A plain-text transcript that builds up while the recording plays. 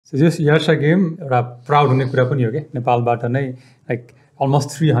So जस यार्सा game एउटा proud हुने कुरा पनि हो कि नेपालबाट नै like almost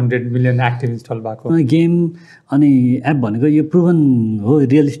 300 million active install भएको गेम अनि एप भनेको यो प्रुभन हो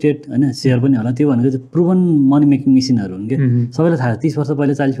रियल इस्टेट होइन सेयर पनि होला त्यो भनेको चाहिँ प्रुभन मनी मेकिङ मेसिनहरू हुन् कि सबैलाई थाहा छ 30 वर्ष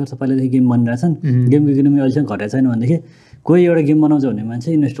पहिला 40 वर्ष पहिलादेखि गेम बनिरहेछन् गेमको इकोनोमी अहिलेसम्म घटेको छैन भनेदेखि कोही एउटा गेम बनाउँछ भन्ने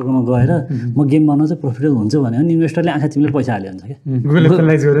मान्छे इन्भेस्टरमा गएर म गेम बनाउँछ प्रफिटेबल हुन्छ भने इन्भेस्टरले आँखा चिम्लेर पैसा हाल्यो हुन्छ क्या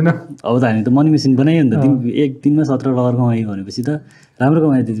अब त हामी त मनी मेसिन बनायो नि त एक दिनमा $17 कमायो भनेपछि त राम्रो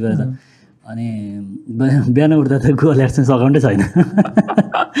कमायो त्यति बेला त अनि बिहान उठ्दा त गुगल एडसेन्स अकाउन्टै छैन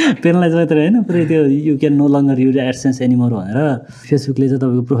पेनलाइज मात्रै होइन पुरै त्यो you can no लङ्गर use AdSense anymore भनेर फेसबुकले चाहिँ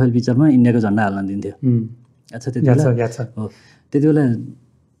तपाईँको प्रोफाइल पिक्चरमा इन्डियाको झन्डा हाल्न दिन्थ्यो अच्छा त्यति बेला हो त्यति बेला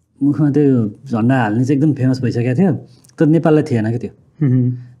मुखमा त्यो झन्डा हाल्ने चाहिँ एकदम फेमस भइसकेको थियो तर नेपाललाई थिएन क्या त्यो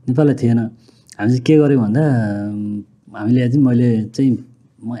नेपाललाई थिएन हामी चाहिँ के गर्यौँ भन्दा हामीले चाहिँ मैले चाहिँ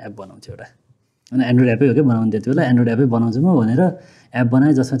म एप बनाउँछु एउटा अनि एन्ड्रोइड एपै हो क्या बनाउनु त्यति बेला एन्ड्रोइड एपै बनाउँछु म भनेर एप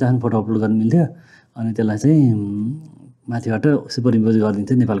बनाएँ जसमा चाहिँ फोटो अपलोड गर्न मिल्थ्यो अनि त्यसलाई चाहिँ माथिबाट सुपर इम्पोज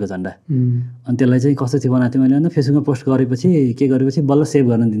गरिदिन्थ्यो नेपालको झन्डा अनि त्यसलाई चाहिँ कस्तो थियो बनाएको थिएँ मैले भन्दा फेसबुकमा पोस्ट गरेपछि के गरेपछि बल्ल सेभ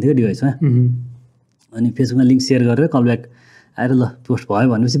गर्न दिन्थ्यो डिभाइसमा अनि फेसबुकमा लिङ्क सेयर गरेर कल ब्याक आएर ल पोस्ट भयो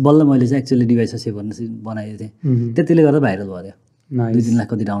भनेपछि बल्ल मैले चाहिँ एक्चुअली डिभाइसमा सेभ गर्न बनाएको थिएँ त्यतिले गर्दा भाइरल भयो 2-3 लाख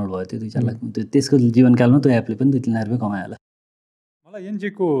कति डाउनलोड भयो त्यो 2-4 लाख त्यसको जीवनकालमा त्यो एपले पनि 2-3 लाख रुपियाँ कमायो होला मलाई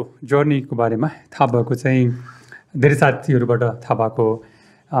एनजीको जर्नीको बारेमा थाहा भएको चाहिँ धेरै साथीहरूबाट थाहा भएको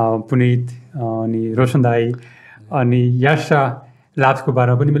पुनित अनि रोशन दाई अनि यार्सा ल्याब्सको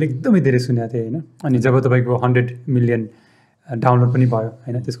बारेमा पनि मैले एकदमै धेरै सुनेको थिएँ होइन अनि जब तपाईँको 100 मिलियन डाउनलोड पनि भयो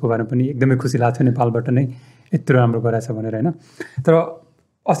होइन त्यसको बारेमा पनि एकदमै खुसी लाग्थ्यो नेपालबाट नै यत्रो राम्रो गराएछ भनेर होइन तर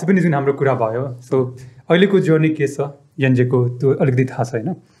अस्ति पनि जुन हाम्रो कुरा भयो सो अहिलेको जर्नी के छ एनजीको त्यो अलिकति थाहा छ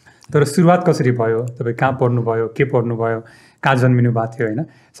होइन तर सुरुवात कसरी भयो तपाईँ कहाँ पढ्नुभयो के पढ्नुभयो कहाँ जन्मिनु भएको थियो होइन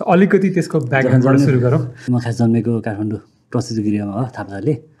सो अलिकति त्यसको ब्याकग्राउन्डबाट सुरु गरौँ म खास जन्मेको काठमाडौँ प्रस्तुति गृहमा हो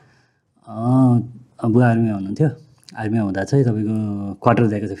थापाले बुवा आर्मीमा हुनुहुन्थ्यो आर्मीमा हुँदा चाहिँ तपाईँको क्वार्टर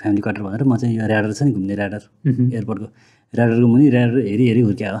दिएको थियो फ्यामिली क्वार्टर भनेर म चाहिँ यो ऱ्याडर छ नि घुम्ने ऱ्याडर एयरपोर्टको ऱ्याडरको मुनि ऱ्याडर हेरी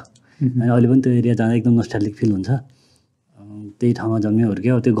हुर्क्या हो अनि अहिले पनि त्यो एरिया जाँदा एकदम नोस्टाल्जिक फिल हुन्छ त्यही ठाउँमा जन्मियो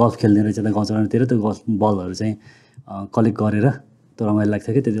हुर्क्यो त्यो गल्फ खेल्ने रहेछ त गाउँचौरतिर त्यो गल्फ बलहरू चाहिँ कलेक्ट गरेर त्यो रमाइलो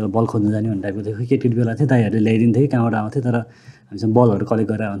लाग्थ्यो कि त्यति बेला बल खोज्नु जाने भन्ने टाइपको थियो केटी बेला थियो दाइहरूले ल्याइदिन्थ्यो कि कहाँबाट आउँथ्यो तर हामीसँग बलहरू कलेक्ट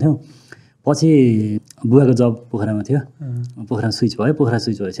गरेर आउँथ्यौँ पछि बुवाको जब पोखरामा थियो पोखरामा स्विच भयो पोखरा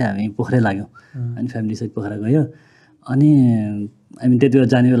स्विच भएपछि हामी पोखरै लाग्यौँ अनि फ्यामिलीसहित पोखरा गयो अनि हामी त्यति बेला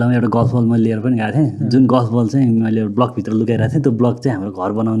जाने बेलामा एउटा गल्फ बल मैले लिएर पनि गएको थिएँ जुन गल्फ बल चाहिँ मैले ब्लकभित्र लुकाइरहेको थिएँ त्यो ब्लक चाहिँ हाम्रो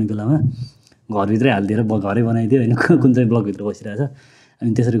घर बनाउने बेलामा घरभित्रै हालिदिएर घरै बनाइदियो होइन कुन चाहिँ ब्लकभित्र बसिरहेछ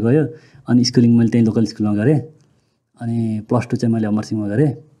अनि त्यसरी गयो अनि स्कुलिङ मैले त्यहीँ लोकल स्कुलमा गरेँ अनि +2 चाहिँ मैले अमरसिंहमा गरेँ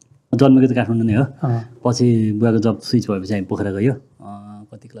जन्मेको त काठमाडौँ नै हो पछि बुवाको जब स्विच भएपछि हामी पोखरा गयो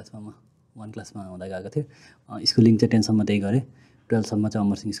कति क्लासमा म 1 क्लासमा हुँदा गएको थिएँ स्कुलिङ चाहिँ 10 सम्म त्यही गरेँ 12 सम्म चाहिँ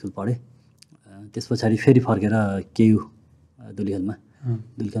अमरसिंह स्कुल पढेँ त्यस पछाडि फेरि फर्केर केयु दुलिखलमा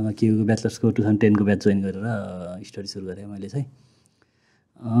केयुको ब्याचलर्सको 2010 को ब्याच जोइन गरेर स्टडी सुरु गरेँ मैले चाहिँ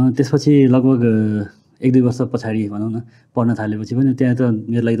त्यसपछि लगभग 1-2 वर्ष पछाडि भनौँ न पढ्न थालेपछि पनि त्यहाँ त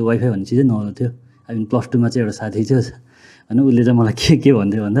मेरो लागि त वाइफाई भन्ने चिजै नहुन्थ्यो हामी +2 मा चाहिँ एउटा साथी थियो होइन उसले चाहिँ मलाई के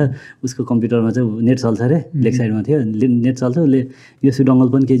भन्थ्यो भन्दा उसको कम्प्युटरमा चाहिँ नेट चल्छ अरे लेफ्ट साइडमा थियो नेट चल्छ उसले यो डङ्गल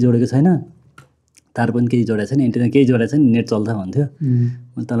पनि केही जोडेको छैन तार पनि केही जोडेको छैन इन्टरनेट केही जोडेको छैन नेट चल्छ भन्थ्यो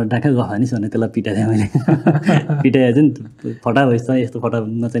मैले तँलाई डाका गफानिस् भने त्यसलाई पिटाएको थिएँ मैले पिटाए चाहिँ फटा भएछ यस्तो फटा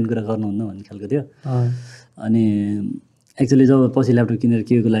नचाहिने कुरा गर्नुहुन्न भन्ने खालको थियो अनि एक्चुअली जब पछि ल्यापटप किनेर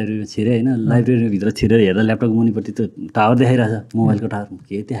केको लाइब्रेरीमा छिरेँ होइन लाइब्रेरीभित्र छिरेर हेर्दा ल्यापटपको मुनिपट्टि त्यो टावर देखाइरहेछ मोबाइलको टावर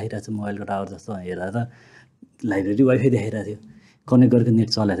के देखाइरहेछ मोबाइलको टावर जस्तो हेर्दा त लाइब्रेरी वाइफाई देखाइरहेको थियो कनेक्ट गरेको नेट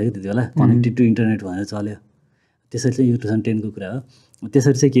चलेको थियो कि त्यति बेला कनेक्टेड टु इन्टरनेट भनेर चल्यो त्यसरी चाहिँ यो 2010 को कुरा हो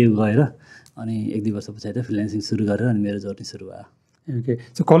त्यसरी चाहिँ के गएर अनि 1-2 वर्ष पछाडि त फ्रिल्यान्सिङ सुरु गरेर अनि मेरो जर्नी सुरु भयो ओके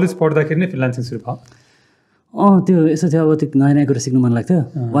सो कलेज पढ्दाखेरि नै फ्रिल्यान्सिङ सुरु भयो त्यो यसो थियो अब त्यो नयाँ कुरा सिक्नु मन लाग्थ्यो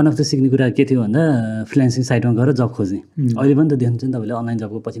वान अफ द सिक्ने कुरा के थियो भन्दा फ्रिल्यान्सिङ साइटमा गएर जब खोज्ने अहिले पनि त देख्नुहुन्छ नि तपाईँले अनलाइन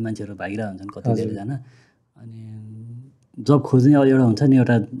जबको पछि मान्छेहरू भागिरहेको हुन्छन् कति धेरैजना अनि जब खोज्ने एउटा हुन्छ नि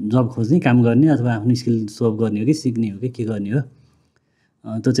एउटा जब खोज्ने काम गर्ने अथवा आफ्नो स्किल सोभ गर्ने हो कि सिक्ने हो कि के गर्ने हो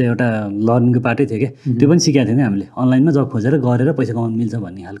त्यो चाहिँ एउटा लर्निङको पार्टै थियो क्या त्यो पनि सिकाएको थियो नि हामीले अनलाइनमा जब खोजेर गरेर पैसा कमाउनु मिल्छ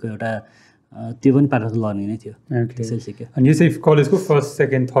भन्ने खालको एउटा त्यो पनि पार्ट अफ लर्निङ नै थियो त्यसैले सिक्यो अनि यो चाहिँ कलेजको फर्स्ट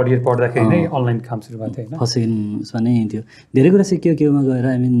सेकेन्ड थर्ड इयर पढ्दाखेरि नै अनलाइन काम सुरु भएको थियो फर्स्ट सेकेन्ड उसमा नै थियो धेरै कुरा सिक्यो केमा गएर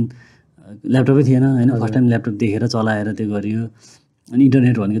आई मिन ल्यापटपै थिएन होइन फर्स्ट टाइम ल्यापटप देखेर चलाएर त्यो गरियो अनि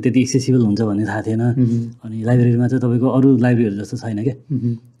इन्टरनेट भनेको त्यति एक्सेसिबल हुन्छ भन्ने थाहा थिएन अनि लाइब्रेरीमा चाहिँ तपाईँको अरू लाइब्रेरीहरू जस्तो छैन क्या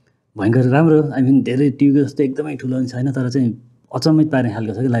भयङ्कर राम्रो आई मिन धेरै टिभीको जस्तो एकदमै ठुलो छैन तर चाहिँ अचम्मित पार्ने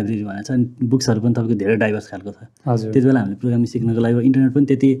खालको छ कि लाइब्रेरी भनेको छ अनि बुक्सहरू पनि तपाईँको धेरै डाइभर्स खालको छ त्यति बेला हामीले प्रोग्रामिङ सिक्नको लागि इन्टरनेट पनि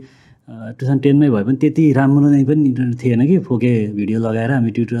त्यति 2010मै भए पनि त्यति राम्रो नै पनि इन्टरनेट थिएन कि फोके भिडियो लगाएर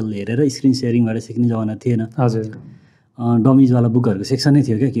हामी ट्युटोरियल हेरेर स्क्रिन सेयरिङबाट सिक्ने जमाना थिएन। हजुर डमिजवाला बुकहरूको सेक्सनै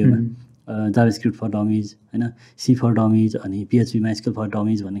थियो क्या केमा जाभास्क्रिप्ट फर डमिज होइन, सी फर डमिज अनि PHP माइस्क्युएल फर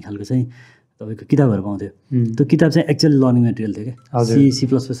डमिज भन्ने खालको चाहिँ तपाईँको किताबहरू पाउँथ्यो। त्यो किताब चाहिँ एक्चुअल लर्निङ मेटेरियल थियो क्या।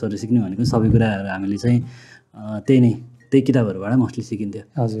 C++हरू सिक्ने भनेको सबै कुराहरू हामीले चाहिँ त्यही किताबहरूबाट मोस्टली सिकिन्थ्यो।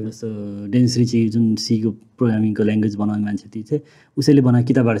 जस्तो डेनिस रिची जुन सीको प्रोग्रामिङको ल्याङ्ग्वेज बनाउने मान्छे चाहिँ उसैले बनाएको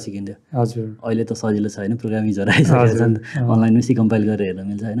किताबबाट सिकिन्थ्यो। हजुर अहिले त सजिलो छ होइन, प्रोग्रामिङहरू आइसकेको छ नि त, अनलाइनमै कम्पाइल गरेर हेर्न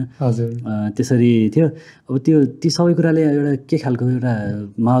मिल्छ होइन। त्यसरी थियो। अब ती सबै कुराले एउटा के खालको एउटा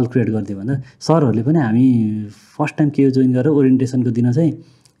माहौल क्रिएट गर्थ्यो भन्दा सरहरूले पनि हामी फर्स्ट टाइम के जोइन गरेर ओरिएन्टेसनको दिन चाहिँ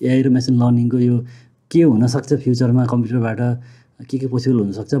एआई र मेसिन लर्निङको यो के हुनसक्छ फ्युचरमा कम्प्युटरबाट के पोसिबल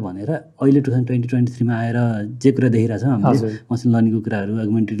हुनसक्छ भनेर अहिले 2023मा आएर जे कुरा देखिरहेको छ हामीले मसिन लर्निङको कुराहरू,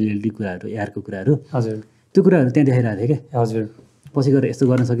 अगमेन्टेड रियालिटी कुराहरू, एआरको कुराहरू, त्यो कुराहरू त्यहाँ देखाइरहेको थियो क्या। हजुर पछि गएर यस्तो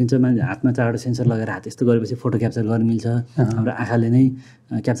गर्न सकिन्छ, हातमा 4वटा सेन्सर लगाएर हात यस्तो गरेपछि फोटो क्याप्चर गर्न मिल्छ, हाम्रो आँखाले नै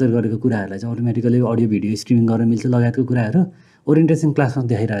क्याप्चर गरेको कुराहरूलाई चाहिँ अटोमेटिकली अडियो भिडियो स्ट्रिमिङ गर्न मिल्छ लगायतको कुराहरू ओरिएन्टेसन क्लासमा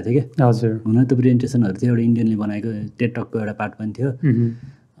देखाइरहेको थियो क्या। हजुर हुन त प्रेजेन्टेसनहरू थियो, एउटा इन्डियनले बनाएको टेड टकको एउटा पार्ट पनि थियो।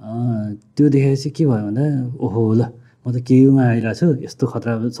 त्यो देखेपछि के भयो भन्दा ओहो ल म त केयुमा आइरहेको छु, यस्तो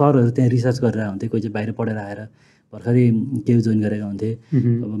खतरा। सरहरू त्यहाँ रिसर्च गरेर हुन्थे, कोही चाहिँ बाहिर पढेर आएर भर्खरै केयु जोइन गरेका हुन्थे।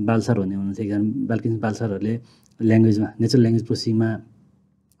 अब बाल सर भन्ने हुनुहुन्थ्यो एकजना, बालकृष्ण बाल सरहरूले ल्याङ्ग्वेजमा नेचुरल ल्याङ्ग्वेज प्रोसेसिङमा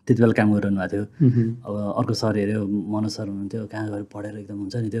त्यति बेला काम गरिरहनु भएको थियो। अब अर्को सर हेऱ्यो मनोज सर हुनुहुन्थ्यो, कहाँ गएर पढेर एकदम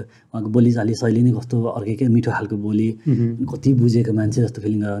हुन्छ नि त्यो उहाँको बोलीचाली शैली नै कस्तो अर्कै क्या, मिठो खालको बोली, कति बुझेको मान्छे जस्तो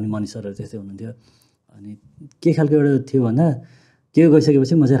फिलिङ गराउने मनिष सरहरू त्यस्तै हुनुहुन्थ्यो। अनि के खालको एउटा थियो भन्दा के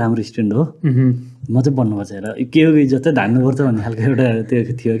गइसकेपछि म चाहिँ राम्रो स्टुडेन्ट हो, म चाहिँ बन्नुपर्छ हेर, के इज्जत चाहिँ धान्नुपर्छ भन्ने खालको एउटा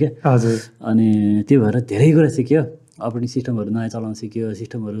त्यो थियो क्या। हजुर अनि त्यो भएर धेरै कुरा सिक्यो, अपरेटिङ सिस्टमहरू नयाँ चलाउन सिक्यो,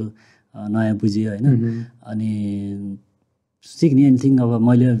 सिस्टमहरू नयाँ बुझ्यो होइन। अनि सिक्ने एनिथिङ अब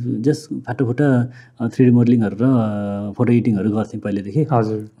मैले जस्ट फाटोफुट्टा 3D मोडलिङहरू र फोटो एडिटिङहरू गर्थेँ पहिलेदेखि।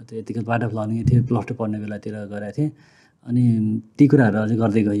 हजुर त्यो यतिकै पार्ट अफ लर्निङ थियो, प्लस टू पढ्ने बेलातिर गरेको थिएँ। अनि ती कुराहरू अझै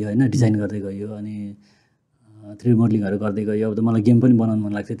गर्दै गयो होइन, डिजाइन गर्दै गयो, अनि 3D मोडलिङहरू गर्दै गयो। अब त मलाई गेम पनि बनाउनु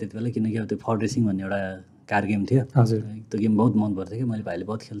मन लाग्थ्यो त्यति बेला, किनकि अब त्यो फर रेसिङ भन्ने एउटा कार गेम थियो। हजुर त्यो गेम बहुत मन पर्थ्यो कि, मैले भाइले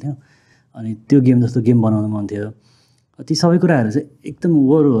बहुत खेल्थ्यौँ। अनि त्यो गेम जस्तो गेम बनाउनु मन थियो। ती सबै कुराहरू चाहिँ एकदम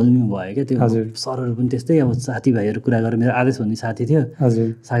ओभरवेलमिङ भयो क्या। त्यो सरहरू पनि त्यस्तै, अब साथीभाइहरू कुरा गरेर मेरो आदेश भन्ने साथी थियो,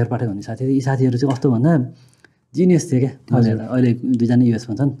 सागर पाठक भन्ने साथी थियो। यी साथीहरू चाहिँ कस्तो भन्दा जिनियस थियो क्या। अहिले 2जना US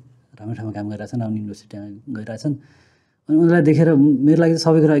मा छन्, राम्रो ठाउँमा काम गरिरहेछन्, राम्रो युनिभर्सिटीमा गइरहेछन्। अनि उनीहरूलाई देखेर मेरो लागि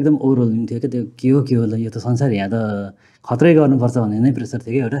सबै कुरा एकदम ओभरवेलमिङ थियो क्या। त्यो के हो ल, यो त संसार, यहाँ त खत्रै गर्नुपर्छ भन्ने नै प्रेसर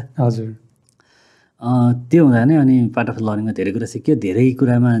थियो क्या एउटा। हजुर त्यो हुँदा नै अनि पार्ट अफ लर्निङमा धेरै कुरा सिक्यो, धेरै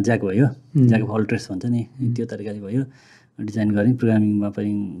कुरामा ज्याक भयो, ज्याक अफ अल ट्रेड्स भन्छ नि, त्यो तरिकाले भयो। डिजाइन गरेँ, प्रोग्रामिङमा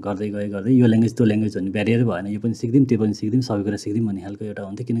पनि गर्दै यो ल्याङ्ग्वेज त्यो ल्याङ्ग्वेज भन्ने ब्यारियर भएन, यो पनि सिक्दिउँ त्यो पनि सिक्दिउँ, सबै कुरा सिक्दिउँ भन्ने खालको एउटा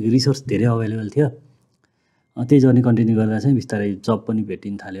हुन्थ्यो, किनकि रिसोर्स धेरै अभाइलेबल थियो। त्यही जर्नी कन्टिन्यू गरेर चाहिँ बिस्तारै जब पनि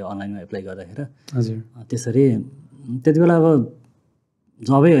भेटिन थाल्यो अनलाइनमा एप्लाई गर्दाखेरि। हजुर त्यसरी त्यति बेला अब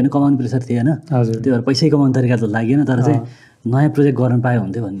जबै होइन, कमाउने प्रेसर थिएन, त्यही भएर पैसै कमाउने तरिका त लागेन, तर चाहिँ नयाँ प्रोजेक्ट गर्न पाए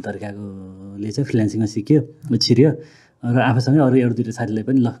हुन्थ्यो भन्ने तरिकाकोले चाहिँ फ्रिल्यान्सिङमा सिक्यो, छिर्यो। र आफूसँगै अरू एउटा 2टा साथीलाई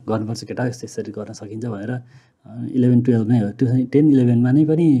पनि ल गर्नुपर्छ केटा, यसरी गर्न सकिन्छ भनेर 11-12 नै हो, 2010-11मा नै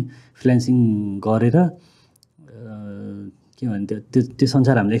पनि फ्रिल्यान्सिङ गरेर के भन्थ्यो त्यो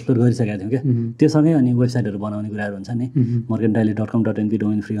संसार हामीले एक्सप्लोर गरिसकेका थियौँ क्या। त्योसँगै अनि वेबसाइटहरू बनाउने कुराहरू हुन्छ नि, mercantile.com.np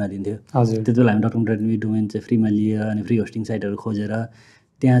डोमेन फ्रीमा दिन्थ्यो। त्यति बेला हामी .com.np डोमेन चाहिँ फ्रीमा लिएर अनि फ्री होस्टिङ साइटहरू खोजेर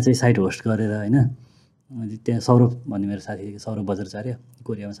त्यहाँ चाहिँ साइट होस्ट गरेर होइन, त्यहाँ सौरभ भन्ने मेरो साथी सौरभ बजारचार्य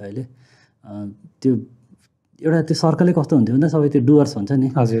कोरियामा छ अहिले। त्यो एउटा त्यो सर्कलै कस्तो हुन्थ्यो भन्दा सबै त्यो डुवर्स भन्छ नि,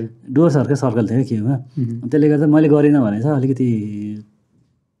 डुवर्सहरूकै सर्कल थियो केमा। त्यसले गर्दा मैले गरिनँ भने चाहिँ अलिकति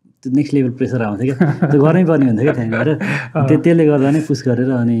त्यो नेक्स्ट लेभल प्रेसर आउँथ्यो क्या, त्यो गर्नै पर्ने हुन्थ्यो क्या त्यहाँ गएर। त्यसले गर्दा नै पुस गरेर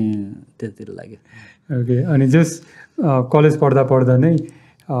अनि त्यतिर लाग्यो। ओके, अनि जस्ट कलेज पढ्दा नै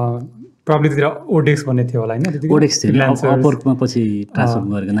प्रब्लमतिर ओडेक्स भन्ने थियो होला होइन? ओडेक्स थियो, अपवर्कमा पछि ट्रान्सफर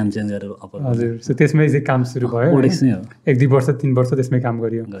गरेको नाम चेन्ज गरेर अपवर्क। हजुर, सो त्यसमै चाहिँ काम सुरु भयो। ओडेक्स नै हो, 1-2 वर्ष 3 वर्ष त्यसमै काम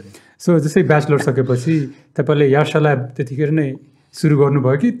गरियो। सो जस्तै ब्याचलर सकेपछि तपाईँले यार्सा ल्याब त्यतिखेर नै सुरु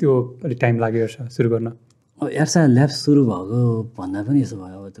गर्नुभयो कि त्यो अलिक टाइम लाग्यो यार्सा सुरु गर्न? यार्सा ल्याब सुरु भएको भन्दा पनि यसो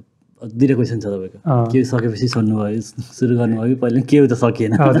भयो, अब त 2टा क्वेसन छ तपाईँको, के सकेपछि छोड्नुभयो सुरु गर्नुभयो कि पहिला केही त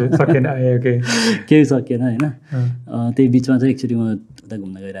सकिएन? सकिएन, केही सकिएन होइन। त्यही बिचमा चाहिँ एकचोटि म उता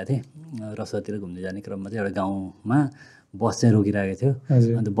घुम्न गइरहेको थिएँ, रसुवातिर घुम्न जाने क्रममा चाहिँ एउटा गाउँमा बस चाहिँ रोकिरहेको थियो।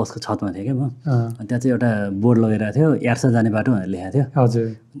 अन्त बसको छतमा थिएँ क्या म, त्यहाँ चाहिँ एउटा बोर्ड लगाइरहेको थियो, यार्सा जाने बाटो भनेर लेखेको थियो। हजुर,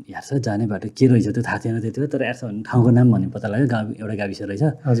 यार्सा जाने बाटो के रहेछ त्यो थाहा थिएन त्यति बेला, तर यार्सा भन्ने ठाउँको नाम भन्ने पत्ता लाग्यो, एउटा गाविस रहेछ।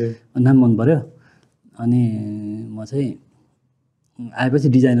 हजुर, नाम मन पऱ्यो। अनि म चाहिँ आएपछि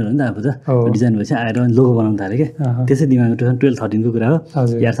डिजाइनर हो नि त आफू त डिजाइन भएपछि आएर लोगो बनाउन थालेँ क्या त्यसै दिमागमा 2012-13 को कुरा हो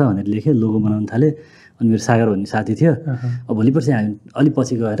यार्छ भनेर लेखेँ लोगो बनाउन थालेँ अनि मेरो सागर भन्ने साथी थियो अब भोलि पर्सि हामी अलिक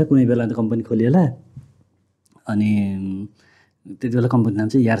पछि गएर कुनै बेला त कम्पनी खोलिएला अनि त्यति बेला कम्पनी नाम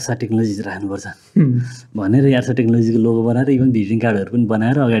चाहिँ यार्सा टेक्नोलोजिज राख्नुपर्छ भनेर यार्सा टेक्नोलोजीको लोगो बनाएर इभन भिजिटिङ कार्डहरू पनि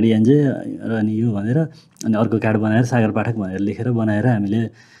बनाएर अगाडि आइन्छ र अनि यो भनेर अनि अर्को कार्ड बनाएर सागर पाठक भनेर लेखेर बनाएर हामीले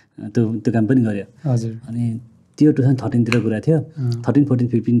त्यो काम पनि गऱ्यो अनि त्यो 2013 कुरा थियो 13, 14,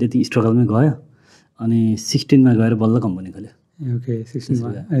 15 त्यति स्ट्रगलमै गयो अनि 16 गएर बल्ल कम्पनी खोल्यो ओके 16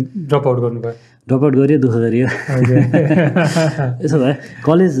 ड्रप आउट गर्नुभयो ड्रप आउट गरियो दुःख गरियो यसो भयो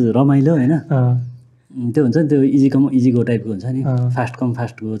कलेज रमाइलो होइन त्यो हुन्छ नि त्यो इजी कम इजी गो टाइपको हुन्छ नि फास्ट कम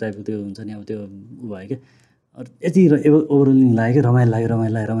फास्ट गो टाइपको त्यो हुन्छ नि अब त्यो उ भयो क्या यति ओभरअलिङ लाग्यो क्या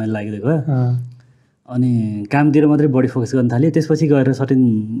रमाइलो लाग्यो गयो अनि कामतिर मात्रै बढी फोकस गर्न थालेँ त्यसपछि गएर सर्टेन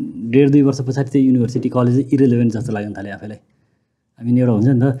 1.5-2 वर्ष पछाडि चाहिँ युनिभर्सिटी कलेज इरेलेभेन्ट जस्तो लाग्न थाल्यो आफैलाई हामी एउटा हुन्छ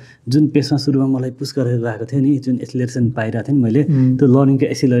नि त जुन पेसमा सुरुमा मलाई पुस गरेर राखेको थियो नि जुन एक्सिलरेसन पाइरहेको थिएँ नि मैले त्यो लर्निङको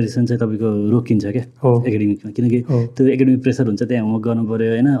एक्सिलरेसन चाहिँ तपाईँको रोकिन्छ क्या एकाडेमिकमा किनकि त्यो एकाडेमिक प्रेसर हुन्छ त्यहाँ होमवर्क गर्नु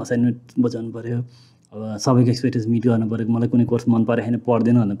पऱ्यो होइन असाइनमेन्ट बचाउनु पऱ्यो अब सबैको एक्सपेक्टेसन मिट गर्नु पऱ्यो मलाई कुनै कोर्स मन परेको छैन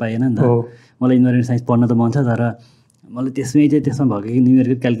पढ्दैन भन्न पाइएन नि त मलाई इन्भाइरोमेन्ट साइन्स पढ्न त मन छ तर मलाई त्यसमा भएको कि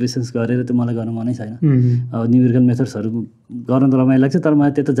न्युमेरिकल क्यालकुलेसन्स गरेर त मलाई गर्न मनै छैन अब न्युमेरिकल मेथड्सहरू गर्न त रमाइलो लाग्छ तर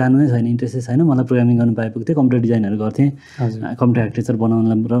मलाई त्यो त जानु नै छैन इन्ट्रेस्टै छैन मलाई प्रोग्रामिङ गर्नु पाएपछि थिएँ कम्प्युटर डिजाइनहरू गर्थेँ कम्प्युटर आर्किटेक्चर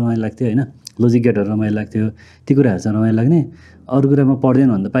बनाउन रमाइलो लाग्थ्यो होइन लोजिक गेटहरू रमाइलो लाग्थ्यो ती कुराहरू चाहिँ रमाइलो लाग्ने अरू कुरामा पढ्दैन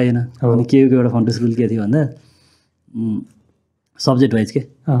भन्दा पाइएन अनि के एउटा फन्टस रुल के थियो भन्दा सब्जेक्ट वाइज के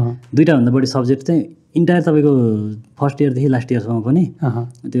दुईवटाभन्दा बढी सब्जेक्ट चाहिँ इन्टायर तपाईँको फर्स्ट इयरदेखि लास्ट इयरसम्म पनि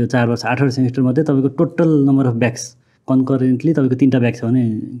त्यो 4 वर्ष 8वटा सेमिस्टर मध्ये तपाईँको टोटल नम्बर अफ ब्याक्स कन्करेन्टली तपाईँको 3टा ब्याक छ भने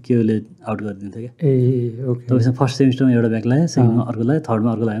केले आउट गरिदिन्थ्यो क्या तपाईँसँग फर्स्ट सेमिस्टरमा एउटा ब्याक लाग्यो सेकेन्डमा अर्को लाग्यो थर्डमा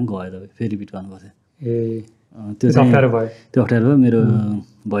अर्को लाग्यो भने गयो तपाईँ फेरि रिपिट गर्नुपर्छ त्यो अप्ठ्यारो भयो मेरो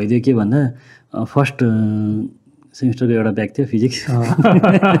भइदियो के भन्दा फर्स्ट सेमिस्टरको एउटा ब्याक थियो फिजिक्स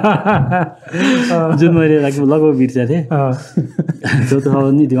जुन मैले लगभग बिर्सेको थिएँ त्यो त अब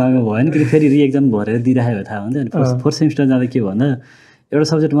नि दिमागमा भएन किन फेरि रिएक्जाम भरेर दिइराखेको भए थाहा हुन्थ्यो अनि फोर्थ सेमिस्टर जाँदा के भन्दा एउटा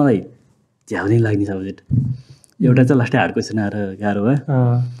सब्जेक्ट मलाई झ्याउनै लाग्ने सब्जेक्ट एउटा चाहिँ लास्टै हार्ड क्वेसन आएर गाह्रो भयो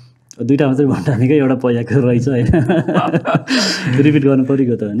दुईवटा मात्रै भन्टानेकै एउटा पहिलाको रहेछ होइन रिपिट गर्नु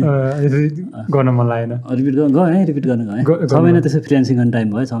परेको त होइन गर्न मन लागेन रिपिट गर्न गएँ 6 महिना त्यसै फ्रिल्यान्सिङ गर्ने टाइम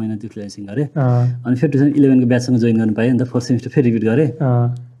भयो 6 महिना त्यो फ्रिल्यान्सिङ गरेँ अनि फेरि 2011को ब्याचसँग जोइन गर्नु पाएँ अन्त फोर्थ सेमिस्टर फेरि रिपिट गरेँ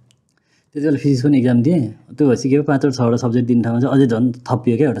त्यति बेला फिजिक्स पनि एक्जाम दिएँ त्यो भएपछि के 5 वा 6वटा सब्जेक्ट दिने ठाउँमा चाहिँ अझै झन्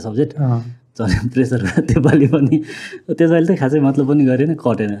थपियो क्या एउटा सब्जेक्ट झन् प्रेसर त्यो पालि पनि त्यसपालि त खासै मतलब पनि गरेन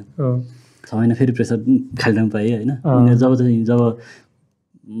कटेन 6 महिना फेरि प्रेसर खाल्टाउनु पाएँ होइन जब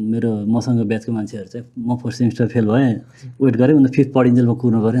मेरो मसँग ब्याचको मान्छेहरू चाहिँ म फोर्थ सेमिस्टर फेल भएँ वेट गरेँ अन्त फिफ्थ पढिन्जेलमा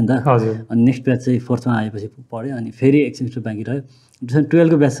कुर्नु पऱ्यो नि त अनि नेक्स्ट ब्याच चाहिँ फोर्थमा आएपछि पढ्यो अनि फेरि एक सेमिस्टर बाँकी रह्यो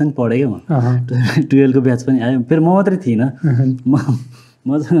 2012को ब्याच पनि पढेँ क्या म 2012को ब्याच पनि आयो फेरि म मात्रै थिइनँ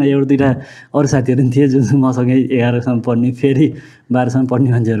मसँग एउटा दुईवटा अरू साथीहरू पनि थिए जुन मसँगै 11सम्म पढ्ने फेरि 12सम्म पढ्ने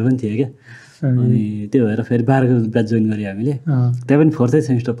मान्छेहरू पनि थिए क्या अनि त्यो भएर फेरि 12को ब्याच जोइन गरेँ हामीले त्यहाँ पनि फोर्थै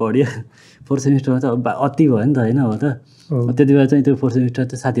सेमिस्टर पढ्यो फोर्थ सेमिस्टरमा चाहिँ अब अति भयो नि त होइन अब त त्यति बेला चाहिँ त्यो फोर्थ सेमिस्टर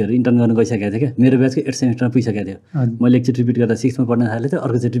चाहिँ साथीहरू इन्टर्न गर्न गइसकेको थियो क्या मेरो ब्याचको 8th सेमिस्टरमा पुगिसकेको थियो मैले एकचोटि रिपिट गर्दा 6मा पढ्न थालेँ थियो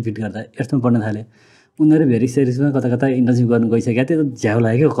अर्कोचोटि रिपिट गर्दा 8मा पढ्न थालेँ उनीहरू भेरी सिरियसमा कता इन्टर्नसिप गर्नु गइसकेको थियो झ्याउ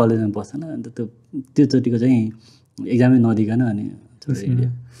लाग्यो कलेजमा बस्दैन अन्त त्योचोटिको चाहिँ एक्जामै नदिकन अनि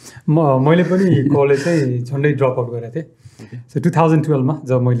मैले पनि कलेज चाहिँ झन्डै ड्रप आउट गरेको थिएँ सो 2012मा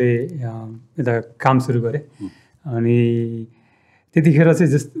जब मैले यता काम सुरु गरेँ अनि त्यतिखेर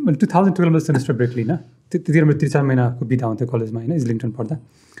चाहिँ जस्ट 2012मा सेमिस्टर ब्रेक लिन त्यतिखेर मैले 3-4 महिनाको बिताउँथेँ कलेजमा होइन इजलिङटन पढ्दा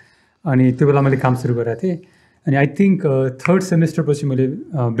अनि त्यो बेला मैले काम सुरु गरेको थिएँ अनि आई थिङ्क 3rd सेमिस्टर पछि मैले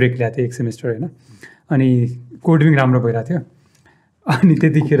ब्रेक ल्याएको थिएँ 1 सेमिस्टर होइन अनि कोडिङ राम्रो भइरहेको थियो अनि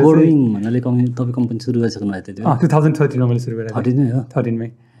त्यतिखेर भन्नाले तपाईँ कम्पनी सुरु गरिसक्नु भएको थियो 2013मा मैले सुरु गरेको थिएँ 13मै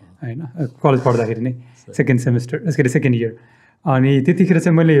होइन कलेज पढ्दाखेरि नै सेकेन्ड इयर अनि त्यतिखेर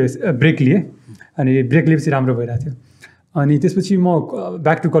चाहिँ मैले ब्रेक लिएँ अनि ब्रेक लिएपछि राम्रो भइरहेको थियो अनि त्यसपछि म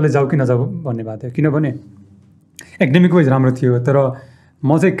ब्याक टु कलेज जाऊ कि नजाऊ भन्ने भएको थियो किनभने एकाडेमिक वाइज राम्रो थियो तर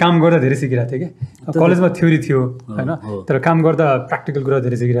म चाहिँ काम गर्दा धेरै सिकिरहेको थिएँ क्या कलेजमा थ्योरी थियो होइन तर काम गर्दा प्र्याक्टिकल कुरा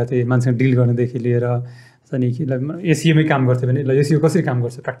धेरै सिकिरहेको थिएँ मान्छेसँग डिल गर्नदेखि लिएर अनि एसियोमै काम गर्थ्यो भने ल एसियो कसरी काम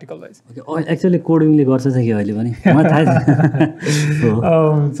गर्छ प्र्याक्टिकल वाइज एक्चुअली कोडिङले गर्छ चाहिँ कि अहिले पनि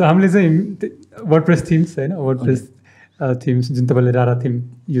सो हामीले चाहिँ वर्डप्रेस थिम्स होइन वर्डप्रेस थिम्स जुन तपाईँले रारा थिम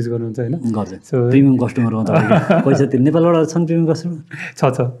युज गर्नुहुन्छ होइन सो प्रिमियम कस्टमर हो पैसा तिर्ने नेपालबाट छन् प्रिमियम कस्टमर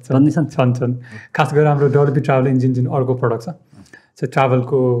छन् खास गरेर हाम्रो डब्लुपी ट्राभल इन्जिन जुन अर्को प्रडक्ट छ सो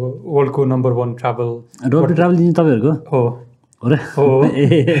ट्राभलको वर्ल्डको नम्बर 1 ट्राभल डब्लुपी ट्राभल इन्जिन तपाईँहरूको हो हो र हो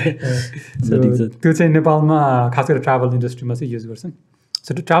त्यो चाहिँ नेपालमा खास गरेर ट्राभल इन्डस्ट्रीमा चाहिँ युज गर्छन्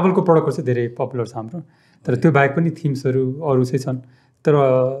सो त्यो ट्राभलको प्रडक्टहरू चाहिँ धेरै पपुलर छ हाम्रो तर त्यो बाहेक पनि थिम्सहरू अरू चाहिँ छन् तर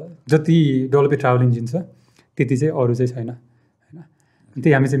जति डेभलपी ट्राभल इन्जिन छ त्यति चाहिँ अरू चाहिँ छैन होइन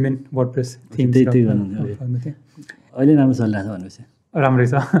त्यही हामी चाहिँ मेन वर्डप्रेस थिम त्यही गर्नु अहिले राम्रो चलिरहेको छ भनेपछि राम्रै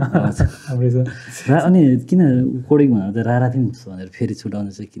छ अनि किन कोडिङ भनेर त रारा थिम्स भनेर फेरि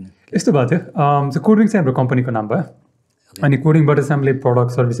छुटाउनु चाहिँ किन यस्तो भएको थियो कोडिङ चाहिँ हाम्रो कम्पनीको नाम भयो अनि कोडिङबाट चाहिँ हामीले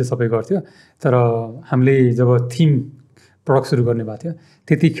प्रडक्ट सर्भिसेस सबै गर्थ्यो तर हामीले जब थिम प्रडक्ट सुरु गर्ने भएको थियो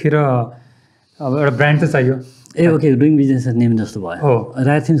त्यतिखेर अब एउटा ब्रान्ड त चाहियो ए ओके डुइङ बिजनेस नेम जस्तो भयो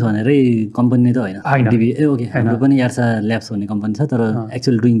रायर थिम्स भनेरै कम्पनी त होइन डिबी ए ओके हाम्रो पनि यार्सा ल्याब्स भन्ने कम्पनी छ तर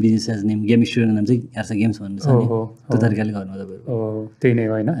actual doing business as name game स्टुडियोको नाम चाहिँ यार्सा गेम्स भन्नु छ नि त्यो तरिकाले गर्नु तपाईँहरू त्यही नै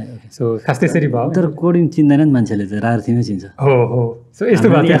होइन सो खास त्यसरी भयो तर कोडिङ चिन्दैन नि मान्छेले त रायर थिमै चिन्छ हो सो यस्तो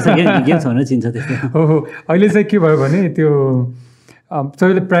भयो यार्सा गेम्स भनेर चिन्छ त्यस्तो हो अहिले चाहिँ के भयो भने त्यो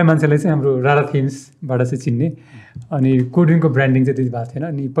सबैले प्रायः मान्छेलाई चाहिँ हाम्रो रारा थिम्सबाट चाहिँ चिन्ने अनि कोडिङको ब्रान्डिङ चाहिँ त्यति भएको थिएन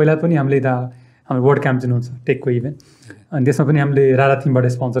अनि पहिला पनि हामीले हाम्रो वर्ड क्याम्प जुन हुन्छ टेकको इभेन्ट अनि त्यसमा पनि हामीले रारा थिमबाट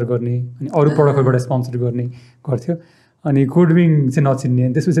स्पोन्सर गर्ने अनि अरू प्रडक्टहरूबाट स्पोन्सर गर्ने गर्थ्यो अनि कोडिङ चाहिँ नचिन्ने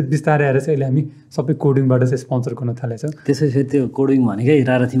अनि त्यसपछि बिस्तारै आएर चाहिँ अहिले हामी सबै कोडिङबाट चाहिँ स्पोन्सर गर्न थालेछौँ त्यसपछि फेरि त्यो कोडिङ भनेकै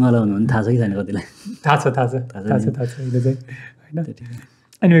रारा थिमवाला हुनु भने थाहा छ कि छैन कतिलाई थाहा छ अहिले चाहिँ होइन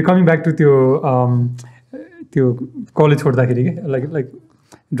एनिवे कमिङ ब्याक टु त्यो कलेज छोड्दाखेरि के लाइक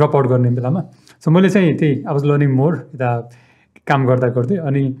ड्रप आउट गर्ने बेलामा सो मैले चाहिँ त्यही आई वाज लर्निङ मोर यता काम गर्दै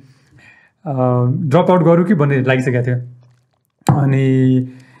अनि ड्रप आउट गरौँ कि भन्ने लागिसकेको थियो अनि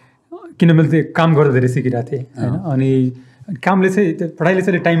किन मैले त्यो काम गर्दा धेरै सिकिरहेको थिएँ होइन अनि कामले चाहिँ त्यो पढाइले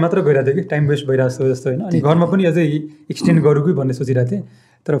चाहिँ टाइम मात्र गइरहेको थियो कि टाइम वेस्ट भइरहेको छ जस्तो होइन अनि घरमा पनि अझै एक्सटेन्ड गरौँ कि भन्ने सोचिरहेको थिएँ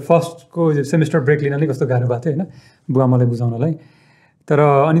तर फर्स्टको सेमेस्टर ब्रेक लिन अलिक कस्तो गाह्रो भएको थियो होइन बुवा मलाई बुझाउनलाई तर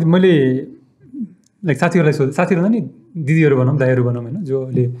अनि मैले लाइक साथीहरूलाई नि दिदीहरू भनौँ दाइहरू भनौँ होइन जो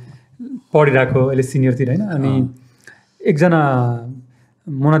अहिले पढिरहेको अहिले सिनियरतिर होइन अनि एकजना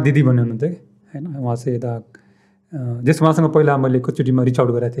मोना दिदी भन्ने हुनुहुन्थ्यो कि होइन उहाँ चाहिँ यता उहाँसँग पहिला मैले एकचोटिमा रिच आउट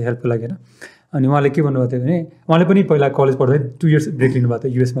गरेको थिएँ हेल्पको लागि होइन अनि उहाँले के भन्नुभएको थियो भने उहाँले पनि पहिला कलेज पढ्दै 2 इयर्स ब्रेक लिनुभएको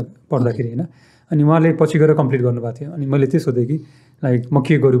थियो युएसमा पढ्दाखेरि होइन अनि उहाँले पछि गएर कम्प्लिट गर्नुभएको थियो अनि मैले त्यही सोधेँ कि लाइक म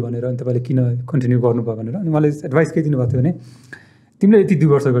के गरौँ भनेर अनि तपाईँले किन कन्टिन्यू गर्नुभयो भनेर अनि उहाँले एडभाइस के दिनुभएको थियो भने तिमीले यति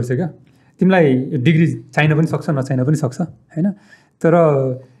 2 वर्ष गरिसक्यो तिमीलाई डिग्री चाहिन पनि सक्छ नचाहिन पनि सक्छ होइन तर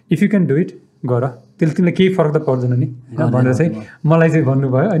if you can do it गर त्यसले तिमीलाई केही फरक त पर्दैन नि भनेर चाहिँ मलाई चाहिँ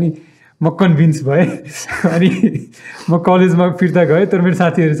भन्नुभयो अनि म कन्भिन्स भएँ अनि म कलेजमा फिर्ता गएँ तर मेरो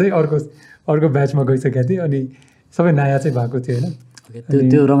साथीहरू चाहिँ अर्को ब्याचमा गइसकेका थिएँ अनि सबै नयाँ चाहिँ भएको थियो होइन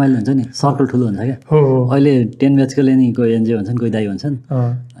त्यो रमाइलो हुन्छ नि सर्कल ठुलो हुन्छ क्या हो अहिले 10 ब्याचकोले नि कोही एनजिओ भन्छन् कोही दाइ भन्छन्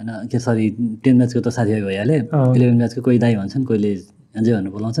होइन के सरी 10 ब्याचको त साथीभाइ भइहाल्यो 11 ब्याचको कोही दाइ भन्छन् कोहीले एनजिओ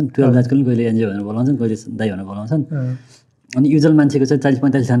भनेर बोलाउँछन् 12 ब्याचको पनि कोहीले एनजिओ भनेर बोलाउँछन् कोहीले दाइ भनेर बोलाउँछन् अनि युजल मान्छेको चाहिँ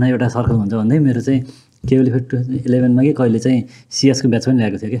 40-45जना एउटा सर्कल हुन्छ भन्दै मेरो चाहिँ केवल 11मा कि कहिले चाहिँ सिएसको ब्याच पनि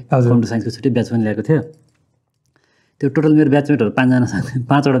ल्याएको थियो कि कम्प्युटर साइन्सको छुट्टै ब्याच पनि ल्याएको थियो त्यो टोटल मेरो ब्याचमेटहरू 5जना छन्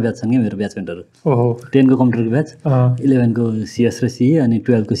 5वटा ब्याच छन् कि मेरो ब्याचमेटहरू 10को कम्प्युटरको ब्याच 11को सिएस र सिई अनि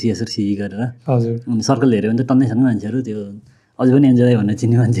 12को सिएस र सिई गरेर अनि सर्कल हेऱ्यो भने त टन्नै छन् मान्छेहरू त्यो अझै पनि एन्जोय भनेर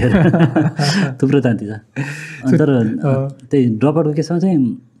चिन्ने मान्छेहरू थुप्रो तान्ती छ तर त्यही ड्रप आउटको केसमा चाहिँ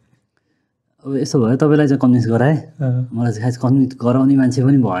अब यसो भयो तपाईँलाई चाहिँ कन्भिन्स गराएँ मलाई चाहिँ खास कन्भिन्स गराउने मान्छे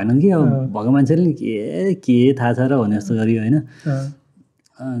पनि भएन कि अब भएको मान्छेले के थाहा छ र भने जस्तो गरी होइन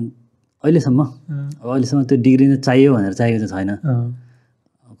अहिलेसम्म त्यो डिग्री नै चाहियो भनेर चाहिएको चाहिँ छैन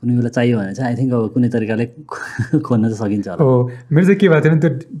कुनै बेला चाहियो भने चाहिँ आई थिङ्क अब कुनै तरिकाले खोज्न चाहिँ सकिन्छ होला मेरो चाहिँ के भएको थियो भने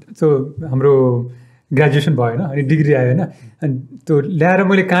त्यो हाम्रो ग्रेजुएसन भयो होइन अनि डिग्री आयो होइन अनि त्यो ल्याएर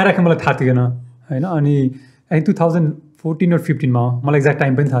मैले कहाँ राखेँ मलाई थाहा थिएन होइन अनि आई 2014 or 15मा मलाई एक्ज्याक्ट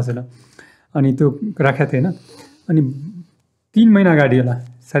टाइम पनि थाहा छैन अनि त्यो राखेको थिएँ होइन अनि 3 महिना अगाडि होला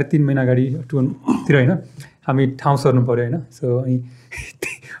 3.5 महिना अगाडि तिर होइन हामी ठाउँ सर्नु पऱ्यो होइन सो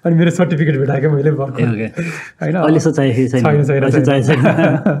अनि मेरो सर्टिफिकेट भेटाएँ मैले होइन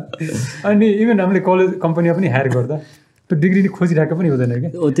अनि इभन हामीले कलेज कम्पनीमा पनि हायर गर्दा त्यो डिग्री खोजिरहेको पनि हुँदैन क्या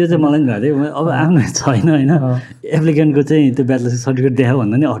त्यो चाहिँ मलाई पनि भएको थियो अब आफ्नो छैन होइन एप्लिकेन्टको चाहिँ त्यो ब्याचलर सर्टिफिकेट देखायो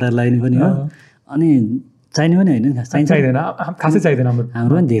भन्दा नि अठार लाग्ने पनि हो अनि चाहिने पनि होइन चाहिँदैन खासै चाहिँदैन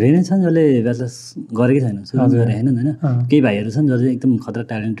हाम्रो पनि धेरै नै छन् जसले ब्याचलर्स गरेकै छैन सुरु गरे होइन केही भाइहरू छन् जो चाहिँ एकदम खतरा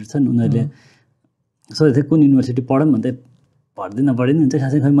ट्यालेन्टेड छन् उनीहरूले सोधेको थियो कुन युनिभर्सिटी पढौँ भन्दै पढ्दै नपढ्दै हुन्छ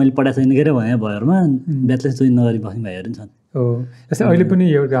खासै खै मैले पढाएको छैन के भए भएरमा ब्याचलर्स जोइन नगरी बस्ने भाइहरू पनि छन् हो जस्तै अहिले पनि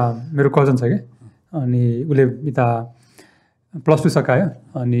एउटा मेरो कजन छ क्या अनि उसले यता +2 सकायो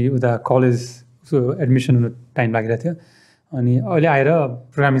अनि उता कलेज उसको एडमिसन हुनु टाइम लागिरहेको थियो अनि अहिले आएर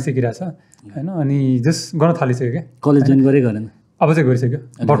प्रोग्रामिङ सिकिरहेको छ होइन अनि जस्ट गर्न थालिसक्यो क्या कलेज जोइन गरेँ गरेन अब चाहिँ गरिसक्यो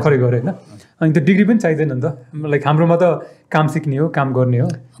भर्खरै गऱ्यो होइन अनि त्यो डिग्री पनि चाहिँदैन नि त लाइक हाम्रोमा त काम सिक्ने हो काम गर्ने हो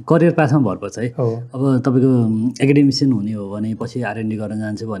करियर पाथमा भर पर्छ है हो अब तपाईँको एकाडेमिसियन हुने हो भने पछि R&D गर्न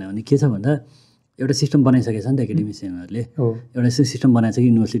जान्छु भन्यो भने के छ भन्दा एउटा सिस्टम बनाइसकेछ नि त एकाडेमिसियनहरूले एउटा यस्तो सिस्टम बनाएको छ कि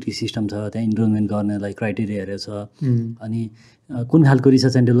युनिभर्सिटी सिस्टम छ त्यहाँ इनरोलमेन्ट गर्नलाई क्राइटेरियाहरू छ अनि कुन खालको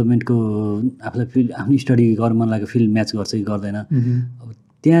रिसर्च एन्ड डेभलपमेन्टको आफूलाई फिल्ड आफ्नो स्टडी गर्न मन लागेको फिल्ड म्याच गर्छ कि गर्दैन अब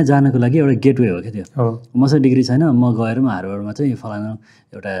त्यहाँ जानको लागि एउटा गेटवे हो क्या त्यो मसँग डिग्री छैन म गएर हार्वर्डमा चाहिँ फलाना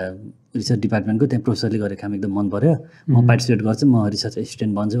एउटा रिसर्च डिपार्टमेन्टको त्यहाँ प्रोफेसरले गरेको काम एकदम मन पऱ्यो म पार्टिसिपेट गर्छु म रिसर्च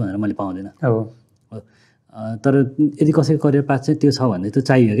एसिस्टेन्ट बन्छु भनेर मैले पाउँदिनँ तर यदि कसैको करियर पाथ चाहिँ त्यो छ भने त्यो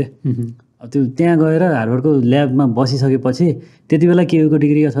चाहियो क्या अब त्यो त्यहाँ गएर हार्वर्डको ल्याबमा बसिसकेपछि त्यति बेला केको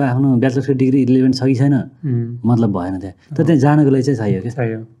डिग्री अथवा आफ्नो ब्याचलर्सको डिग्री रिलेभेन्ट छ कि छैन मतलब भएन त्यहाँ तर त्यहाँ जानको लागि चाहिँ चाहियो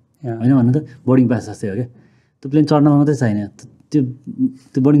क्या होइन भन्नु त बोर्डिङ पास जस्तै हो क्या त्यो प्लेन चढ्नमा मात्रै छैन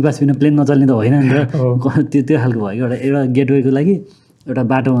त्यो बोर्डिङ पास बिना प्लेन नचल्ने त होइन नि त त्यो खालको भयो कि एउटा गेटवेको लागि एउटा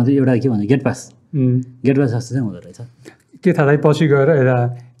बाटोमा चाहिँ एउटा के भन्छ गेट पास जस्तो चाहिँ हुँदो रहेछ के थाहा है पछि गएर यता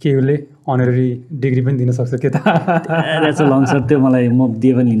केले अनररी डिग्री पनि दिन सक्छ के थाहा लङ सर्ट त्यो मलाई म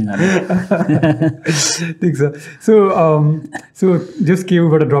दिए पनि लिन जाने ठिक छ सो जस्ट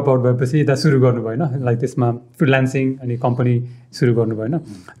केबाट ड्रप आउट भएपछि यता सुरु गर्नु भएन लाइक त्यसमा फ्रिलान्सिङ अनि कम्पनी सुरु गर्नु भएन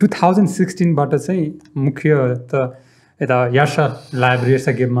 2016बाट चाहिँ मुख्य त यता यार्सा ल्याब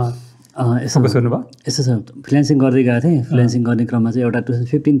यार्सा गेममा फोकस गर्नुभयो यस्तो छ फ्रिलान्सिङ गर्दै गएको थिएँ फ्रिलान्सिङ गर्ने क्रममा चाहिँ एउटा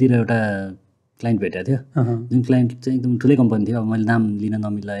 2015तिर एउटा क्लाइन्ट भेटेको थियो जुन क्लाइन्ट चाहिँ एकदम ठुलै कम्पनी थियो अब मैले नाम लिन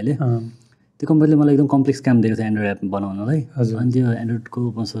नमिल्ला अहिले त्यो कम्पनीले मलाई एकदम कम्प्लेक्स काम दिएको थियो एन्ड्रोइड एप बनाउनलाई अनि त्यो एन्ड्रोइडको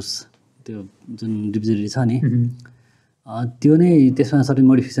ओपन सोर्स त्यो जुन रिपोजिटरी छ नि त्यो नै त्यसमा सबै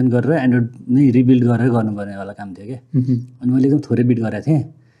मोडिफिकेसन गरेर एन्ड्रोइड नै रिबिल्ड गरेर गर्नुपर्नेवाला काम थियो क्या अनि मैले एकदम थोरै बिट गरेको थिएँ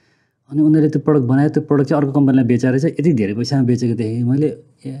अनि उनीहरूले त्यो प्रडक्ट बनायो त्यो प्रडक्ट चाहिँ अर्को कम्पनीलाई बेचेर चाहिँ यति धेरै पैसामा बेचेको देखेँ मैले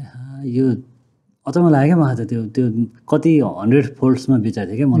यो अचम्म लाग्यो क्या मलाई त त्यो कति 100 फोल्ड्समा बेचेको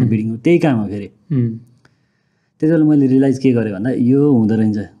थिएँ क्या मलाई बिडिङ त्यही काम हो फेरि त्यति बेला मैले रियलाइज के गरेँ भन्दा यो हुँदो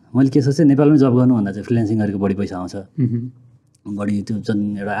रहेछ मैले के सोचेँ नेपालमै जब गर्नुभन्दा चाहिँ फ्रिलान्सिङ गरेको बढी पैसा आउँछ बढी त्यो जुन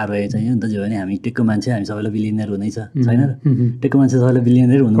एउटा आरओआई चाहियो नि त जो भने हामी टेकको मान्छे हामी सबैलाई बिलियनियर हुँदैछ छैन र टेकको मान्छे सबैलाई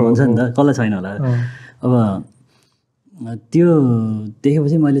बिलियनियर हुनु मन छ नि त कसलाई छैन होला अब त्यो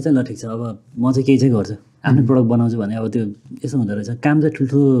देखेपछि मैले चाहिँ ल ठिक छ अब म चाहिँ केही चाहिँ गर्छु आफ्नो प्रडक्ट बनाउँछु भने अब त्यो यसो हुँदो रहेछ काम चाहिँ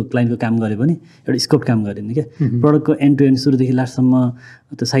ठुल्ठुलो क्लाइन्टको काम गरे पनि एउटा स्कोप काम गरेँ नि क्या प्रडक्टको एन्ड टु एन्ड सुरुदेखि लास्टसम्म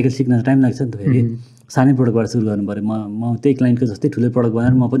त्यो साइकल सिक्न टाइम लाग्छ नि त फेरि सानै प्रडक्टबाट सुरु गर्नु पऱ्यो म त्यही क्लाइन्टको जस्तै ठुलै प्रडक्ट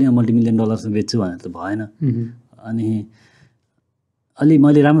बनाएर म पनि $multi-million बेच्छु भनेर त भएन अनि अलि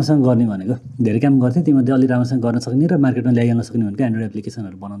मैले राम्रोसँग गर्ने भनेको धेरै काम गर्थेँ तीमध्ये अलि राम्रोसँग गर्न सक्ने र मार्केटमा ल्याइहाल्न सक्ने भनेको एन्ड्रोइड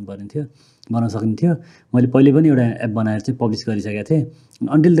एप्लिकेसनहरू बनाउन सक्ने थियो मैले पहिले पनि एउटा एप बनाएर चाहिँ पब्लिस गरिसकेको थिएँ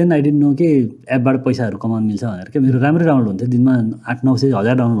until then I didn't no कि एपबाट पैसाहरू कमाउनु मिल्छ भनेर क्या मेरो राम्रै डाउनलोड हुन्थ्यो दिनमा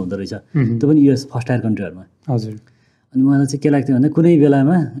 800-900,000 डाउनलोड हुँदो रहेछ त्यो पनि US फर्स्ट टायर कन्ट्रीहरूमा हजुर अनि मलाई चाहिँ के लाग्थ्यो भन्दा कुनै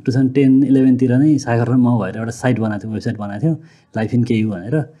बेलामा 2010-11तिर नै सागर र म भएर एउटा साइट बनाएको थियौँ वेबसाइट बनाएको थियौँ लाइफ इन KU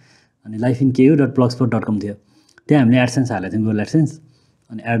भनेर अनि lifeinku.blogspot.com थियो त्यहाँ हामीले एडसेन्स हालेको थियौँ गुगल एडसेन्स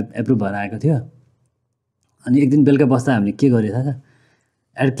अनि एप्रुभ भएर आएको थियो अनि एक दिन बेलुका बस्दा हामीले के गर्यो थाहा छ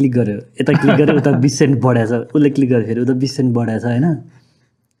एड क्लिक गर्यो यता क्लिक गर्यो उता 20 सेन्ट बढाएछ उसले क्लिक गर्यो फेरि उता 20 सेन्ट बढाएछ होइन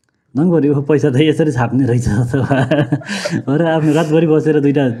नगर्यो पैसा त यसरी छाप्ने रहेछ र आफ्नो रातभरि बसेर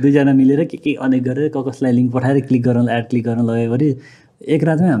दुईजना मिलेर के अनेक गरेर कसलाई लिङ्क पठाएर क्लिक गर्न एड क्लिक गर्न लगायोभरि एक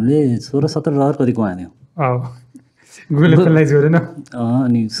रातमै हामीले $16-17 कति कमाएको थियौँ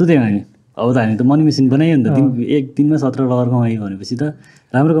अनि सुत्यौँ हामी अब त हामी त मनी मेसिन बनायो नि त एक दिनमा $17 कमायो भनेपछि त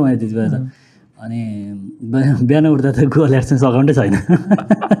राम्रो कमायो त्यति बेला त अनि बिहान उठ्दा त गुगल एडसेन्स अकाउन्टै छैन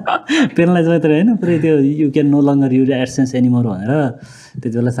पेनलाइज मात्रै होइन पुरै त्यो you can no लङ्गर use AdSense anymore भनेर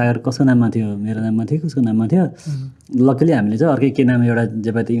त्यति बेला सागर कसको नाममा थियो मेरो नाममा थियो कसको नाममा थियो लकली हामीले चाहिँ अर्कै के नाम एउटा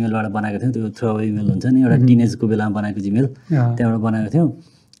जेपाती इमेलबाट बनाएको थियौँ त्यो थ्रो इमेल हुन्छ नि एउटा टिनेजको बेलामा बनाएको जिमेल त्यहाँबाट बनाएको थियौँ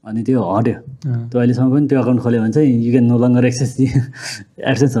अनि त्यो हट्यो त्यो अहिलेसम्म पनि त्यो अकाउन्ट खोल्यो भने चाहिँ you can no लङ्गर access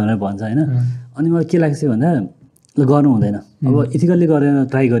AdSense भनेर भन्छ होइन अनि मलाई के लाग्छ भन्दा ल गर्नु हुँदैन अब इथिकल्ली गरेर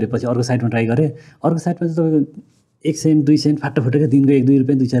ट्राई गरेपछि अर्को साइटमा ट्राई गरेँ अर्को साइटमा चाहिँ तपाईँको 1 सेन्ट 2 सेन्ट फाटाफुटेको दिनको 1-2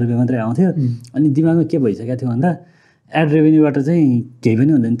 रुपियाँ 2-4 रुपियाँ मात्रै आउँथ्यो अनि दिमागमा के भइसकेको थियो भन्दा एड रेभेन्यूबाट चाहिँ केही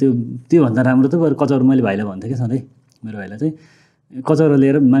पनि हुँदैन त्योभन्दा राम्रो त बरु कचौरो मैले भाइलाई भन्थेँ क्या सधैँ मेरो भाइलाई चाहिँ कचौरो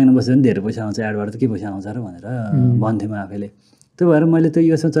लिएर माग्न बस्यो भने धेरै पैसा आउँछ एडबाट त के पैसा आउँछ र भनेर भन्थेँ म आफैले त्यो भएर मैले त्यो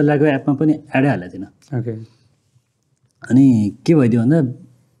युएसमा चलिरहेको एपमा पनि एडै हालेको थिइनँ अनि के भइदियो भन्दा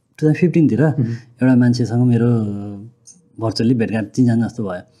 2015तिर एउटा मान्छेसँग मेरो भर्चुअली भेटघाट चिनजान जस्तो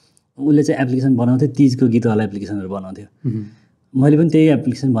भयो उसले चाहिँ एप्लिकेसन बनाउँथ्यो तिजको गीतवाला एप्लिकेसनहरू बनाउँथ्यो मैले पनि त्यही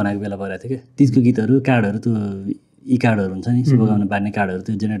एप्लिकेसन बनाएको बेला गरेको थिएँ क्या तिजको गीतहरू कार्डहरू त्यो ई कार्डहरू हुन्छ नि शुभकामना बाँड्ने कार्डहरू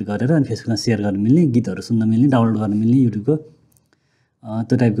त्यो जेनेरेट गरेर अनि फेसबुकमा सेयर गर्न मिल्ने गीतहरू सुन्न मिल्ने डाउनलोड गर्न मिल्ने युट्युबको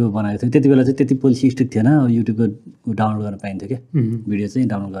त्यो टाइपको बनाएको थियो। त्यति बेला चाहिँ त्यति पोलिसी स्ट्रिक्ट थिएन, युट्युबको डाउनलोड गर्न पाइन्थ्यो क्या, भिडियो चाहिँ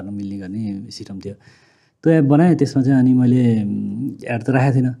डाउनलोड गर्न मिल्ने गर्ने सिस्टम थियो। त्यो एप बनाएँ, त्यसमा चाहिँ अनि मैले एड त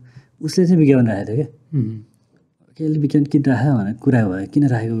राखेको थिइनँ, उसले चाहिँ विज्ञापन राखेको थियो क्या। केले विज्ञापन किन राख्यो भने कुरा भयो, किन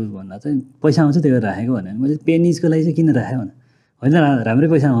राखेको भन्दा चाहिँ पैसा आउँछ त्यही भएर राखेको भने, मैले पेनिजको लागि चाहिँ किन राखेँ भने होइन राम्रै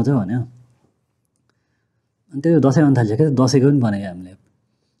पैसा आउँछ भन्यो। अनि त्यो दसैँ आउनु थाल्छ क्या, दसैँको पनि बनायो हामीले,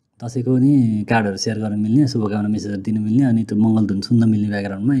 दसैँको नि कार्डहरू सेयर गर्न मिल्ने, शुभकामना मेसेजहरू दिनु मिल्ने, अनि त्यो मङ्गलधुन सुन्न मिल्ने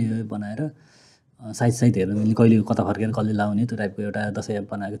ब्याकग्राउन्डमा यो बनाएर साइज हेर्नु मिल्ने, कहिले कता फर्केर कसले लाउने त्यो टाइपको एउटा दसैँ एप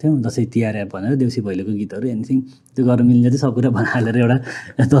बनाएको थियौँ। दसैँ तिहार एप भनेर देउसी भैलोको गीतहरू एनिथिङ त्यो गर्न मिल्ने चाहिँ सब कुरा बनाएर एउटा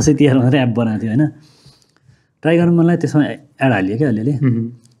दसैँ तिहार भनेर एप बनाएको थियो होइन। ट्राई गर्नु मलाई त्यसमा एड हालियो क्या अलिअलि,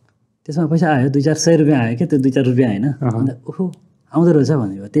 त्यसमा पैसा आयो, 200-400 रुपियाँ आयो क्या, त्यो 2-4 रुपियाँ होइन। अन्त ओहो आउँदो रहेछ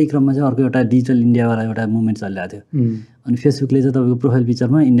भन्यो। त्यही क्रममा चाहिँ अर्को एउटा डिजिटल इन्डियावाला एउटा मुभमेन्ट चलिरहेको थियो। अनि फेसबुकले चाहिँ तपाईँको प्रोफाइल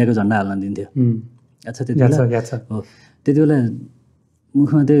पिक्चरमा इन्डियाको झन्डा हाल्न दिन्थ्यो। अच्छा त्यति बेला हो, त्यति बेला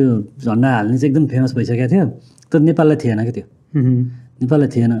मुखमा त्यो झन्डा हाल्ने चाहिँ एकदम फेमस भइसकेको थियो। तर नेपाललाई थिएन क्या त्यो, नेपाललाई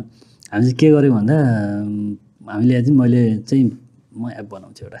थिएन। हामी चाहिँ के गऱ्यौँ भन्दा हामीले चाहिँ मैले चाहिँ म एप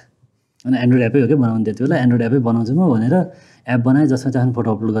बनाउँछु एउटा, अनि एन्ड्रोइड एपै हो क्या बनाउनु, त्यति बेला एन्ड्रोइड एपै बनाउँछु म भनेर एप बनाएँ, जसमा चाहिँ फोटो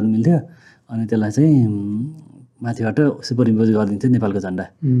अपलोड गर्नु मिल्थ्यो। अनि त्यसलाई चाहिँ माथिबाट सुपर इम्पोज गरिदिन्थ्यो नेपालको झन्डा।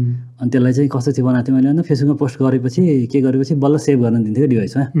 अनि त्यसलाई चाहिँ कस्तो थियो बनाएको थिएँ मैले भन्दा फेसबुकमा पोस्ट गरेपछि के गरेपछि बल्ल सेभ गर्न दिन्थ्यो क्या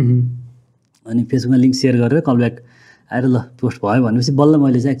डिभाइसमा। अनि फेसबुकमा लिङ्क सेयर गरेर कलब्याक आएर ल पोस्ट भयो भनेपछि बल्ल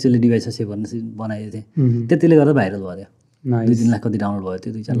मैले चाहिँ एक्चुअली डिभाइसमा सेभ गर्न बनाएको थिएँ। त्यतिले गर्दा भाइरल भयो त्यो, 2-3 लाख कति डाउनलोड भयो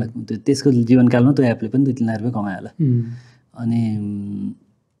त्यो, 2-4 लाख। त्यसको जीवनकालमा त्यो एपले पनि 2-3 लाख रुपियाँ कमायो होला। अनि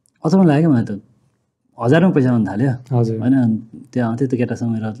अचम्म लाग्यो मलाई त, 1000मा पैसा आउनु थाल्यो होइन। त्यो आउँथ्यो, त्यो केटासँग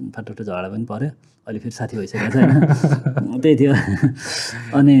मेरो फाटो झगडा पनि पऱ्यो, अहिले फेरि साथी भइसकेको छ होइन, त्यही थियो।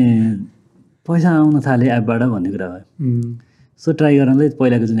 अनि पैसा आउन थाल्यो एपबाट भन्ने कुरा भयो। सो ट्राई गर्नलाई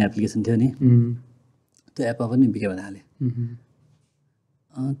पहिलाको जुन एप्लिकेसन थियो नि त्यो एपमा पनि विज्ञापन हालेँ।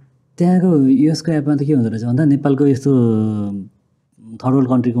 त्यहाँको युएसको एपमा त के हुँदो रहेछ भन्दा नेपालको यस्तो थर्ड वर्ल्ड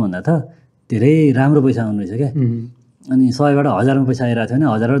कन्ट्रीको भन्दा त धेरै राम्रो पैसा आउनु रहेछ क्या। अनि 100बाट 1000मा पैसा आइरहेको थियो भने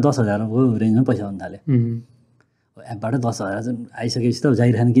 1000बाट 10,000को रेन्जमा पैसा आउनु थाल्यो। एपबाट 10,000 आइसकेपछि त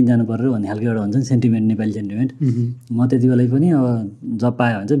जाहिर खान किन जानु पर्यो भन्ने खालको एउटा हुन्छ नि सेन्टिमेन्ट, नेपाली सेन्टिमेन्ट। म त्यति बेला पनि अब जब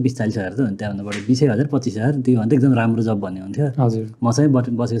पाएँ भने चाहिँ 20-40 हजार त हुन्थ्यो, त्यहाँभन्दा बढी 20,000 25,000 त्यो भन्दा एकदम राम्रो जब भन्ने हुन्थ्यो। मसँगै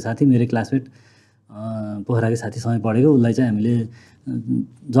बसेको साथी, मेरो क्लासमेट पोखराकै साथीसँगै पढेको, उसलाई चाहिँ हामीले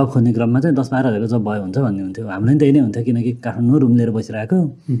जब खोज्ने क्रममा चाहिँ 10-12 हजारको जब भयो हुन्छ भन्ने हुन्थ्यो। हाम्रो पनि त्यही नै हुन्थ्यो, किनकि काठमाडौँ रुम लिएर बसिरहेको,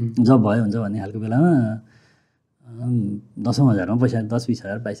 जब भयो हुन्छ भन्ने खालको बेलामा 10,000 हजारमा पैसा 10-20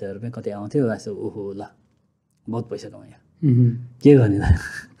 हजार 22 हजार रुपियाँ कति आउँथ्यो। यस्तो ओहो ल बहुत पैसा कमायो, के गर्ने त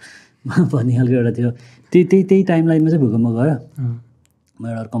भन्ने खालको एउटा थियो। त्यही टाइमलाइनमा चाहिँ भूकम्प गयो। म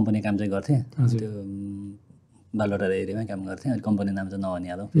एउटा कम्पनी काम चाहिँ गर्थेँ, त्यो बालुवाटार एरियामै काम गर्थेँ। अहिले कम्पनी नाम चाहिँ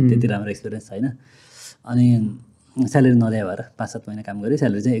नभनिहालौँ, त्यति राम्रो एक्सपिरियन्स छैन। अनि स्यालेरी नदिए भएर 5-7 महिना काम गरेँ,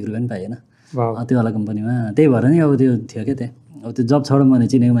 स्यालेरी चाहिँ 1 रुपियाँ पनि पाइएन त्यो वाला कम्पनीमा। त्यही भएर नि अब त्यो थियो क्या त्यहाँ, अब त्यो जब छोडौँ भने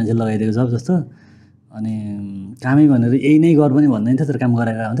चिनेको मान्छे लगाइदिएको जब जस्तो। अनि कामै भनेर यही नै गर पनि भन्दैन थियो, तर काम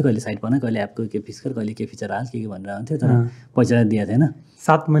गराएर आउँथ्यो। कहिले साइट बना, कहिले एपको के फिक्स कर, कहिले के फिचर हाल, के भनेर आउँथ्यो, तर पैसा दिएको थिएन।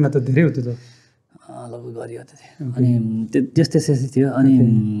 7 महिना त धेरै हो त्यो त, लगभग गरियो त्यो। अनि त्यस्तै थियो। अनि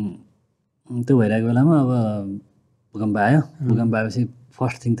त्यो भइरहेको बेलामा अब भूकम्प आयो। भूकम्प आएपछि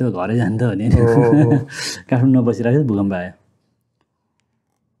फर्स्ट थिङ त घरै जानु त भने काठमाडौँमा बसिरहेको भूकम्प आयो।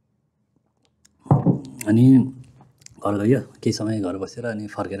 अनि घर गयो, केही समय घर बसेर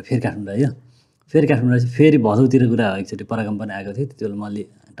अनि फर्केर फेरि काठमाडौँ आयो। फेरि काठमाडौँ चाहिँ फेरि भदौतिर कुरा हो, एकचोटि पराकम्पनी आएको थियो। त्यति बेला म अलि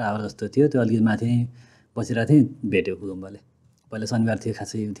टावर जस्तो थियो, त्यो अलिकति माथि नै बसिरहेको थिएँ, भेट्यो भूकम्पले। पहिला शनिबार थियो,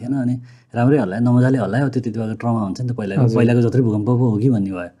 खासै थिएन। अनि राम्रै हल्लायो, नमजाले हल्लायो। त्यति बेला ट्रमा हुन्छ नि त, पहिलाको जत्रै भूकम्प पो हो कि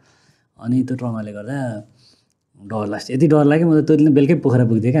भन्ने भयो। अनि त्यो ट्रमाले गर्दा डर लाग्छ, यति डर लाग्यो म त त्यो दिन बेलुकै पोखरा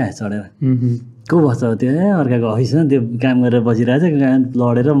पुग्थेँ क्या चढेर। को बस्छ त्यो अर्काको अफिसमा त्यो काम गरेर बसिरहेको छ,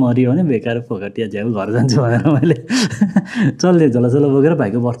 लडेर मऱ्यो भने बेकार फोकटिया झ्याउ घर जान्छु भनेर मैले चल्दै झोलासोला बोकेर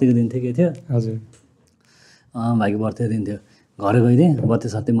भाइको बर्थडेको दिन थियो, के थियो हजुर भाइको बर्थडेको दिन थियो। घर गइदिएँ, बर्थडे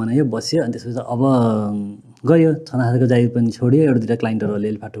सत्य मनायो, बस्यो। अनि त्यसपछि अब गयो, छनाछाको जागिर पनि छोड्यो, एउटा दुइटा क्लाइन्टहरू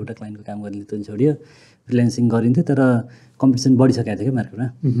अलिअलि फाटोफुटा क्लाइन्टको काम गर्ने पनि छोड्यो। फ्रिल्यान्सिङ गरिन्थ्यो, तर कम्पिटिसन बढिसकेको थियो क्या मार्केटमा,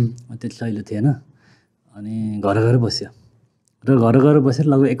 त्यति सहिलो थिएन। अनि घर बस्यो र घर बसेर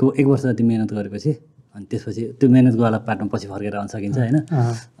लगभग एक वर्ष जति मिहिनेत गरेपछि अनि त्यसपछि त्यो मिहिनेतको वाला पाटोमा पछि फर्केर आउन सकिन्छ होइन।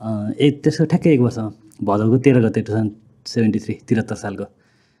 त्यसको ठ्याक्कै 1 वर्षमा भदौको 13 गते 2073 सालको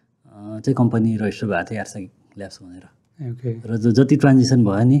चाहिँ कम्पनी रजिस्टर भएको थियो यार्सा ल्याब्स भनेर। र जति ट्रान्जिसन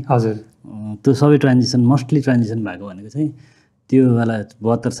भयो नि हजुर, त्यो सबै ट्रान्जिसन मोस्टली ट्रान्जिसन भएको भनेको चाहिँ त्यो वाला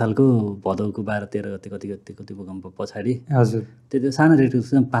 72 सालको भदौको 12-13 गते कति भूकम्प पछाडि हजुर त्यो सानो रेटको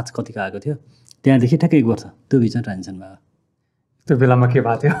 5 कतिको आएको थियो। त्यहाँदेखि ठ्याक्कै 1 वर्ष त्यो बिचमा ट्रान्जिसन भयो। त्यो बेलामा के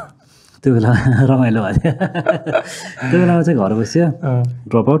भएको थियो? त्यो बेला रमाइलो भयो त्यो बेलामा चाहिँ घर बस्यो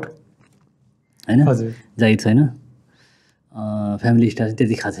ड्रप आउट होइन जागिर छैन फ्यामिली स्टाइल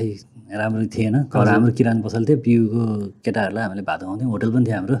त्यति खासै राम्रो थिएन घर हाम्रो किराना पसल थियो पियुको केटाहरूलाई हामीले भात खुवाउँथ्यौँ होटल पनि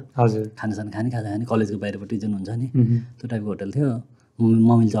थियो हाम्रो खानासाना खाने खाजा खाने कलेजको बाहिरपट्टि जुन हुन्छ नि त्यो टाइपको होटल थियो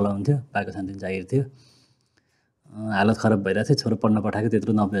मम्मीले चलाउँथ्यो बाको सानो जागिर थियो हालत खराब भइरहेको थियो छोरो पढ्न पठाएको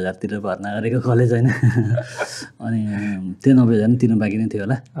त्यत्रो 90,000 भर्ना गरेको कलेज होइन अनि त्यो 90,000 तिर्नु बाँकी नै थियो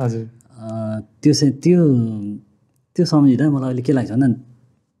होला त्यो चाहिँ त्यो सम्झिँदा मलाई अहिले के लाग्छ भन्दा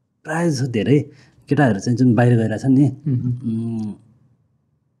प्रायः जस्तो धेरै केटाहरू चाहिँ जुन बाहिर गइरहेछन् नि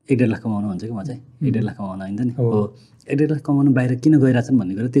 1-1.5 लाख कमाउनु हुन्छ कि म चाहिँ 1.5 लाख कमाउनु होइन नि हो 1.5 लाख कमाउनु बाहिर किन गइरहेछन्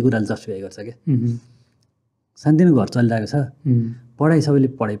भन्ने कुरा त्यो कुराले जस्टिफाई गर्छ क्या शान्तिमा घर चलिरहेको छ पढाइ सबैले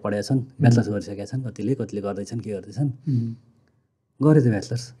पढेका छन् ब्याचलर्स गरिसकेका छन् कतिले गर्दैछन् के गर्दैछन् गरे त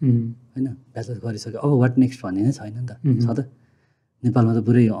ब्याचलर्स होइन ब्याचलर्स गरिसक्यो अब वाट नेक्स्ट भन्ने नै छैन नि त छ त नेपालमा त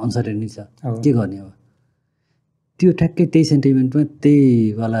पुरै अनसर्टेनिटी छ के गर्ने अब त्यो ठ्याक्कै त्यही सेन्टिमेन्टमा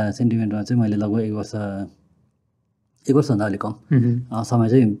त्यहीवाला सेन्टिमेन्टमा चाहिँ मैले लगभग 1 वर्षभन्दा अलिक कम समय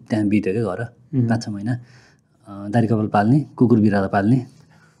चाहिँ त्यहाँ बित्यो क्या घर 5-6 महिना दारी कपाल पाल्ने कुकुर बिरालो पाल्ने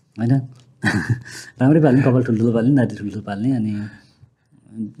होइन राम्रै पाल्ने कपाल ठुल्ठुलो पाल्ने दारी ठुल्ठुलो पाल्ने अनि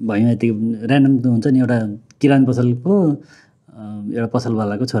भयौँ यतिको ऱ्यान्डम त हुन्छ नि एउटा किराना पसलको एउटा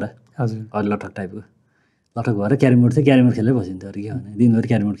पसलवालाको छोरा हजुर लठक टाइपको लठक भएर क्यारमबोर्ड चाहिँ क्यारमबोर्ड खेल्दै बसिन्थ्यो अरू के भने दिनभरि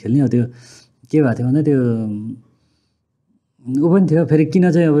क्यारमबोर्ड खेल्ने हो त्यो के भएको थियो भन्दा त्यो ऊ पनि थियो फेरि किन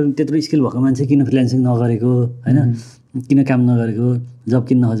चाहिँ अब त्यत्रो स्किल भएको मान्छे किन फ्रिल्यान्सिङ नगरेको होइन किन काम नगरेको जब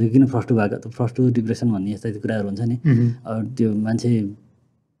किन नखोजेको किन फ्रस्टु भएको त फ्रस्टु डिप्रेसन भन्ने यस्ता कुराहरू हुन्छ नि अब त्यो मान्छे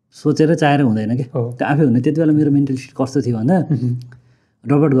सोचेर चाहेर हुँदैन कि त्यो आफै हुने त्यति बेला मेरो मेन्टालिटी कस्तो थियो भन्दा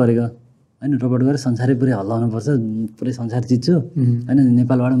ड्रपआउट गरेको होइन ड्रपआउट गरेर संसारै पुरै हल्लाउनुपर्छ पुरै संसार जित्छु होइन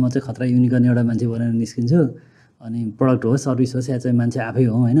नेपालबाट म चाहिँ खतरा युनिकर्न एउटा मान्छे बनाएर निस्किन्छु अनि प्रडक्ट होस् सर्भिस होस् या चाहिँ मान्छे आफै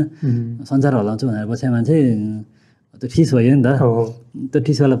हो होइन संसार हल्लाउँछु भनेर पछि मान्छे त्यो ठिस भयो नि त त्यो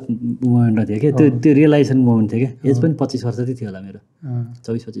ठिसवाला मोमेन्टमा थियो क्या त्यो रियलाइजेसन मोमेन्ट थियो क्या एज पनि 25 वर्ष थियो होला मेरो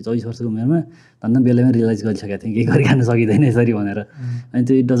 24 वर्षको उमेरमा धन्न बेलामा रियलाइज गरिसकेको थिएँ केही गरी खान सकिँदैन यसरी भनेर अनि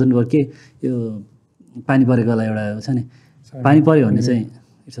त्यो इट डजन्ट वर्क के यो पानी परेकोलाई एउटा छ नि पानी पऱ्यो भने चाहिँ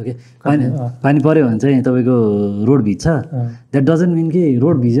इट्स ओके पानी पऱ्यो भने चाहिँ तपाईँको रोड भिज्छ द्याट डजन्ट मिन कि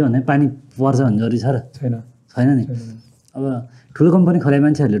रोड भिज्यो भने पानी पर्छ भन्ने जरुरी छ र छैन नि अब ठुलो कम्पनी खोले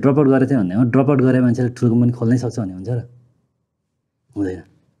मान्छेहरूले ड्रपआउट गरेको थियो भने ड्रपआउट गरे मान्छेले ठुलो कम्पनी खोल्नै सक्छ भन्ने हुन्छ र हुँदैन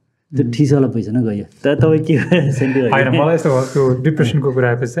त्यो ठिसवाला पैसा नै गयो तर तपाईँ के होइन मलाई यस्तो त्यो डिप्रेसनको कुरा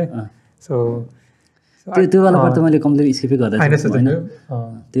आएपछि चाहिँ सो त्यो वाला पार्ट त मैले कम्प्लिट स्किपै गर्दा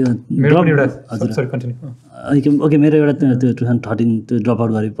त्यो ओके मेरो एउटा त्यो 2013 त्यो ड्रप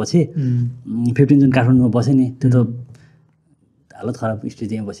आउट गरेपछि 15 जुन काठमाडौँमा बसेँ नि त्यो त हालत खराब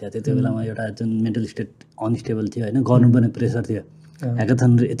स्थितिमा बसिएको थियो त्यो बेलामा एउटा जुन मेन्टल स्टेट अनस्टेबल थियो होइन गर्नुपर्ने प्रेसर थियो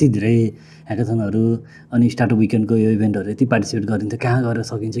ह्याकाथन यति धेरै ह्याकाथनहरू अनि स्टार्टअप विकेन्डको यो इभेन्टहरू यति पार्टिसिपेट गरिन्थ्यो कहाँ गरेर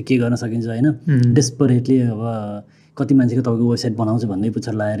सकिन्छ के गर्न सकिन्छ होइन डेस्परेटली अब कति मान्छेको तपाईँको वेबसाइट बनाउँछु भन्दै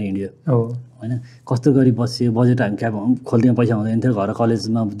पुच्छर लगाएर हिँड्यो होइन कस्तो गरी बस्यो बजेट क्याब खोल्दिमा पैसा हुँदैन थियो घर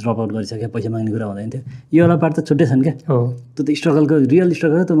कलेजमा ड्रप आउट गरिसक्यो पैसा माग्ने कुरा हुँदैन थियो यो वाला पार्ट त छुट्टै छन् क्या त्यो त स्ट्रगलको रियल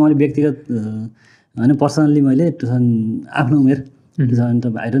स्ट्रगल त मैले व्यक्तिगत होइन पर्सनल्ली मैले आफ्नो उमेर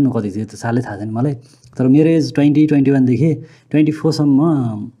 2000 आई डोन्ट नो कति थियो त्यो सालै थाहा छैन मलाई तर मेरो एज 20-21देखि 24सम्म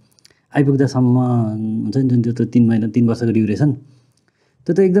आइपुग्दासम्म हुन्छ नि जुन त्यो 3 वर्षको ड्युरेसन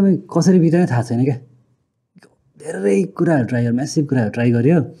त्यो त एकदमै कसरी बिताउने थाहा छैन क्या धेरै कुराहरू ट्राई गर्यो म्यासिभ कुराहरू ट्राई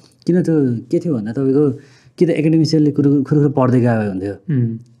गर्यो किन त्यो के थियो भन्दा तपाईँको कि त एकाडेमिसियनले खुरुखुरु पढ्दै गयो हुन्थ्यो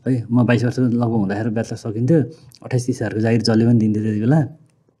है म 22 वर्षको लगभग हुँदाखेरि ब्याचलर सकिन्थ्यो 28-30 हजारको जागिर जसले पनि दिन्थ्यो त्यति बेला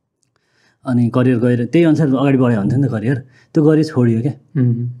अनि करियर गएर त्यही अनुसार अगाडि बढायो हुन्थ्यो नि त करियर त्यो गरी छोडियो क्या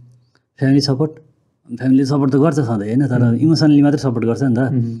फ्यामिली सपोर्ट त गर्छ सधैँ होइन तर इमोसनली मात्रै सपोर्ट गर्छ नि त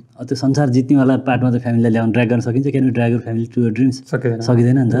त्यो संसार जित्नेवाला पार्टमा त फ्यामिलीलाई ल्याउनु ड्र्याग गर्न सकिन्छ किनभने ड्र्याग फ्यामिली टु ड्रिम्स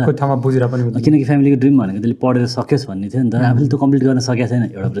सकिँदैन नि त किनकि फ्यामिलीको ड्रिम भनेको त्यसले पढेर सकियोस् भन्ने थियो नि त आफूले त कम्प्लिट गर्न सकेको छैन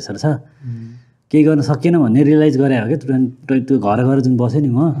एउटा प्रेसर छ केही गर्न सकिएन भन्ने रियलाइज गरे हो क्या त्यो घर गएर जुन बसेँ नि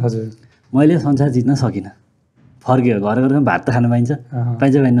मैले संसार जित्न सकिनँ फर्क्यो घर गएर भात त खान पाइन्छ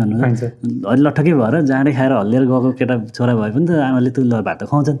पाइन्न भन्नु अलि लट्ठकै भएर जाँडै खाएर हल्लिएर गएको केटा छोरा भए पनि त आमाले त्यो भात त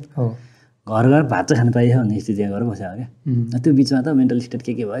खुवाउँछन् घर गएर भात चाहिँ खान पाइयो भन्ने स्थितिमा गएर बस्यो क्या त्यो बिचमा त मेन्टल स्टेट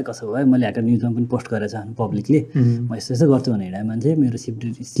के भयो कसो भयो मैले ह्याकर न्युजमा पनि पोस्ट गरेर छ पब्लिकली म यस्तो यस्तो गर्छु भने हिँडाएँ मान्छे मेरो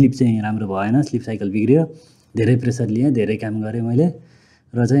स्लिप चाहिँ राम्रो भएन स्लिप साइकल बिग्रियो धेरै प्रेसर लिएँ धेरै काम गरेँ मैले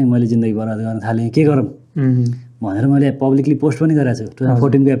र चाहिँ मैले जिन्दगी बर्बाद गर्न थालेँ के गरौँ भनेर मैले पब्लिकली पोस्ट पनि गरेको छु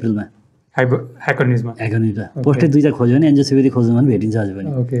 2014 को अप्रिलमा ह्याकर न्युजमा पोस्टै 2टा खोज्यो भने एन्जल सुवेदी खोज्नु भने भेटिन्छ अझै पनि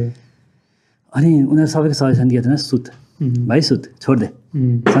अनि उनीहरू सबैको सजेसन के थिएन सुत भाइ सुत छोड्दे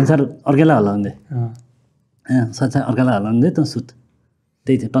संसार अर्कैलाई हल्लाउँदै संसार अर्कैलाई हल्लाउँदै त सुत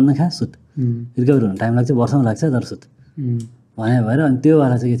त्यही थियो टन्न खा सुत रिकभर हुन टाइम लाग्छ वर्षौँ लाग्छ तर सुत भने भएर अनि त्यो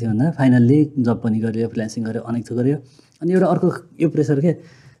वाला चाहिँ के थियो भन्दा फाइनल्ली जब पनि गऱ्यो फ्रिल्यान्सिङ गऱ्यो अनेक थोक गऱ्यो अनि एउटा अर्को यो प्रेसर के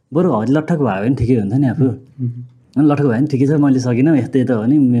बरु हरि लट्ठक भयो भने ठिकै हुन्छ नि आफू अनि लट्ठक भयो भने ठिकै छ मैले सकिनँ यस्तै त हो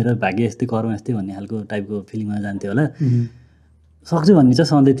नि मेरो भाग्य यस्तै कर्म यस्तै भन्ने खालको टाइपको फिलिङमा जान्थ्यो होला सक्छु भन्ने चाहिँ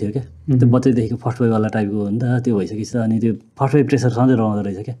सधैँ थियो क्या त्यो बच्चैदेखिको फर्स्ट वाला टाइपको हो नि त त्यो भइसकेपछि अनि त्यो फर्स्ट वाइ प्रेसर सधैँ रहँदो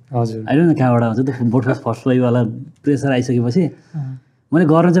रहेछ क्या हजुर आइडोन्ट नो कहाँबाट आउँछ त्यो बोर्ड फर्स्ट वाला प्रेसर आइसकेपछि मैले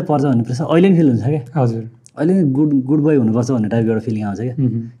गर्न चाहिँ पर्छ भन्ने प्रेसर अहिले पनि फिल हुन्छ क्या हजुर अहिले गुड बोय हुनुपर्छ भन्ने टाइपको एउटा फिलिङ आउँछ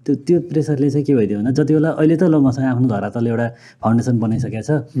क्या त्यो प्रेसरले चाहिँ के भइदियो भने जति बेला अहिले त ल मसँग आफ्नो धरातलले एउटा फाउन्डेसन बनाइसकेको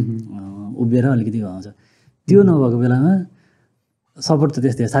छ उभिएर अलिकति आउँछ त्यो नभएको बेलामा सपोर्ट त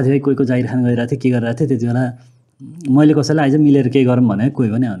त्यस्तै साथीभाइ कोही को जाहिर खान गइरहेको थिएँ के गरिरहेको थिएँ त्यति बेला मैले कसैलाई आइज मिलेर केही गरौँ भने कोही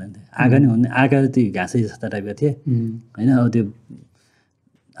पनि आउँदैन थियो आँखा नि हुने आँखा त्यो घाँसै जस्ता टाइपको थिएँ होइन अब त्यो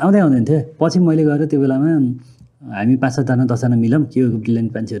आउँदैन थियो पछि मैले गएर त्यो बेलामा हामी 5-7जना 10जना मिलौँ के ब्रिलियन्ट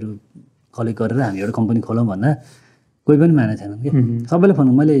मान्छेहरू कलेक्ट गरेर हामी एउटा कम्पनी खोलौँ भन्दा कोही पनि मानेको थिएन कि सबैले फोन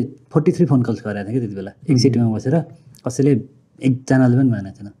मैले 43 फोन कल्स गरेको थिएँ कि त्यति बेला एक सिटीमा बसेर कसैले एकजनाले पनि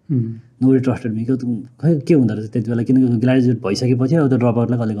मानेको थिएन नोबडी ट्रस्टेड मी खै के हुँदो रहेछ त्यति बेला किनकि ग्रेजुएट भइसकेपछि अब त्यो ड्रप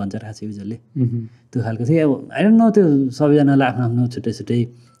आउटलाई कसले गन्छ खास युजरले त्यो खालको थियो अब आई डोन्ट नो त्यो सबैजनालाई आफ्नो आफ्नो छुट्टै छुट्टै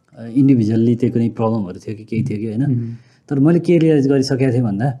इन्डिभिजुअल्ली त्यो कुनै प्रब्लमहरू थियो कि केही थियो कि होइन तर मैले के रियलाइज गरिसकेको थिएँ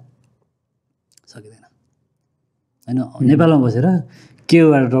भन्दा सकिँदैन होइन नेपालमा बसेर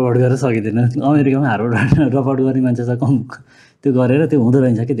केबाट ड्रप आउट गरेर सकिँदैन अमेरिकामा हार्वर्डबाट ड्रप आउट गर्ने मान्छे छ कम त्यो गरेर त्यो हुँदो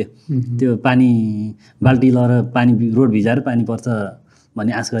रहेछ कि त्यो पानी बाल्टी लगाएर पानी रोड भिजाएर पानी पर्छ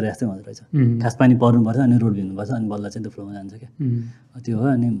भन्ने आश गरे जस्तै हुँदो रहेछ खास पानी पर्नुपर्छ अनि रोड भिज्नुपर्छ अनि बल्ल चाहिँ त्यो फ्लोमा जान्छ क्या त्यो हो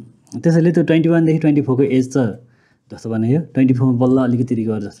अनि त्यसैले त्यो 21 देखि 24 को एज त जस्तो बनायो 24 मा बल्ल अलिकति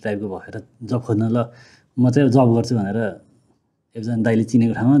रिकभर जस्तो टाइपको भएर जब खोज्न ल म चाहिँ जब गर्छु भनेर एकजना दाइले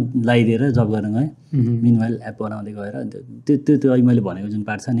चिनेको ठाउँमा लगाइदिएर जब गर्न गएँ मिनवाइल एप बनाउँदै गएर त्यो त्यो अहिले मैले भनेको जुन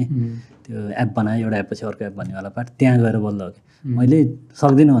पार्ट छ नि त्यो एप बनाएँ एउटा एपपछि अर्को एप भन्नेवाला पार्ट त्यहाँ गएर बल्ल हो कि मैले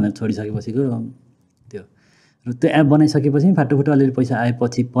सक्दिनँ भनेर छोडिसकेपछिको त्यो र त्यो एप बनाइसकेपछि फाटोफुटो अलिअलि पैसा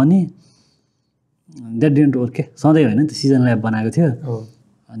आएपछि पनि द्याट डिडन्ट वर्क के सधैँ होइन त्यो सिजनल एप बनाएको थियो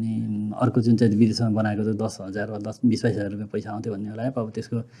अनि अर्को जुन चाहिँ विदेशमा बनाएको थियो 10,000 वा 20-22,000 रुपियाँ पैसा आउँथ्यो भन्नेवाला एप अब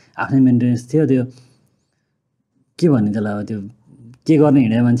त्यसको आफ्नै मेन्टेनेन्स थियो त्यो के भन्ने त्यसलाई अब त्यो के गर्ने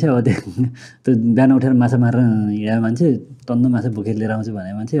हिँडेको मान्छे अब त्यो बिहान उठेर माछा मारेर हिँडेको मान्छे टन्न माछा बोकेर लिएर आउँछु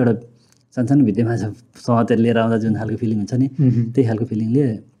भनेको मान्छे एउटा सानसानो भित्ते माछा समातेर लिएर आउँदा जुन खालको फिलिङ हुन्छ नि त्यही खालको फिलिङले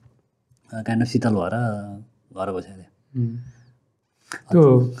काइन्ड अफ शीतल भएर घर बसेको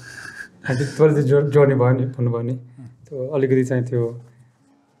थियो त्यो जर्नी भयो नि भन्नुभयो नि त्यो अलिकति चाहिँ त्यो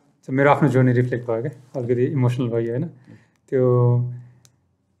मेरो आफ्नो जर्नी रिफ्लेक्ट भयो क्या अलिकति इमोसनल भयो होइन त्यो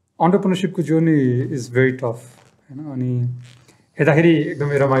अन्टरप्रेन्योरसिपको जर्नी इज भेरी टफ होइन अनि हेर्दाखेरि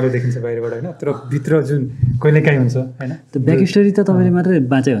एकदमै रमाइलो देखिन्छ बाहिरबाट होइन तर भित्र जुन कहिलेकाहीँ हुन्छ होइन त्यो ब्याक स्टोरी त तपाईँले मात्रै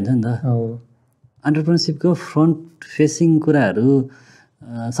बाँचे हुन्छ नि त अन्टरप्रेन्योरसिपको फ्रन्ट फेसिङ कुराहरू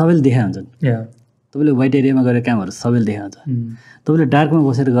सबैले देखा हुन्छन् तपाईँले व्हाइट एरियामा गरेर कामहरू सबैले देखा हुन्छ तपाईँले डार्कमा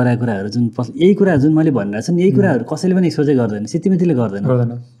बसेर गरेका कुराहरू जुन यही कुरा जुन मैले भनिरहेको छु नि यही कुराहरू कसैले पनि एक्सपोजै गर्दैन सितिमितिले गर्दैन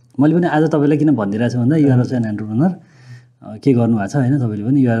मैले पनि आज तपाईँलाई किन भनिदिरहेको छु भन्दा युआर अल्सो एन एन्टरप्रेन्योर के गर्नु भएको छ होइन तपाईँले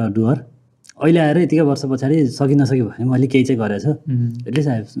पनि युआर अ डुअर अहिले आएर यतिकै वर्ष पछाडि सकि नसक्यो भने मैले केही चाहिँ गरेको छु एटलिस्ट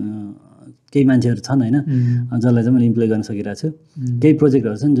केही मान्छेहरू छन् होइन जसलाई चाहिँ मैले इम्प्लोय गर्न सकिरहेको छु केही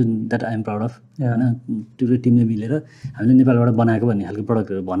प्रोजेक्टहरू छन् जुन द्याट आइएम प्राउड अफ होइन त्यो टिमले मिलेर हामीले नेपालबाट बनाएको भन्ने खालको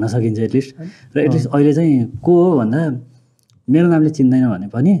प्रडक्टहरू भन्न सकिन्छ एटलिस्ट र एटलिस्ट अहिले चाहिँ को हो भन्दा मेरो नामले चिन्दैन भने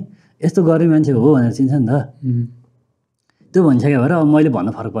पनि यस्तो गर्ने मान्छे हो भनेर चिन्छ नि त त्यो भनिसक्यो भएर अब मैले भन्न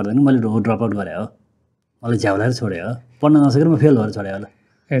फरक पर्दैन मैले ड्रप आउट गरेँ हो मलाई झ्याउलाएर छोडेँ हो पढ्न नसकेर म फेल भएर छोडेँ होला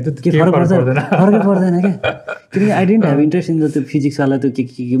के फरक पर्छ फरकै पर्दैन क्या किनकि I didn't have interest in the त्यो फिजिक्सवाला त्यो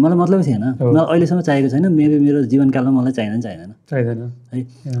के मलाई मतलबै थिएन मलाई अहिलेसम्म चाहिएको छैन मेबी मेरो जीवनकालमा मलाई चाहिँदैन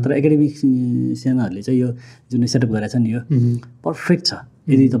है तर एकाडेमिक सेनाहरूले चाहिँ यो जुन सेटअप गरेको छ नि यो पर्फेक्ट छ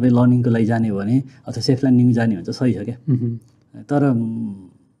यदि तपाईँ लर्निङको लागि जाने हो भने अथवा सेफ ल्यान्डिङ जाने हो भने चाहिँ सही छ क्या तर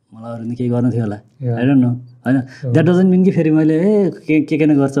मलाई अरू नि केही गर्नु थियो होला आई डोन्ट नो होइन द्याट डजन्ट मिन कि फेरि मैले के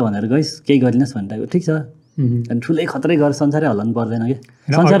किन गर्छ भनेर गइस् केही गरिनस् भन्ने टाइपको ठिक छ अनि ठुलै खतरै गरेर संसारै हल्लाउनु पर्दैन कि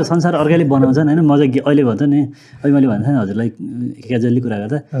संसार अर्कैले बनाउँछन् होइन म चाहिँ अहिले भन्छ नि अहिले मैले भनेको थिएँ हजुरलाई क्याजुअली कुरा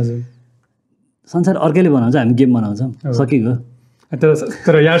गर्दा संसार अर्कैले बनाउँछ हामी गेम बनाउँछौँ सकिगयो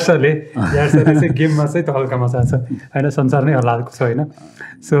तर यार्साले चाहिँ गेममा चाहिँ त हल्का मजा छ होइन संसार नै हल्लाएको छ होइन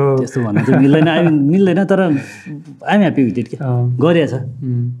सो त्यस्तो भन्नु चाहिँ मिल्दैन तर आइएम ह्याप्पी विथ इट के गरिया छ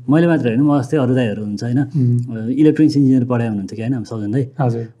मैले मात्र होइन म जस्तै अरू दाइहरू हुन्छ होइन इलेक्ट्रोनिक्स इन्जिनियर पढाइ हुनुहुन्छ कि होइन हामी सौजन दाइ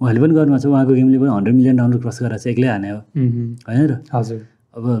हजुर उहाँले पनि गर्नुभएको छ उहाँको गेमले पनि 100 मिलियन डाउनलोड क्रस गरेर चाहिँ एक्लै हाने हो होइन र हजुर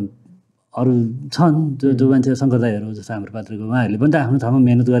अब अरू छन् जो मान्छे शङ्कर दाईहरू जस्तो हाम्रो पात्रको उहाँहरूले पनि त आफ्नो ठाउँमा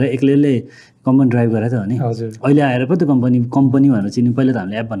मेहनत गरेर एक्लैले कम्पनी ड्राइभ गरेको थियो भने अहिले आएर पो त्यो कम्पनी भनेर चिन्यौँ। पहिला त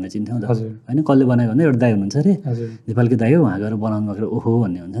हामीले एप भनेर चिन्थ्यौँ त होइन। कसले बनाएको भन्दा एउटा दाई हुनुहुन्छ अरे नेपालको दाई हो, उहाँ गएर बनाउनु भएको ओहो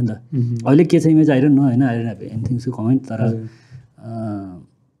भन्ने हुन्छ नि त। अहिले के छ इमेज आइरहनु होइन, आइरहनु एनिथिङ सु कमेन्ट, तर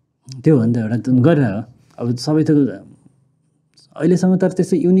त्यो हो नि त एउटा गरिरह। अब सबै त अहिलेसम्म तर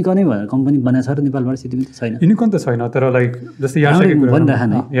त्यस्तो युनिकर्नै भएर कम्पनी बनाएको छ र नेपालबाट सिटी पनि छैन, युनिकर्न त छैन। तर लाइक जस्तै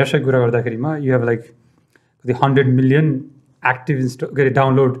यार्साको कुरा गर्दाखेरिमा you have like 100 million active के अरे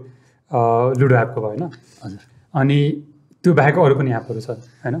डाउनलोड लुडो एपको भयो होइन। अनि त्यो बाहेक अरू पनि एपहरू छ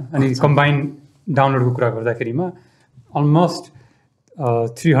होइन। अनि कम्बाइन डाउनलोडको कुरा गर्दाखेरिमा अलमोस्ट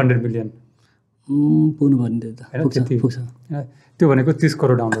 300 मिलियन पुग्नु पर्ने त्यो त होइन। त्यो भनेको 30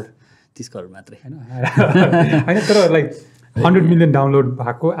 करोड डाउनलोड, 30 करोड मात्रै होइन होइन। तर लाइक 100 मिलियन डाउनलोड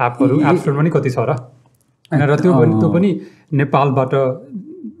भएको एपहरू एप स्टोरमा नि कति छ र होइन। र त्यो पनि नेपालबाट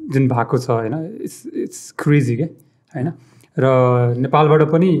जुन भएको छ होइन, इट्स क्रेजी के होइन। र नेपालबाट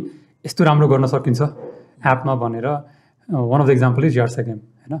पनि यस्तो राम्रो गर्न सकिन्छ एपमा भनेर one of the example is यार्सा game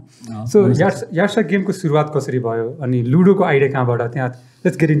होइन। सो यार्सा गेमको सुरुवात कसरी भयो अनि लुडोको आइडिया कहाँबाट, त्यहाँ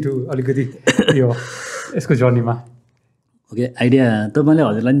लेट्स गेट इन्टु अलिकति यो यसको जर्नीमा। ओके, आइडिया त मैले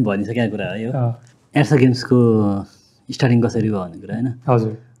हजुरलाई पनि भनिसकेको कुरा हो यो यार्सा गेम्सको स्टार्टिङ कसरी भयो भन्ने कुरा होइन।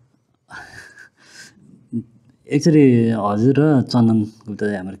 हजुर एक्चुअली हजुर र चन्दन गुप्ता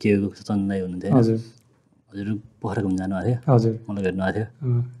हाम्रो के चन्दन दाई हुनुहुन्थ्यो। हजुर हजुर पोखरा घुम्न जानुभएको थियो। हजुर मलाई भेट्नुभएको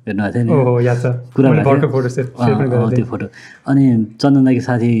थियो नि कुरा त्यो फोटो। अनि चन्दन दाईको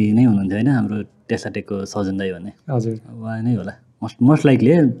साथी नै हुनुहुन्थ्यो होइन, हाम्रो टेस्लाटेकको सजन दाई भन्ने। हजुर उहाँ नै होला मोस्ट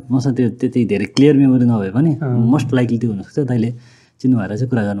लाइकली। मसँग त्यो त्यति धेरै क्लियर मेमोरी नभए पनि मोस्ट लाइकली त्यो हुनसक्छ। दाइले चिन्नु भएर चाहिँ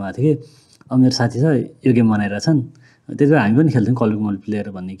कुरा गर्नुभएको थियो कि अब मेरो साथी छ यो गेम बनाइरहेछन्। त्यति बेला हामी पनि खेल्थ्यौँ, कल्पिक मल्टिप्लेयर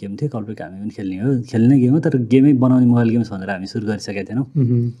भन्ने गेम थियो। कल्पिक हामी पनि खेल्ने हो, खेल्ने गेम हो, तर गेमै बनाउने मोबाइल गेम्स भनेर हामी सुरु गरिसकेका थिएनौँ,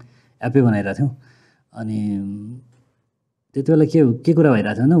 एपै बनाइरहेको थियौँ। अनि त्यति बेला के कुरा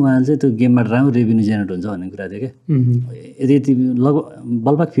भइरहेको थियो भने उहाँले चाहिँ त्यो गेमबाट राम्रो रेभेन्यू जेनेरेट हुन्छ भन्ने कुरा थियो क्या। यति लगभग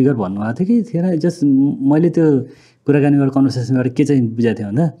बलबाग फिगर भन्नुभएको थियो कि थिएन। जस्ट मैले त्यो कुराकानीबाट कन्भर्सेसनबाट के चाहिँ बुझाएको थिएँ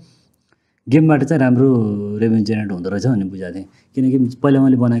भन्दा गेमबाट चाहिँ राम्रो रेभेन्यू जेनेरेट हुँदो रहेछ भन्ने बुझाएको थिएँ। किनकि पहिला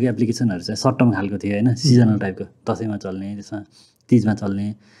मैले बनाएको एप्लिकेसनहरू चाहिँ सर्ट टर्म खालको थियो होइन, सिजनल टाइपको, दसैँमा चल्ने, त्यसमा तिजमा चल्ने।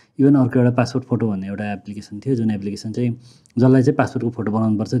 इभन अर्को एउटा पासपोर्ट फोटो भन्ने एउटा एप्लिकेसन थियो, जुन एप्लिकेसन चाहिँ जसलाई चाहिँ पासपोर्टको फोटो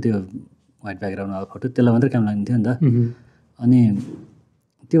बनाउनुपर्छ त्यो व्हाइट ब्याकग्राउन्ड वाला फोटो, त्यसलाई मात्रै काम लाग्ने थियो नि त। अनि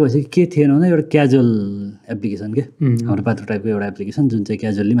त्यो भएपछि के थिएन भने एउटा क्याजुअल एप्लिकेसन के हाम्रो पात्र टाइपको एउटा एप्लिकेसन जुन चाहिँ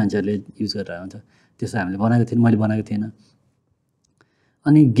क्याजुअली मान्छेहरूले युज गरेर हुन्छ, त्यस्तो हामीले बनाएको थिएन, मैले बनाएको थिएन।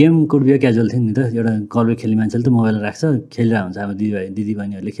 अनि गेम कुड बी क्याजुअल थियो नि त। एउटा कलवे खेल्ने मान्छेले त मोबाइल राख्छ, खेलिरहेको हुन्छ, अब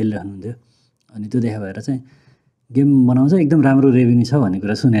दिदीबहिनीहरूले खेलिरहनुहुन्थ्यो। अनि त्यो देखा भएर चाहिँ गेम बनाउँछ, एकदम राम्रो रेभेन्यू छ भन्ने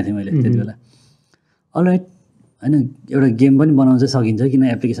कुरा सुनेको थिएँ मैले त्यति बेला। अलराइट होइन, एउटा गेम पनि बनाउन चाहिँ सकिन्छ, किन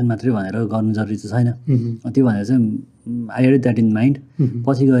एप्लिकेसन मात्रै भनेर गर्नु जरुरी त छैन। त्यो भनेर चाहिँ I head that in mind.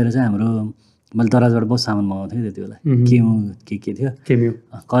 पछि गएर चाहिँ हाम्रो मैले दराजबाट बहुत सामान मगाउँथेँ त्यति बेला। के थियो के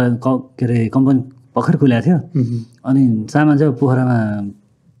अरे कम्पनी भर्खर खुलेको थियो। अनि सामान चाहिँ पोखरामा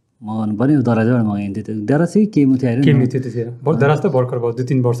मगाउनु पऱ्यो, दराजबाट मगाइन्थ्यो। त्यो दराज चाहिँ केमु थियो आएर दराज त भर्खर भयो,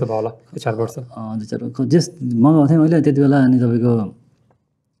 2-3 वर्ष भयो होला, 4 वर्ष 2-4 जस मगाउँथेँ मैले त्यति बेला। अनि तपाईँको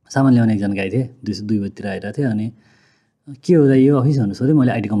सामान ल्याउने एकजना गाई थिएँ, 202 बजीतिर आइरहेको थिएँ। अनि के हो यो अफिस भन्नु सोधेँ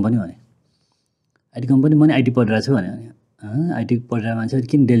मैले। आइटी कम्पनी भने, आइटी कम्पनी मैले आइटी पढिरहेको छु भने। आइटी पढिरहेको मान्छे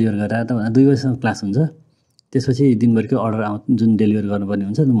किन डेलिभर गरेर त भन्दा 2 बजीसम्म क्लास हुन्छ, त्यसपछि दिनभरिको अर्डर जुन डेलिभर गर्नुपर्ने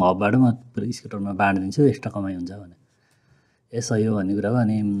हुन्छ म हबबाट म स्कुटरमा बाँडिदिन्छु, एक्स्ट्रा कमाइ हुन्छ भने। ए सही हो भन्ने कुरा हो।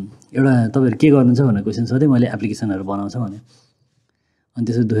 अनि एउटा तपाईँहरू के गर्नुहुन्छ भनेर क्वेसन सोधेँ मैले। एप्लिकेसनहरू बनाउँछ भने। अनि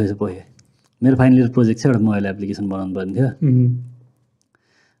त्यसो दुखेर पढेँ। मेरो फाइनल इयर प्रोजेक्ट चाहिँ एउटा मोबाइल एप्लिकेसन बनाउनु पर्ने थियो।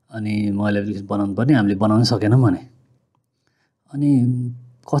 अनि मोबाइल एप्लिकेसन बनाउनु पर्ने, हामीले बनाउन सकेनौँ भने। अनि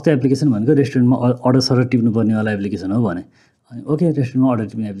कस्तो एप्लिकेसन भनेको रेस्टुरेन्टमा अर्डर सर टिप्नुपर्नेवाला एप्लिकेसन हो भने। अनि ओके, रेस्टुरेन्टमा अर्डर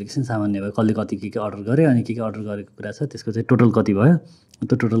टिप्ने एप्लिकेसन सामान्य भयो, कसले कति के अर्डर गऱ्यो, अनि के अर्डर गरेको कुरा छ, त्यसको चाहिँ टोटल कति भयो,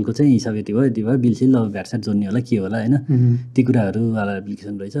 त्यो टोटलको चाहिँ हिसाब यति भयो बिलसिल अब भ्याटस्याट जोड्ने होला के होला होइन, ती कुराहरू वाला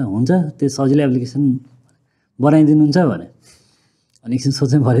एप्लिकेसन रहेछ। हुन्छ, त्यो सजिलो एप्लिकेसन बनाइदिनुहुन्छ भने। अनि एकछिन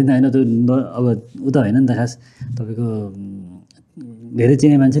सोच्नै परेन होइन, त्यो अब उता होइन नि त खास तपाईँको धेरै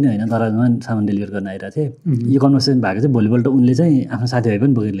चिने मान्छे नै होइन, दराजमा सामान डेलिभर गर्न आइरहेको थिएँ। यो कन्भर्सेसन भएको चाहिँ भोलिपल्ट उनले चाहिँ आफ्नो साथीभाइ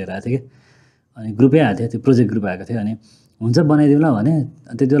पनि बोकेर लिएर आएको थियो कि। अनि ग्रुपै आएको थियो, त्यो प्रोजेक्ट ग्रुप आएको थियो। अनि हुन्छ बनाइदिउँला भने।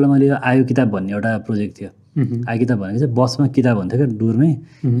 त्यति बेला मैले यो आयो किताब भन्ने एउटा प्रोजेक्ट थियो। आयो किताब भनेको चाहिँ बसमा किताब हुन्थ्यो क्या, डुरमै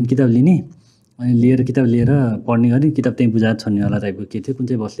किताब लिने, अनि किताब लिएर पढ्ने गर्ने, किताब त्यहीँ बुझाएर छोड्नेवाला टाइपको के थियो। कुन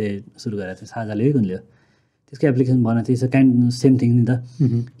चाहिँ बसले सुरु गरेको थियो, साझाले हो कुनले हो, त्यसको एप्लिकेसन बनाएको थियो। काइन्ड सेम थिङ नि त।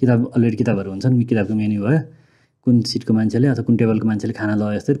 किताब अलरेडी किताबहरू हुन्छन्, किताबको मेन्यु भयो, कुन सिटको मान्छेले अथवा कुन टेबलको मान्छेले खाना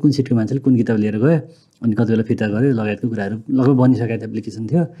लगाए जस्तै कुन सिटको मान्छेले कुन किताब लिएर गयो अनि कति बेला फिर्ता गऱ्यो लगायतको कुराहरू लगभग बनिसकेको एप्लिकेसन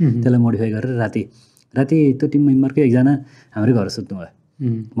थियो। त्यसलाई मोडिफाई गरेर राति त्यो टिम मेम्बरकै एकजना हाम्रै घर सुत्नु भयो।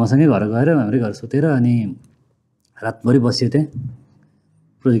 मसँगै घर गएर हाम्रै घर सुतेर अनि रातभरि बसियो त्यहाँ,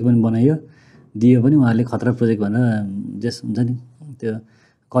 प्रोजेक्ट पनि बनाइयो, दियो पनि। उहाँहरूले खतरा प्रोजेक्ट भनेर जस हुन्छ नि त्यो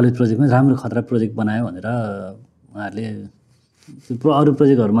कलेज प्रोजेक्टमा राम्रो खतरा प्रोजेक्ट बनायो भनेर उहाँहरूले अरू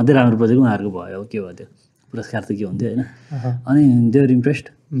प्रोजेक्टहरूमध्ये राम्रो प्रोजेक्ट उहाँहरूको भयो। के भयो त्यो पुरस्कार त के हुन्थ्यो होइन। अनि देयर इम्प्रेस्ड।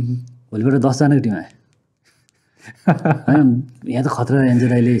 भोलिपल्ट 10 जनाको टिम आयो होइन। यहाँ त खतरा एन्जर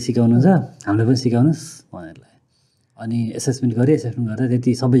दाइले सिकाउनुहुन्छ, हामीले पनि सिकाउनुहोस् भनेर लाग्यो। अनि एसेसमेन्ट गरेँ, एसेसमेन्ट गर्दा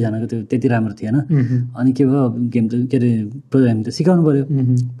त्यति सबैजनाको त्यो त्यति राम्रो थिएन। अनि के भयो, गेम त के अरे प्रोग्रामिङ त सिकाउनु पऱ्यो।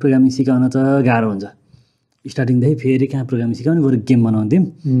 प्रोग्रामिङ सिकाउन त गाह्रो हुन्छ स्टार्टिङदेखि। फेरि कहाँ प्रोग्रामिङ सिकाउने, बरु गेम बनाउँथ्यौँ।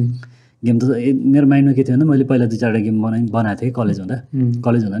 गेम त मेरो माइन्डमा के थियो भने मैले पहिला 2-4वटा गेम बनाएको थिएँ कलेज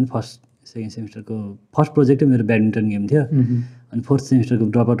हुँदा नि। फर्स्ट सेकेन्ड सेमिस्टरको फर्स्ट प्रोजेक्टै मेरो ब्याडमिन्टन गेम थियो। अनि फोर्थ सेमिस्टरको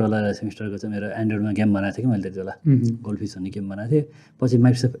ड्रपआउटवाला सेमिस्टरको चाहिँ मेरो एन्ड्रोइडमा गेम बनाएको थिएँ कि मैले त्यति बेला गोल्डफिस भन्ने गेम बनाएको थिएँ। पछि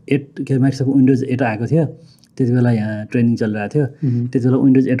माइक्रोसफ्ट विन्डोज 8 आएको थियो, त्यति बेला यहाँ ट्रेनिङ चलिरहेको थियो। त्यति बेला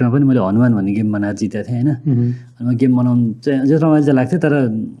विन्डोज 8मा पनि मैले हनुमान भन्ने गेम बनाएर जितेको थिएँ होइन। अनि म गेम बनाउनु चाहिँ अझै रमाइलो चाहिँ लाग्थ्यो, तर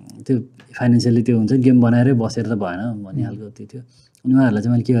त्यो फाइनेन्सियली त्यो हुन्छ गेम बनाएरै बसेर त भएन भन्ने खालको त्यो थियो। अनि उहाँहरूलाई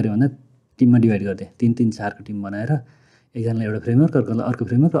चाहिँ मैले के गरेँ भन्दा टिममा डिभाइड गरिदिएँ, 3-4को टिम बनाएर एकजनालाई एउटा फ्रेमवर्क, अर्कोलाई अर्को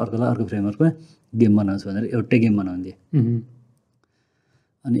फ्रेमवर्क, अर्कोलाई अर्को फ्रेमवर्कमा गेम बनाउँछु भनेर एउटै गेम बनाउनु दिएँ।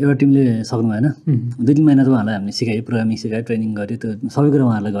 अनि एउटा टिमले सक्नु भएन, 2-3 महिना त उहाँहरूलाई हामीले सिकायो, प्रोग्रामिङ सिकायो, ट्रेनिङ गऱ्यो, त्यो सबै कुरा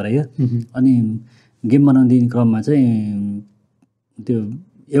उहाँहरूलाई गरायो। अनि गेम बनाउने दिने क्रममा चाहिँ त्यो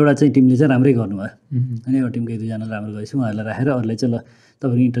एउटा चाहिँ टिमले चाहिँ राम्रै गर्नुभयो। अनि एउटा टिमको 1-2जनालाई राम्रो गरेपछि उहाँहरूलाई राखेर अरूलाई चाहिँ ल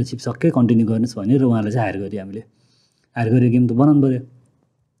तपाईँको इन्टर्नसिप सबै कन्टिन्यू गर्नुहोस् भनेर उहाँलाई चाहिँ हायर गरियो। हामीले हायर गरेर गेम त बनाउनु पऱ्यो।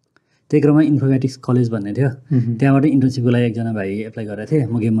 त्यही क्रममा इन्फर्मेटिक्स कलेज भन्ने थियो, त्यहाँबाट इन्टर्नसिपको लागि एकजना भाइ एप्लाई गरेको थिएँ,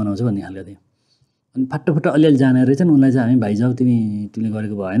 म गेम बनाउँछु भन्ने खालको थिएँ। अनि फाटो अलिअलि जाने रहेछन्। उनलाई चाहिँ हामी भाइ जाऊ तिमीले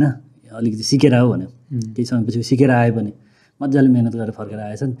गरेको भएन, अलिकति सिकेर आऊ भन्यो। केही समयपछि सिकेर आयो पनि मजाले मिहिनेत गरेर फर्केर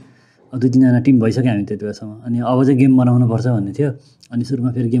आएछन्। 2-3जना टिम भइसक्यो हामी त्यति बेलासम्म। अनि अब चाहिँ गेम बनाउनुपर्छ भन्ने थियो। अनि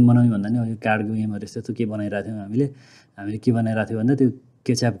सुरुमा फेरि गेम बनाउने भन्दा नि यो कार्डको गेमहरू यस्तो के बनाइरहेको थियौँ हामीले के बनाइरहेको थियो भन्दा त्यो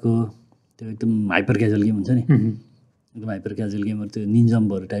केचएपको त्यो एकदम हाइपर क्याजुअल गेम हुन्छ नि, एकदम हाइपर क्याजुअल गेमहरू, त्यो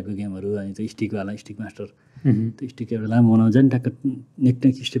निन्जम्पहरू टाइपको गेमहरू। अनि त्यो स्टिकवाला स्टिक मास्टर, त्यो स्टिक एउटा लामो बनाउँछ नि, ट्याक्क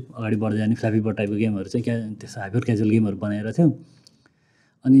नेक्स्ट स्टेप अगाडि बढ्दै जाने फ्ल्यापी बोर्ड टाइपको गेमहरू चाहिँ त्यस्तो हाइपर क्याजुअल गेमहरू बनाएर थियौँ।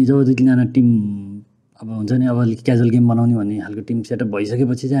 अनि जब 2-3जना टिम अब हुन्छ नि अब अलिक क्याजुअल गेम बनाउने भन्ने खालको टिम सेटअप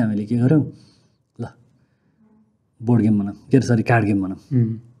भइसकेपछि चाहिँ हामीले के गऱ्यौँ, ल बोर्ड गेम बनाऊँ, के अरे सरी कार्ड गेम बनाऊँ।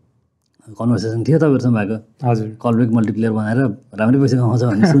 कन्भर्सेसन थियो तपाईँहरूसँग भएको, हजुर, कलब्रेक मल्टिप्लेयर बनाएर राम्रै पैसा कमाउँछ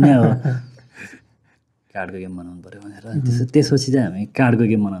भन्ने सुने हो। कार्डको गेम बनाउनु पऱ्यो भनेर त्यसपछि चाहिँ हामी कार्डको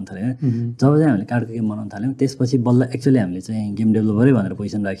गेम बनाउनु थाल्यौँ। जब चाहिँ हामीले कार्डको गेम बनाउनु थाल्यौँ त्यसपछि बल्ल एक्चुअली हामीले चाहिँ गेम डेभलपरै भनेर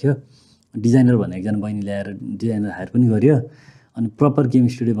पोजिसन राख्यो। डिजाइनर भन्ने एकजना बहिनी ल्याएर डिजाइनर हायर पनि गरियो। अनि प्रपर गेम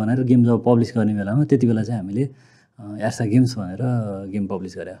स्टुडियो बनाएर गेम जब पब्लिस गर्ने बेलामा त्यति बेला चाहिँ हामीले यार्सा गेम्स भनेर गेम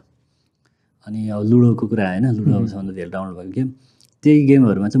पब्लिस गऱ्यो। अनि अब लुडोको कुरा आएन, लुडो अब सबभन्दा धेरै डाउनलोड भएको गेम। त्यही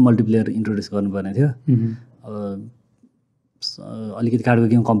गेमहरूमा चाहिँ मल्टिप्लेयर इन्ट्रोड्युस गर्नुपर्ने थियो। अब अलिकति कार्डको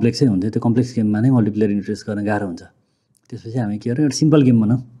गेम कम्प्लेक्सै हुन्थ्यो, त्यो कम्प्लेक्स गेममा नै मल्टिप्लेयर इन्ट्रोड्युस गर्न गाह्रो हुन्छ। त्यसपछि हामी के गर्यौँ, एउटा सिम्पल गेम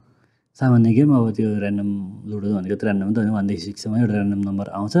बनाऊँ, सामान्य गेम। अब त्यो ऱ्यान्डम लुडो भनेको त ऱ्यान्डम त होइन, 1 देखि 6सम्म एउटा ऱ्यान्डम नम्बर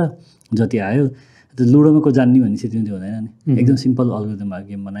आउँछ, जति आयो त्यो लुडोमा को जान्ने भन्ने सिस्टम त्यो हुँदैन नि। एकदम सिम्पल अल्गोरिदम भएको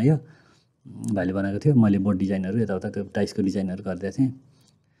गेम बनायो, भाइले बनाएको थियो। मैले बोर्ड डिजाइनहरू यताउता त्यो टाइसको डिजाइनहरू गरिदिएको थिएँ।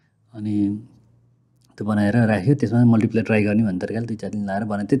 अनि त्यो बनाएर राख्यो। त्यसमा मल्टिप्लेयर ट्राई गर्ने भन्ने तरिकाले 2-4 दिन लगाएर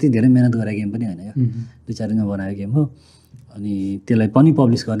बनायो। त्यति धेरै मेहनत गरेको गेम पनि होइन यो, 2-4 दिनमा बनाएको गेम हो। अनि त्यसलाई पनि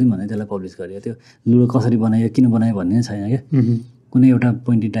पब्लिस गरिदिउँ भने त्यसलाई पब्लिस गरियो। त्यो लुडो कसरी बनायो, किन बनायो भन्ने छैन क्या। कुनै एउटा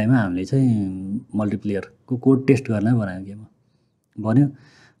पोइन्ट इन टाइममा हामीले चाहिँ मल्टिप्लेयरको कोड टेस्ट गर्नै बनायो गेम बन्यो।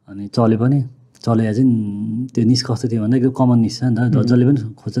 अनि चल्यो पनि, चले चाहिँ त्यो निस कस्तो थियो भन्दा एकदम कमन निस छ नि त, जसले पनि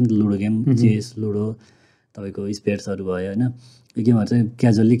खोज्छ नि त लुडो गेम। चेस, लुडो, तपाईँको स्पेड्सहरू भयो होइन, यो गेमहरू चाहिँ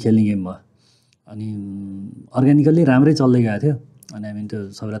क्याजुअल्ली खेल्ने गेम भयो। अनि अर्ग्यानिकल्ली राम्रै चल्दै गएको थियो। अनि हामी त्यो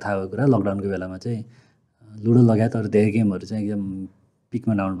सबैलाई थाहा भएको कुरा, लकडाउनको बेलामा चाहिँ लुडो लगायत अरू धेरै गेमहरू चाहिँ एकदम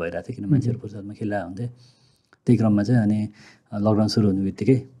पिकमा डाउन भइरहेको थियो, किन मान्छेहरू फुर्सदमा खेलिरहेको हुन्थे। त्यही क्रममा चाहिँ अनि लकडाउन सुरु हुने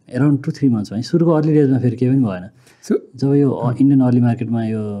बित्तिकै एराउन्ड 2-3 मन्थ्स भयो। सुरुको अर्ली डेजमा फेरि केही पनि भएन। जब यो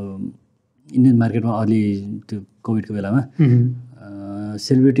इन्डियन मार्केटमा अर्ली त्यो कोभिडको बेलामा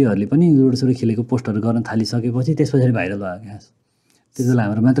सेलिब्रिटीहरूले पनि लुडो खेलेको पोस्टहरू गर्न थालिसकेपछि त्यस पछाडि भाइरल भयो क्या। त्यति बेला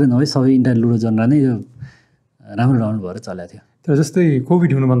हाम्रो मात्रै नभए सबै इन्टायर लुडो जनरा नै यो राम्रो डाउनलोड भएर चलेको थियो। तर जस्तै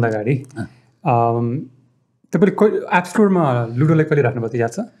कोभिड हुनुभन्दा अगाडि तपाईँले एप स्टोरमा लुडोलाई कहिले राख्नुभयो त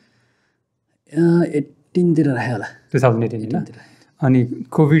याद छ? 18तिर राख्यो होला, 2018 होइन? अनि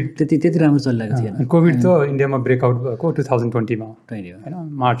कोभिड त्यति राम्रो चलिरहेको थिएन। कोभिड त इन्डियामा ब्रेकआउट भएको 2020मा होइन,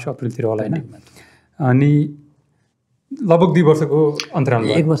 मार्च अप्रिलतिर होला होइन? अनि लगभग 2 वर्षको अन्तराल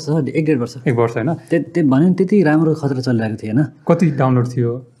 1 वर्ष 1.5 वर्ष 1 वर्ष होइन त्यो भन्यो नि त्यति राम्रो खतरा चलिरहेको थिएन कति डाउनलोड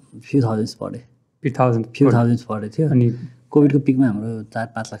थियो few thousands per day few thousands per day थियो अनि कोभिडको पिकमा हाम्रो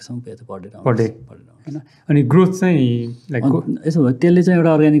 4-5 लाखसम्म पुगेको थियो पर डे होइन अनि ग्रोथ चाहिँ लाइक यसो भयो त्यसले चाहिँ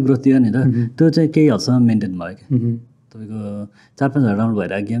एउटा अर्ग्यानिक ग्रोथ दियो नि त त्यो चाहिँ केही हदसम्म मेन्टेन भयो कि तपाईँको 4-5 हजार डाउनलोड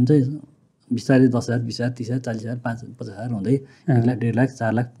भइरहेको गेम चाहिँ बिस्तारै 10,000 20,000 30,000 40,000 50,000 हुँदै 1 लाख 1.5 लाख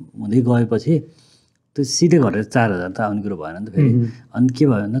 4 लाख हुँदै गएपछि त्यो सिधै घटेर 4,000 त आउने कुरो भएन नि त फेरि अनि के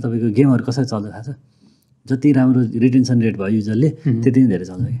भयो भन्दा तपाईँको गेमहरू कसरी चल्छ थाहा छ जति राम्रो रिटेन्सन रेट भयो युजरले त्यति नै धेरै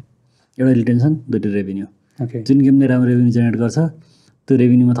चल्छ कि एउटा रिटेन्सन दुईवटा रेभेन्यू जुन गेमले राम्रो रेभेन्यू जेनेरेट गर्छ त्यो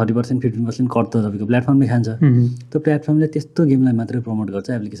रेभेन्यूमा 30% 15% कट त तपाईँको प्लेटफर्मले खान्छ त्यो प्लेटफर्मले त्यस्तो गेमलाई मात्रै प्रमोट गर्छ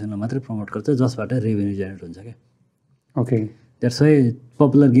एप्लिकेसनलाई मात्रै प्रमोट गर्छ जसबाट रेभेन्यू जेनेरेट हुन्छ क्या ओके द्याट्स वाइ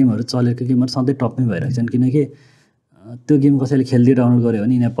पपुलर गेमहरू चलेको गेमहरू सधैँ टपमै भइरहेको छन् किनकि त्यो गेम कसैले खेल्दै डाउनलोड गर्यो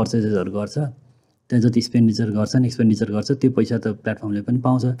भने यिनीहरू पर्चेजेसहरू गर्छ त्यहाँ जति एक्सपेन्डिचर गर्छ त्यो पैसा त प्लेटफर्मले पनि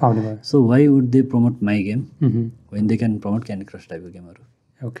पाउँछ so why would they promote my game when they can promote candy cross टाइपको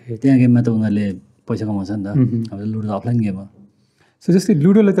गेमहरू ओके त्यहाँ गेममा त उनीहरूले पैसा कमाउँछ नि त हाम्रो लुडो त अफलाइन गेम हो सो जस्तै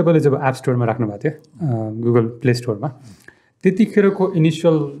लुडोलाई तपाईँले जब एप स्टोरमा राख्नु भएको थियो गुगल प्ले स्टोरमा त्यतिखेरको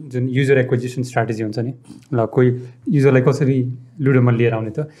इनिसियल जुन युजर एक्विजिसन स्ट्राटेजी हुन्छ नि ल कोही युजरलाई कसरी लुडोमा लिएर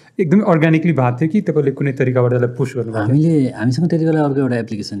आउने त एकदमै अर्ग्यानिकली भएको थियो कि तपाईँले कुनै तरिकाबाट त्यसलाई पुस गर्नुभएको हामीसँग त्यति बेला अर्को एउटा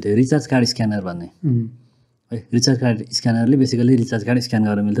एप्लिकेसन थियो रिचार्ज कार्ड स्क्यानर भन्ने है recharge card स्क्यानरले basically recharge card scan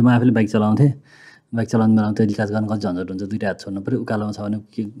गरेर मिल्थ्यो म आफूले बाइक चलाउँथेँ बाइक चलाउनु बेलामा त्यो रिचार्ज गर्न कति झन्झट हुन्छ दुईवटा हात छोड्नु पऱ्यो उकालोमा छ भने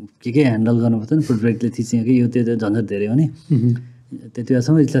के ह्यान्डल गर्नुपर्छ नि फुट ब्रेकले थिच्यो कि यो त्यो झन्झट धेरै हो नि त्यति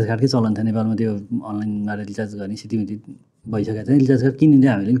बेलासम्म रिचार्ज कार्डकै चलन थियो नेपालमा त्यो अनलाइनबाट रिचार्ज गर्ने स्थिति भइसकेको थियो रिचार्ज कार्ड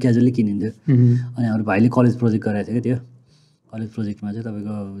किनिन्थ्यो हामीले पनि क्याजुअली किनिन्थ्यो अनि हाम्रो भाइले कलेज प्रोजेक्ट गराएको थियो क्या त्यो कलेज प्रोजेक्टमा चाहिँ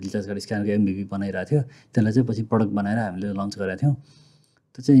तपाईँको रिचार्ज कार्ड स्क्यानरको MVP बनाइरहेको थियो त्यसलाई चाहिँ पछि प्रडक्ट बनाएर हामीले लन्च गरेको थियौँ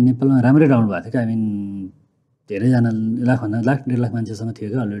त्यो चाहिँ नेपालमा राम्रै डाउनलोड भएको थियो क्या आई मिन धेरैजना लाखभन्दा 1.5 लाख मान्छेसँग थियो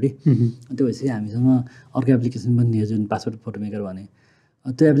क्या अलरेडी त्यो भएपछि हामीसँग अर्को एप्लिकेसन पनि थियो जुन पासपोर्ट फोटो मेकर भने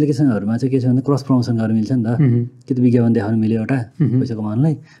त्यो एप्लिकेसनहरूमा चाहिँ के छ भन्दा क्रस प्रमोसन गर्न मिल्छ नि त कि त विज्ञापन देखाउनु मिल्यो एउटा पैसा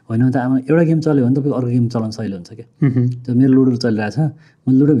कमाउनुलाई होइन भने त आमा एउटा गेम चल्यो भने तपाईँको अर्को गेम चलाउन सहिलो हुन्छ क्या त्यो मेरो लुडो चलिरहेको छ म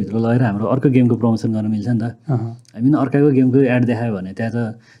लुडोभित्र लगेर हाम्रो अर्को गेमको प्रमोसन गर्न मिल्छ नि त हामी अर्काको गेमको एड देखायो भने त्यहाँ त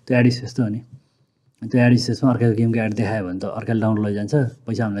त्यो एड स्पेस त हो नि त्यो एड स्पेसमा अर्काको गेमको एड देखायो भने त अर्काले डाउनलोड लैजान्छ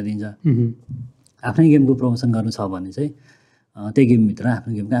पैसा हामीलाई दिन्छ आफ्नै गेमको प्रमोसन गर्नु छ भने चाहिँ त्यही गेमभित्र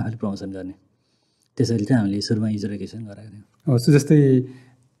आफ्नो गेमको आफैले प्रमोसन गर्ने त्यसैले चाहिँ हामीले सुरुमा युजर एक्विजिसन गराएको थियौँ सो जस्तै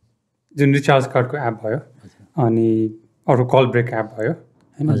जुन रिचार्ज कार्डको एप भयो अनि अरू कल ब्रेक एप भयो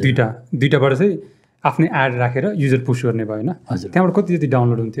होइन दुईवटाबाट चाहिँ आफ्नै एड राखेर युजर पुस गर्ने भयो होइन त्यहाँबाट कति जति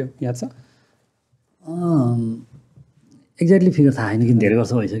डाउनलोड हुन्थ्यो याद छ एक्ज्याक्टली फिगर थाहा छैन किन धेरै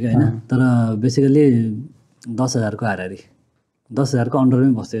वर्ष भइसक्यो होइन तर बेसिकली 10,000को हाराहारी 10,000को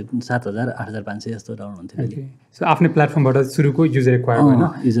अन्डरमै बस्थ्यो 7,000 8,500 जस्तो डाउनलोड हुन्थ्यो सो आफ्नै प्लेटफर्मबाट सुरुको युजर एक्वायर होइन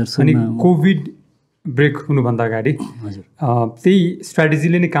अनि कोभिड ब्रेक हुनुभन्दा अगाडि त्यही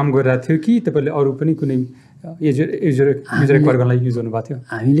स्ट्राटेजीले नै काम गरिरहेको थियो कि तपाईँले अरू पनि कुनै युजर एक्वायर गर्नलाई युज गर्नुभएको थियो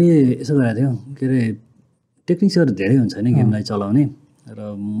हामीले यसो गरेको थियौँ के अरे टेक्निक्सहरू धेरै हुन्छ नि गेमलाई चलाउने र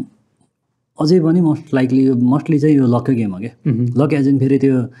अझै पनि मोस्टली चाहिँ यो लककै गेम हो क्या लक एज इन फेरि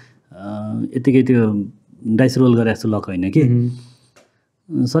त्यो यत्तिकै त्यो डाइस रोल गरे जस्तो लक होइन कि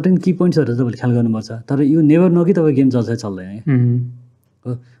सर्टेन की पोइन्ट्सहरू तपाईँले ख्याल गर्नुपर्छ तर यो नेभर नो कि तपाईँ गेम चल्छ चल्दैन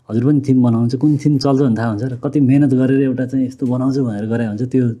हो हजुर पनि थिम बनाउँछ कुन थिम चल्छ भने थाहा हुन्छ र कति मेहनत गरेर एउटा चाहिँ यस्तो बनाउँछु भनेर गरे हुन्छ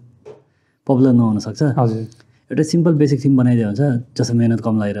त्यो पपुलर नहुनसक्छ हजुर एउटा सिम्पल बेसिक थिम बनाइदियो हुन्छ जसमा मेहनत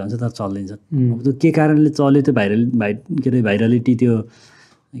कम लागिरहेको हुन्छ तर चलिदिन्छ अब त्यो के कारणले चल्यो त्यो के अरे भाइरलिटी त्यो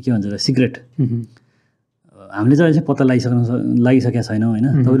के भन्छ र सिक्रेट हामीले चाहिँ अझै पत्ता लागिसकेका छैनौँ होइन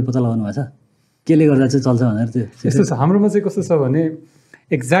तपाईँले पत्ता लगाउनु भएको छ केले गर्दा चाहिँ चल्छ भनेर त्यो यस्तो छ हाम्रोमा चाहिँ कस्तो छ भने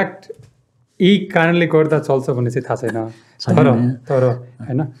एक्ज्याक्ट यही कारणले गर्दा चल्छ भन्ने चाहिँ थाहा छैन तर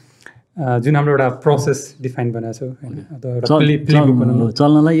होइन जुन हाम्रो एउटा प्रोसेस डिफाइन बनाएको छ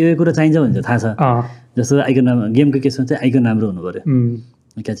चल्नलाई यो कुरा चाहिन्छ भने चाहिँ थाहा छ जस्तो आइकन गेमको केसमा चाहिँ आइकन राम्रो हुनु पऱ्यो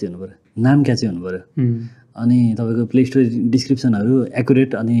क्याची हुनु पऱ्यो नाम क्याची हुनु पऱ्यो अनि तपाईँको प्ले स्टोर डिस्क्रिप्सनहरू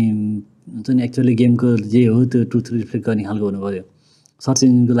एकुरेट अनि हुन्छ नि एक्चुअली गेमको जे हो त्यो ट्रुथ रिफ्लेक्ट गर्ने खालको हुनु पऱ्यो सर्च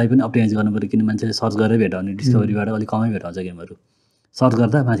इन्जिनको लागि पनि अप्टिमाइज गर्नु पऱ्यो किन मान्छेले सर्च गरेर भेटाउने डिस्कभरीबाट अलिक कमै भेटाउँछ गेमहरू सर्च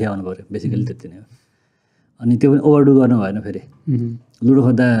गर्दा माथि आउनु पऱ्यो बेसिकली त्यति नै हो अनि त्यो पनि ओभरडु गर्नु भएन फेरि लुडो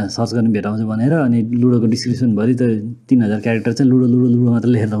खोज्दा सर्च गर्ने भेटाउँछ भनेर अनि लुडोको डिस्क्रिप्सनभरि त 3,000 क्यारेक्टर चाहिँ लुडो मात्र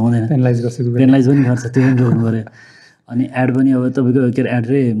लेखेर त हुँदैन पेनलाइज पनि गर्छ त्यो पनि जोड्नु पऱ्यो अनि एड पनि अब तपाईँको के अरे एड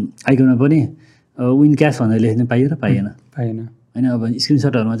रे आइकनमा पनि विन क्यास भनेर लेख्न पाइयो र पाइएन होइन अब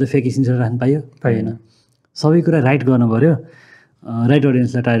स्क्रिनसटहरूमा चाहिँ फेक स्क्रिनसट राख्नु पाइएन सबै कुरा राइट गर्नु पऱ्यो राइट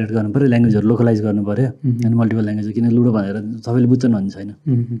अडियन्सलाई टार्गेट गर्नु पऱ्यो ल्याङ्ग्वेजहरू लोकलाइज गर्नु पऱ्यो अनि मल्टिपल ल्याङ्ग्वेज किन लुडो भनेर सबैले बुझ्छन् भन्ने छैन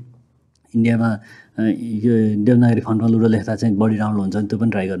इन्डियामा यो देवनागरी फन्टमा लुडो लेख्दा चाहिँ बढी डाउनलोड हुन्छ नि त्यो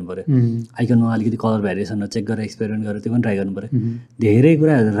पनि ट्राई गर्नु पऱ्यो आइकनमा अलिकति कलर भेरिएसनहरू चेक गरेर एक्सपेरिमेन्ट गरेर त्यो पनि ट्राई गर्नु पऱ्यो धेरै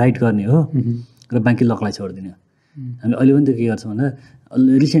कुरा राइट गर्ने हो र बाँकी लकलाई छोडिदिने हो हामी अहिले पनि त्यो के गर्छौँ भन्दा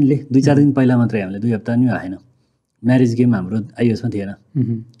रिसेन्टली 2-4 दिन पहिला मात्रै हामीले 2 हप्ता नि आएन म्यारेज गेम हाम्रो आइएसमा थिएन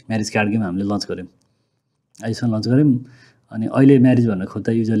म्यारेज कार्ड गेम हामीले लन्च गऱ्यौँ आइएसमा लन्च गऱ्यौँ अनि अहिले म्यारेज भनेर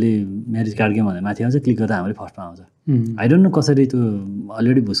खोज्दा युजली म्यारेज कार्ड गेम भनेर माथि आउँछ क्लिक गर्दा हाम्रो फर्स्टमा आउँछ आई डोन्ट नो कसरी त्यो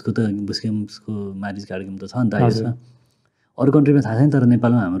अलरेडी भुस गेम्सको म्यारेज कार्ड गेम त छ नि त आइएसमा अरू कन्ट्रीमा थाहा छैन तर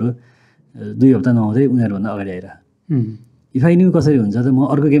नेपालमा हाम्रो 2 हप्ता नआउँदै उनीहरूभन्दा अगाडि आइरहेको इफ आई न्यू कसरी हुन्छ त म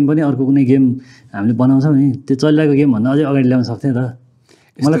अर्को गेम पनि अर्को कुनै गेम हामीले बनाउँछौँ नि त्यो चलिरहेको गेमभन्दा अझै अगाडि ल्याउन सक्थेँ त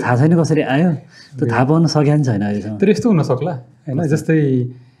मलाई थाहा छैन कसरी आयो त्यो थाहा पाउन सकेको नि छैन अहिलेसम्म तर यस्तो हुनसक्ला होइन जस्तै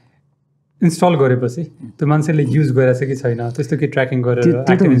इन्स्टल गरेपछि त्यो मान्छेले युज गरेछ कि छैन त्यस्तो के ट्र्याकिङ गरेर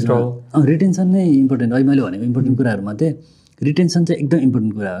एक्टिभ इन्स्टल रिटेन्सन नै इम्पोर्टेन्ट अहिले मैले भनेको इम्पोर्टेन्ट कुराहरूमध्ये रिटेन्सन चाहिँ एकदम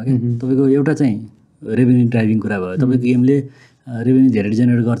इम्पोर्टेन्ट कुरा हो कि तपाईँको एउटा चाहिँ रेभेन्यू ड्राइभिङ कुरा भयो तपाईँको गेमले रेभेन्यू धेरै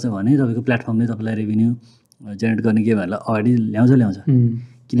जेनेरेट गर्छ भने तपाईँको प्लेटफर्मले तपाईँलाई रेभेन्यू जेनेरेट गर्ने गेमहरूलाई अगाडि ल्याउँछ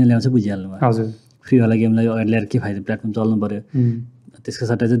किन ल्याउँछ बुझिहाल्नु भयो हजुर फ्रीवाला गेमलाई अगाडि ल्याएर के फाइदा प्लेटफर्म चल्नु पऱ्यो त्यसको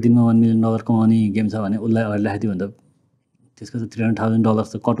सट्टा चाहिँ दिनमा $1 million कमाउने गेम छ भने उसलाई अगाडि ल्याइदियो भने त त्यसको त $300,000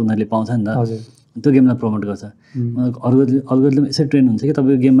 त कट उनीहरूले पाउँछ नि त त्यो गेमलाई प्रमोट गर्छ अल्गोरिदम यसरी ट्रेन हुन्छ कि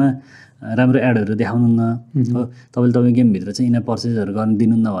तपाईँको गेममा राम्रो एडहरू देखाउनुहुन्न तपाईँले तपाईँको गेमभित्र चाहिँ इना पर्चेजहरू गर्न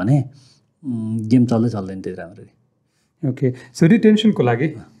दिनुहुन्न भने गेम चल्दैन त्यति राम्ररी ओके सो रिटेन्सनको लागि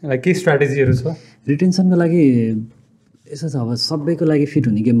के स्ट्राटेजीहरू छ रिटेन्सनको लागि यसो छ अब सबैको लागि फिट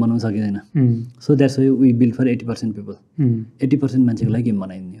हुने गेम बनाउन सकिँदैन so that's why we build for 80% people 80% मान्छेको लागि गेम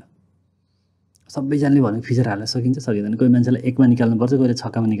बनाइदिने हो सबैजनाले भनेको फिचर हाल्न सकिँदैन कोही मान्छेलाई 1मा निकाल्नुपर्छ कोहीले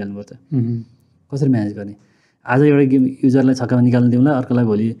 6मा निकाल्नुपर्छ कसरी म्यानेज गर्ने आज एउटा गेम युजरलाई 6मा निकाल्न दिउँला अर्कोलाई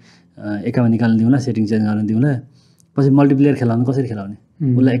भोलि 1मा निकाल्न दिउँला सेटिङ चेन्ज गर्न दिउँला पछि मल्टिप्लेयर खेलाउनु कसरी खेलाउने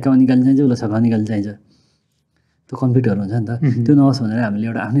उसलाई 1मा निकाल्न चाहिन्छ उसलाई 6मा निकाल्न चाहिन्छ त्यो कन्फ्लिक्टहरू हुन्छ नि त त्यो नहोस् भनेर हामीले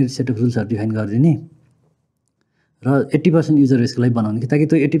एउटा आफ्नै सेट अफ रुल्सहरू डिफाइन गरिदिने र 80% युजर बेसको लागि बनाउने कि ताकि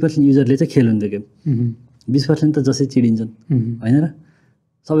त्यो 80% युजरले चाहिँ खेल्नु त्यो गेम 20% त जसै चिडिन्छन् होइन र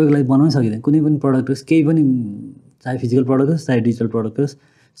सबैको लागि बनाउन सकिँदैन कुनै पनि प्रडक्ट होस् केही पनि चाहे फिजिकल प्रडक्ट होस् चाहे डिजिटल प्रडक्ट होस्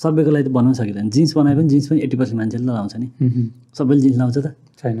सबैको लागि त बनाउन सकिँदैन जिन्स बनाए पनि जिन्स पनि 80% मान्छेले लाउँछ नि सबैले जिन्स लाउँछ त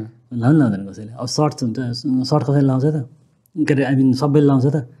छैन लाउँदैन कसैले अब सर्ट हुन्छ सर्ट कसैले लाउँछ त के अरे आई मिन सबैले लाउँछ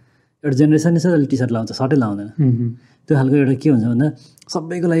त एउटा जेनेरेसनले छ टी सर्ट लाउँछ सर्टै लाउँदैन त्यो खालको एउटा के हुन्छ भन्दा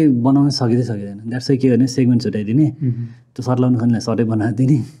सबैको लागि बनाउन सकिँदैन द्याट्स वाइ के गर्ने सेगमेन्ट छुट्याइदिने त्यो सर्ट लाउनु खोज्नेलाई सर्टै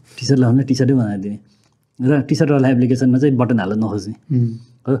बनाइदिने टी सर्ट लाउनु टी सर्टै बनाइदिने र टी सर्टवाला एप्लिकेसनमा चाहिँ बटन हाल्न नखोज्ने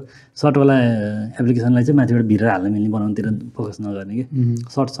हो सर्टवाला एप्लिकेसनलाई चाहिँ माथिबाट भित्र हाल्न मिल्ने बनाउनुतिर फोकस नगर्ने कि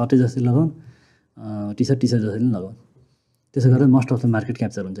सर्टै जस्तै लगाउन् टी सर्ट जस्तै पनि लगाउन् त्यसो गरेर most of the market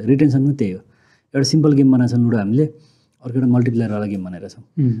capture हुन्छ रिटेन्सन पनि त्यही हो एउटा सिम्पल गेम बनाएको छ लुडो हामीले अर्को एउटा मल्टिप्लेयरवाला गेम बनाएर छौँ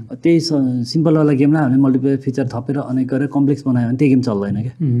त्यही सिम्पलवाला गेमलाई हामीले मल्टिप्लेयर फिचर थपेर अनेक गरेर कम्प्लेक्स बनायो भने त्यो गेम चल्दैन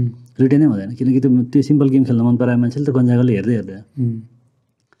क्या रिटेनै हुँदैन किनकि त्यो सिम्पल गेम खेल्न मन परायो मान्छेले त गन्जागले हेर्दैन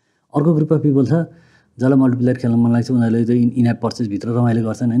अर्को ग्रुप अफ पिपल छ जसलाई मल्टिप्लेयर खेल्न मन लाग्छ उनीहरूले त्यो इनएप पर्चेसभित्र रमाइलो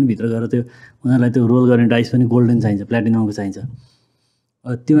गर्छन् होइन भित्र गएर त्यो उनीहरूलाई त्यो रोल गर्ने डाइस पनि गोल्डन चाहिन्छ प्लेटिनमको चाहिन्छ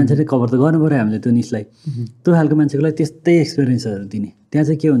त्यो मान्छेले कभर त गर्नु पऱ्यो हामीले त्यो निस्लाई त्यो खालको मान्छेको लागि त्यस्तै एक्सपिरियन्सहरू दिने त्यहाँ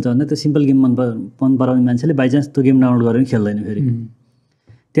चाहिँ के हुन्छ भन्दा त्यो सिम्पल गेम मन पराउने मान्छेले बाइचान्स त्यो गेम डाउनलोड गरेर खेल्दैन फेरि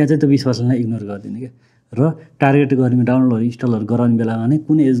त्यहाँ चाहिँ त्यो 20%लाई इग्नोर गरिदिने क्या र टार्गेट गर्ने डाउनलोडहरू इन्स्टलहरू गराउने बेलामा नै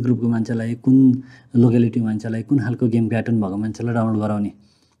कुन एज ग्रुपको मान्छेलाई कुन लोकेलिटीको मान्छेलाई कुन खालको गेम प्याटर्न भएको मान्छेलाई डाउनलोड गराउने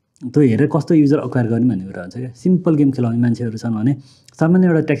त्यो हेरेर कस्तो युजर अक्वायर गर्ने भन्ने कुरा हुन्छ क्या सिम्पल गेम खेलाउने मान्छेहरू छन् भने सामान्य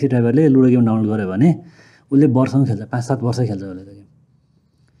एउटा ट्याक्सी ड्राइभरले लुडो गेम डाउनलोड गर्यो भने उसले वर्षमा खेल्छ 5-7 वर्ष खेल्छ उसले त्यो गेम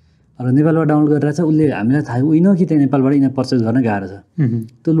र नेपालबाट डाउनलोड गरिरहेको छ उसले हामीलाई थाहा होइन कि त्यहाँ नेपालबाट यिनीहरू पर्चेस गर्न गाह्रो छ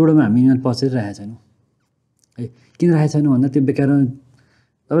त्यो लुडोमा हामी यिनीहरू पर्चेस राखेको छैनौँ है किन राखेको छैनौँ भन्दा त्यो बेकार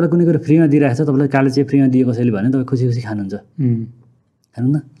तपाईँलाई कुनै कुरो फ्रीमा दिइरहेको छ तपाईँलाई कालो चिया फ्रीमा दियो कसैले भने तपाईँ खुसी खानुहुन्छ खानु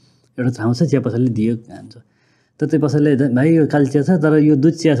न एउटा ठाउँ छ चिया पसलले दियो खान्छ तर त्यो पसलले भाइ यो कालो चिया छ तर यो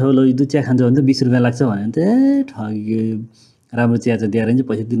दुध चिया छ ल यो दुध चिया खान्छ भने त 20 रुपियाँ लाग्छ भने त ठग्यो राम्रो चिया चाहिँ दिएर चाहिँ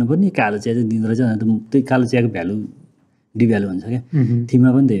पैसा दिनुपर्ने कालो चिया चाहिँ दिँदो रहेछ भने त त्यही कालो चियाको भ्यालु डिभ्यालु हुन्छ क्या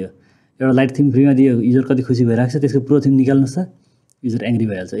थिममा पनि त्यही हो एउटा लाइट थिम फ्रीमा दियो युजर कति खुसी भइरहेको छ त्यसको प्रो थिम निकाल्नुहोस् त युजर एङ्ग्री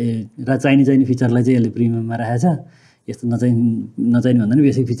भइहाल्छ र चाहिने फिचरलाई चाहिँ यसले प्रिमियममा राखेको छ यस्तो नचाहिने भन्दा पनि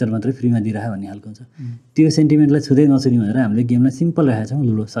बेसिक फिचर मात्रै फ्रीमा दिइराख्यो भन्ने खालको हुन्छ त्यो सेन्टिमेन्टलाई छुँदै नछुने भनेर हामीले गेमलाई सिम्पल राखेको छौँ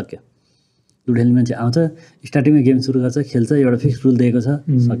लुडो सक्यो लुडो खेल्ने मान्छे आउँछ स्टार्टिङमा गेम सुरु गर्छ खेल्छ एउटा फिक्स रुल दिएको छ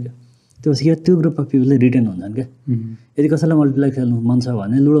सक्यो त्यसपछि के त्यो ग्रुप अफ पिपलले रिटेन हुन्छन् क्या यदि कसैलाई मल्टिप्लेयर खेल्नु मन छ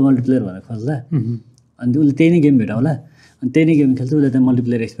भने लुडो मल्टिप्लेयर भनेर खोज्ला अनि उसले त्यही नै गेम भेटाउला अनि त्यही नै गेम खेल्छ उसले त्यहाँ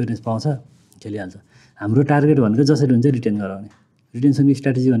मल्टिप्लेयर एक्सपिरियन्स पाउँछ खेलिहाल्छ हाम्रो टार्गेट भनेको जसरी हुन्छ रिटेन गराउने रिटेन्सनको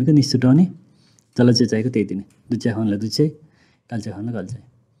स्ट्राटेजी भनेको निस छुटाउने जसलाई चाहिँ चाहिएको त्यही दिने दुध चिया खानुलाई दुध चिया काल चिया खानुलाई काल चिया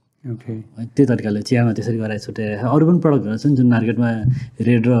ओके त्यो तरिकाले चियामा त्यसरी गराएर छुट्याएर अरू पनि प्रडक्टहरू छन् जुन मार्केटमा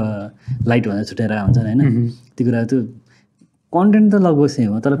रेड र लाइट भनेर छुट्याएर हुन्छन् होइन त्यो कुरा त्यो कन्टेन्ट त लगभग सेम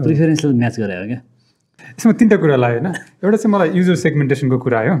हो तर प्रिफरेन्सले म्याच गरे हो क्या यसमा तिनवटा कुरा लाग्यो होइन एउटा चाहिँ मलाई युजर सेगमेन्टेसनको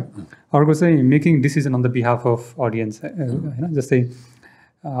कुरा आयो अर्को चाहिँ making decision on the behalf of audience होइन जस्तै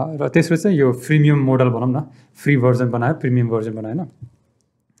र तेस्रो चाहिँ यो फ्रिमियम मोडल भनौँ न फ्री भर्जन बनायो प्रिमियम भर्जन बनायो होइन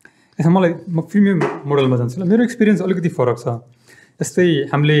यसमा म प्रिमियम मोडलमा जान्छु ल मेरो एक्सपिरियन्स अलिकति फरक छ जस्तै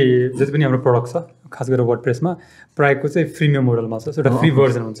हामीले जति पनि हाम्रो प्रडक्ट छ खास गरेर वर्डप्रेसमा प्रायःको चाहिँ फ्रिमियम मोडलमा छ एउटा फ्री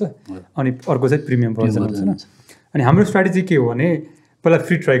भर्जन हुन्छ अनि अर्को चाहिँ प्रिमियम भर्जन हुन्छ होइन अनि हाम्रो स्ट्राटेजी के हो भने पहिला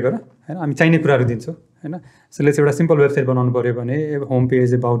फ्री ट्राई गर होइन हामी चाहिने कुराहरू दिन्छौँ होइन त्यसले चाहिँ एउटा सिम्पल वेबसाइट बनाउनु पऱ्यो भने home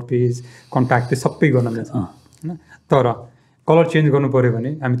page about page contact page सबै गर्न मिल्छ होइन तर कलर चेन्ज गर्नु पऱ्यो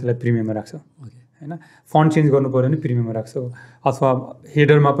भने हामी त्यसलाई प्रिमियममा राख्छौँ होइन फन्ट चेन्ज गर्नु पऱ्यो भने प्रिमियममा राख्छौँ अथवा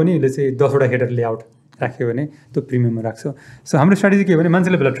हेडरमा पनि यसले चाहिँ 10वटा हेडर लेआउट राख्यो भने त्यो प्रिमियममा राख्छ सो हाम्रो स्ट्राटेजी के हो भने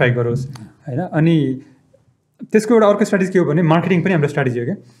मान्छेले पहिला ट्राई गरोस् होइन अनि त्यसको एउटा अर्को स्ट्राटेजी के हो भने मार्केटिङ पनि हाम्रो स्ट्राटेजी हो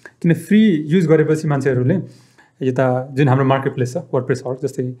क्या किन फ्री युज गरेपछि मान्छेहरूले यता जुन हाम्रो मार्केट प्लेस छ वर्डप्रेस हर्क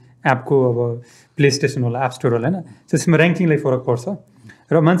जस्तै एपको अब प्ले स्टेसन होला एप स्टोर होला होइन त्यसमा ऱ्याङ्किङलाई फरक पर्छ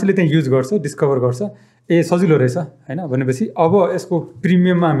र मान्छेले त्यहाँ युज गर्छ डिस्कभर गर्छ ए सजिलो रहेछ होइन भनेपछि अब यसको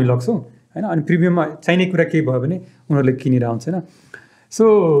प्रिमियममा हामी लग्छौँ होइन अनि प्रिमियममा चाहिने कुरा केही भयो भने उनीहरूले किनेर आउँछ होइन सो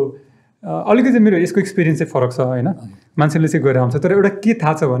अलिकति मेरो यसको एक्सपिरियन्स चाहिँ फरक छ होइन मान्छेले चाहिँ गएर आउँछ तर एउटा के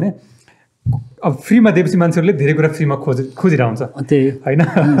थाहा छ भने अब फ्रीमा दिएपछि मान्छेहरूले धेरै कुरा फ्रीमा खोजेर आउँछ त्यही होइन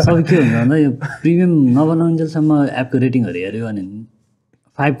सबै के हुन्छ भन्दा यो प्रिमियम नबनाउन्जेलसम्म एपको रेटिङहरू हेऱ्यो भने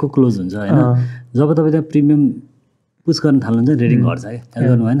 5 को क्लोज हुन्छ होइन जब तपाईँ त्यहाँ प्रिमियम पुस गर्न थाल्नुहुन्छ रेटिङ घट्छ क्या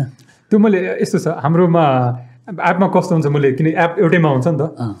गर्नु होइन त्यो मैले यस्तो छ हाम्रोमा एपमा कस्तो हुन्छ मैले किन एप एउटैमा हुन्छ नि त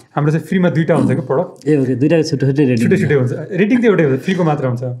हाम्रो चाहिँ फ्रीमा 2टा हुन्छ कि प्रडक्ट ए ओके 2टा छुट्टै रेटिङ छुट्टै हुन्छ रेटिङ त एउटै हुन्छ फ्रीको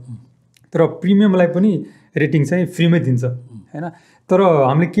मात्र हुन्छ तर प्रिमियमलाई पनि रेटिङ चाहिँ फ्रीमै दिन्छ होइन तर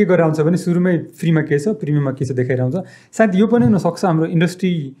हामीले के गरेर आउँछ भने सुरुमै फ्रीमा के छ प्रिमियममा के छ देखाएर आउँछ सायद यो पनि हुनसक्छ हाम्रो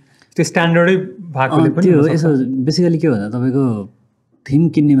इन्डस्ट्री त्यो स्ट्यान्डर्डै भएकोले पनि त्यो यसो बेसिकली के भन्दा तपाईँको थिम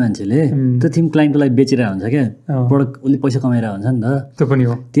किन्ने मान्छेले त्यो थिम क्लाइन्टको लागि बेचिरहेको हुन्छ क्या प्रडक्ट उसले पैसा कमाएर हुन्छ नि त त्यो पनि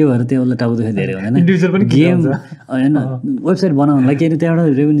हो त्यो भएर त्यो उसलाई टाउको दुखाइ धेरै हुँदैन इन्डिभिजुअल पनि गेम होइन वेबसाइट बनाउनलाई केही त्यहाँबाट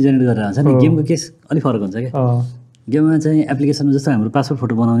रेभेन्यू जेनेरेट गरेर आउँछ नि गेमको केस अलिक फरक हुन्छ क्या गेममा चाहिँ एप्लिकेसनमा जस्तो हाम्रो पासपोर्ट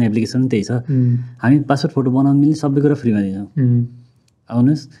फोटो बनाउने एप्लिकेसन पनि त्यही छ हामी पासपोर्ट फोटो बनाउनु मिल्ने सबै कुरा फ्रीमा दिन्छौँ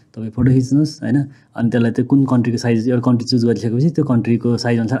आउनुहोस् तपाईँ फोटो खिच्नुहोस् होइन अनि त्यसलाई त्यो कुन कन्ट्रीको साइज एउटा कन्ट्री चुज गरिसकेपछि त्यो कन्ट्रीको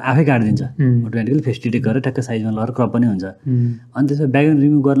साइज अनुसार आफै काटिदिन्छ अटोमेटिकली फेस डिटेक्ट गरेर ठ्याक्क साइजमा लगाएर क्रप पनि हुन्छ अनि त्यसमा ब्याकग्राउन्ड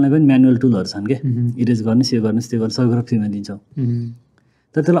रिमुभ गर्नलाई पनि म्यानुअल टुलहरू छन् क्या इरेज गर्नुहोस् यो गर्नुहोस् त्यो गर्नुहोस् सबै कुरा फ्रीमा दिन्छौँ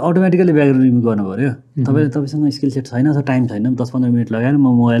तर त्यसलाई अटोमेटिकली ब्याकग्राउन्ड रिमुभ गर्नु पऱ्यो तपाईँसँग स्किल सेट छैन अथवा टाइम छैन 10-15 मिनट लगाएर म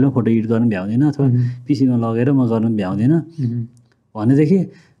मोबाइलमा फोटो एडिट गर्नु भ्याउँदिनँ अथवा पिसीमा लगेर म गर्नु भ्याउँदिनँ भनेदेखि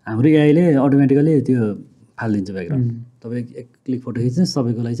हाम्रो एआईले अटोमेटिकली त्यो फालिदिन्छ ब्याकग्राउन्ड तपाईँ एक क्लिक फोटो खिच्नुहोस्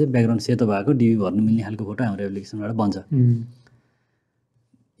तपाईँको लागि चाहिँ ब्याकग्राउन्ड सेतो भएको डिबी भर्नु मिल्ने खालको फोटो हाम्रो एप्लिकेसनबाट बन्छ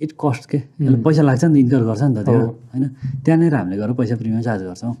इट कस्ट के पैसा लाग्छ नि त इन्कर गर्छ नि त त्यो होइन त्यहाँनिर हामीले गएर पैसा प्रिमियम चार्ज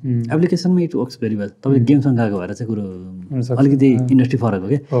गर्छौँ एप्लिकेसनमा इट वर्क्स भेरी वेल तपाईँ गेमसँग गएको भएर चाहिँ कुरो अलिकति इन्डस्ट्री फरक हो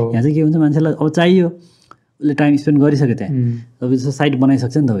क्या यहाँ चाहिँ के हुन्छ मान्छेलाई अब चाहियो उसले टाइम स्पेन्ड गरिसक्यो त्यहाँ तपाईँ जस्तो साइट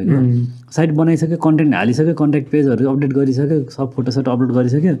बनाइसक्छ नि तपाईँको साइट बनाइसक्यो कन्टेन्ट हालिसक्यो कन्ट्याक्ट पेजहरू अपडेट गरिसक्यो सब फोटोसोटो अपलोड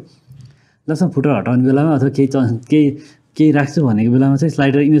गरिसक्यो जस्तो फुटर हटाउने बेलामा अथवा केही राख्छु भनेको बेलामा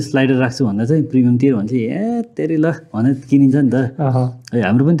चाहिँ इमेज स्लाइडर राख्छु भन्दा चाहिँ प्रिमियम तिर भन्छ ए तेरि ल भनेर किनिन्छ नि त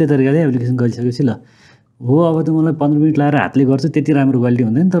हाम्रो पनि त्यो तरिकाले एप्लिकेसन गरिसकेपछि ल हो अब त मलाई 15 मिनट लगाएर हातले गर्छु त्यति राम्रो क्वालिटी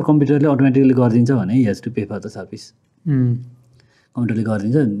हुँदैन तर कम्प्युटरले अटोमेटिकली गरिदिन्छ भने has to pay for the service कम्प्युटरले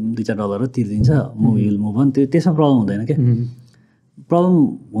गरिदिन्छ $2-4 तिर्दिन्छ विल मुभ अन त्यसमा प्रब्लम हुँदैन क्या प्रब्लम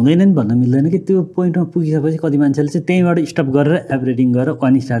हुँदैन नि भन्न मिल्दैन कि त्यो पोइन्टमा पुगिसकेपछि कति मान्छेले चाहिँ त्यहीँबाट स्टप गरेर एप रेटिङ गरेर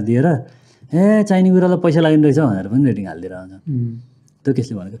 1 स्टार दिएर ए चाहिने कुरालाई पैसा लाग्ने रहेछ भनेर पनि रेटिङ हालिदिएर आउँछ त्यो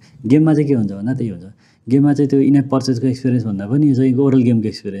केसले भनेको गेममा चाहिँ के हुन्छ भन्दा त्यही हुन्छ गेममा चाहिँ त्यो इनएप पर्चेजको एक्सपिरियन्स भन्दा पनि यो चाहिँ ओभरअल गेमको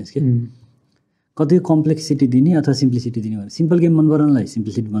एक्सपिरियन्स के कति कम्प्लेक्सिटी दिने अथवा सिम्प्लिसिटी दिने भने सिम्पल गेम मन पर्नलाई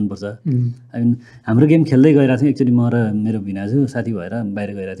सिम्प्लिसिटी मनपर्छ हाम्रो गेम खेल्दै गइरहेको थियौँ एकचोटि म र मेरो भिनाजु साथी भएर बाहिर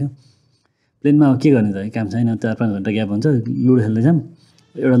गइरहेको थियौँ प्लेनमा अब के गर्ने त काम छैन 4-5 घन्टा ग्याप हुन्छ लुडो खेल्दै जाऊँ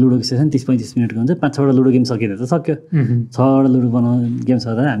एउटा लुडोको सेसन 30-35 मिनटको हुन्छ 5-6वटा लुडो गेम सकिँदा त सक्यो 6वटा लुडो गेम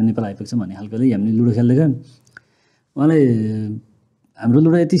सक्दा हामी नेपाल आइपुग्छौँ भन्ने खालकोले हामीले लुडो खेल्दै गयौँ उहाँलाई हाम्रो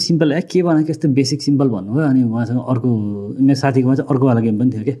लुडो यति सिम्पल के बनाएको यस्तो बेसिक सिम्पल भन्नुभयो अनि उहाँसँग अर्को मेरो साथीकोमा चाहिँ अर्कोवाला गेम पनि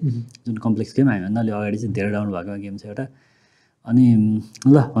थियो क्या जुन कम्प्लेक्स गेम हामीभन्दा अलि अगाडि चाहिँ धेरै डाउनलोड भएको गेम छ एउटा अनि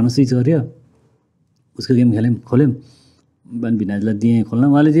ल भनौँ स्विच गऱ्यो उसको गेम खोल्यौँ अनि भिनाजलाई दिएँ खोल्न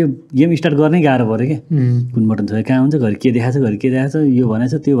उहाँले त्यो गेम स्टार्ट गर्नै गाह्रो पऱ्यो क्या कुन बटन छ कहाँ हुन्छ घरि के देखाएको छ घरि के देखाएको छ यो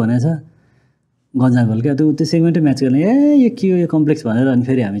भनेको छ त्यो भनेको छ गन्जागोल क्या त्यो सेगमेन्टै म्याच गर्ने यो के हो यो कम्प्लेक्स भनेर अनि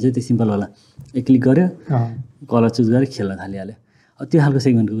फेरि हामी चाहिँ त्यो सिम्पलवाला एक क्लिक गऱ्यो कलर चुज गरेर खेल्न थालिहाल्यो त्यो खालको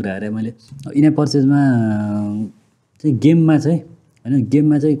सेगमेन्टको कुरा हेरेँ मैले इन पर्चेजमा चाहिँ गेममा चाहिँ होइन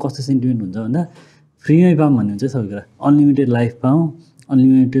गेममा चाहिँ कस्तो सेन्टिमेन्ट हुन्छ भन्दा फ्रीमै पाऊँ भन्ने हुन्छ सबै कुरा अनलिमिटेड लाइफ पाऊँ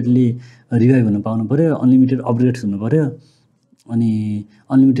अनलिमिटेडली रिभाइभ हुन पाउनु पऱ्यो अनलिमिटेड अपग्रेड्स हुनु पऱ्यो अनि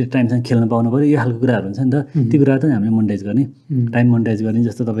अनलिमिटेड टाइमसँग खेल्न पाउनु पऱ्यो यो खालको कुराहरू हुन्छ नि त त्यो कुरा त हामीले मोनिटाइज गर्ने टाइम मोनिटाइज गर्ने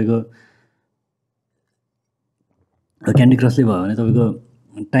जस्तो तपाईँको क्यान्डी क्रसले भयो भने तपाईँको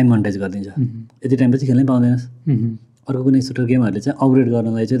टाइम मोनिटाइज गरिदिन्छ यति टाइमपछि खेल्नै पाउँदैनस् अर्को कुनै सुटर गेमहरूले चाहिँ अपग्रेड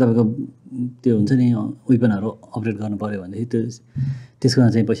गर्नलाई चाहिँ तपाईँको त्यो हुन्छ नि वेपनहरू अपग्रेड गर्नु पऱ्यो भनेदेखि त्यसकोमा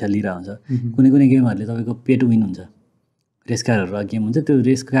चाहिँ पैसा लिइरहेको हुन्छ कुनै कुनै गेमहरूले तपाईँको पे टु विन हुन्छ रेस कारहरू गेम हुन्छ त्यो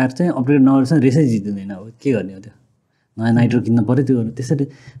रेस कार चाहिँ अपग्रेड नगरेपछि रेसै जित्दैन अब के गर्ने हो त्यो नयाँ नाइट्रो किन्न पऱ्यो त्यो त्यसरी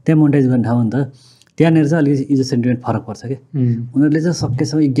त्यहाँ मोनिटाइज गर्ने ठाउँ नि त त्यहाँनिर चाहिँ अलिकति युजर सेन्टिमेन्ट फरक पर्छ क्या उनीहरूले चाहिँ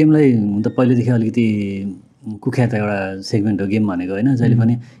सकेसम्म गेमलाई हुन त पहिलेदेखि अलिकति कुख्यात एउटा सेगमेन्ट हो गेम भनेको होइन जहिले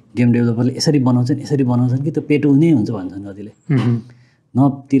पनि गेम डेभलपरले यसरी बनाउँछन् कि त्यो पेटो हुने हुन्छ भन्छन् कतिले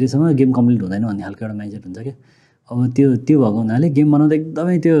नतिरेसम्म गेम कम्प्लिट हुँदैन भन्ने खालको एउटा माइन्डसेट हुन्छ क्या अब त्यो भएको हुनाले गेम बनाउँदा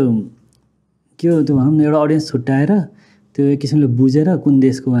एकदमै त्यो के हो त्यो भनौँ न एउटा अडियन्स छुट्याएर त्यो एक किसिमले बुझेर कुन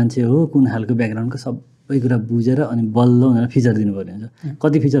देशको मान्छे हो कुन खालको ब्याकग्राउन्डको सबै कुरा बुझेर अनि बल्ल उनीहरूलाई फिचर दिनुपर्ने हुन्छ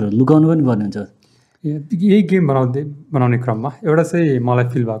कति फिचरहरू लुकाउनु पनि पर्ने हुन्छ यही गेम बनाउने क्रममा एउटा चाहिँ मलाई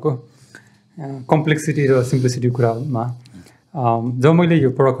फिल भएको कम्प्लेक्सिटी र सिम्प्लिसिटी कुरामा जब मैले यो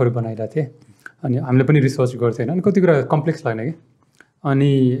प्रडक्टहरू बनाइरहेको थिएँ अनि हामीले पनि रिसर्च गर्थेँ होइन अनि कति कुरा कम्प्लेक्स लाग्ने कि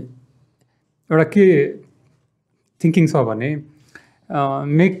अनि एउटा के थिङ्किङ छ भने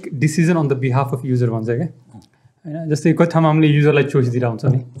make decision on the behalf of user भन्छ क्या होइन जस्तै कति ठाउँमा हामीले युजरलाई चोइस दिइरहेको हुन्छ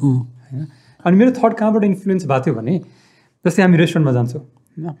नि होइन अनि मेरो थट कहाँबाट इन्फ्लुएन्स भएको थियो भने जस्तै हामी रेस्टुरेन्टमा जान्छौँ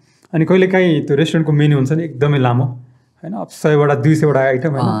होइन अनि कहिलेकाहीँ त्यो रेस्टुरेन्टको मेन्यू हुन्छ नि एकदमै लामो होइन 100वटा 200वटा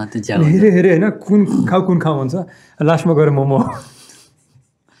आइटम होइन हेरे होइन कुन खाऊ हुन्छ लास्टमा गएर मोमो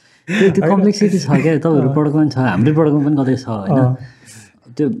त्यो कम्प्लेक्सिटी छ क्या तपाईँहरू प्रडक्टमा पनि छ हाम्रै प्रडक्टमा पनि कतै छ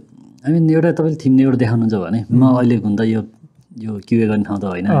होइन त्यो आई मिन एउटा तपाईँले थिम एउटा देखाउनुहुन्छ भने म अहिले हुन त यो क्युए गर्ने ठाउँ त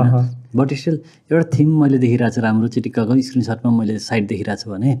होइन बट स्टिल एउटा थिम मैले देखिरहेको छु राम्रो चिटिक्काको स्क्रिनसटमा मैले साइट देखिरहेको छु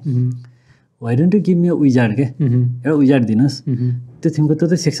भने why don't you give me wizard के एउटा विजार्ड दिनुहोस् त्यो थिमको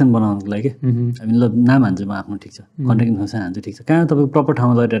त्यो सेक्सन बनाउनुको लागि के हामी ल नाम हान्छु म आफ्नो ठिक छ कन्ट्याक्ट इन्फर्मेसन हान्छु ठिक छ कहाँ तपाईँको प्रपर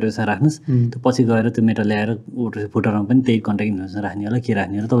ठाउँमा लगेर डाटाबेसमा राख्नुहोस् त्यो पछि गएर त्यो मेटा ल्याएर फुटरमा पनि त्यही कन्ट्याक्ट इन्फर्मेसन राख्ने होला के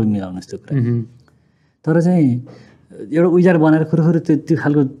राख्ने होला तपाईँ मिलाउनुहोस् त्यो कुरा तर चाहिँ एउटा विजार्ड बनाएर खुरुखुरु त्यो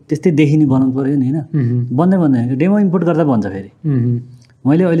खालको त्यस्तै देखिने बनाउनु पऱ्यो नि होइन बन्दैन डेमो इम्पोर्ट गर्दा भन्छ फेरि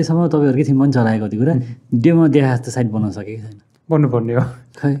मैले अहिलेसम्म तपाईँहरूकै थिम पनि चलाएको कति कुरा डेमो देखाए जस्तो साइट बनाउन सकेको छैन भन्नुपर्ने हो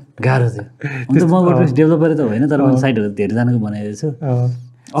खै गाह्रो थियो अन्त म वर्डप्रेस डेभलपर त होइन तर मैले साइटहरू धेरैजनाको बनाइदिएको छु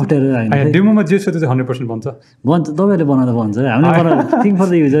अप्ठ्यारो डेमोमा जे छ त्यो 100% भन्छ तपाईँहरूले बनाउँदा भन्छ हामीले थिङ्क फर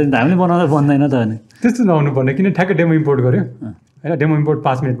द युजर हामीले बनाउँदा भन्दैन त अनि त्यस्तो नहुनु पर्ने किन ठ्याक्कै डेमो इम्पोर्ट गर्यो होइन डेमो इम्पोर्ट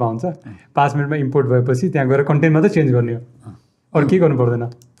 5 मिनटमा हुन्छ 5 मिनटमा इम्पोर्ट भएपछि त्यहाँ गएर कन्टेन्ट मात्रै चेन्ज गर्ने हो अरू केही गर्नु पर्दैन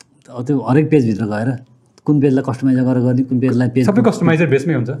त्यो हरेक पेजभित्र गएर कुन पेजलाई कस्टमाइज गरेर गर्ने कुन पेजलाई पेज सबै कस्टमाइजर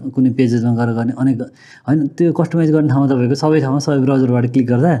बेसमै हुन्छ कुनै पेजेसमा गरेर गर्ने अनेक होइन त्यो कस्टमाइज गर्ने ठाउँमा तपाईँको सबै ठाउँमा सबै ब्राउजरबाट क्लिक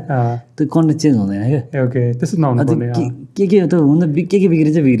गर्दा त्यो कन्टेन्ट चेन्ज हुँदैन क्या ओके त्यस्तो नहुनु पर्ने के त हुन के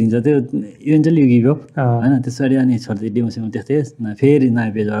बिग्रिन्छ त्यो इभेन्चुअली गिभ अप होइन त्यस पछाडि अनि छोड्दै डेमोसेमो त्यस्तै फेरि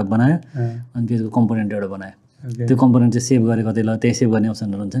नयाँ पेजबाट बनायो अनि पेजको कम्पोनेन्ट एउटा बनायो त्यो कम्पोनेन्ट चाहिँ सेभ गरेँ कतै ल त्यही सेभ गर्ने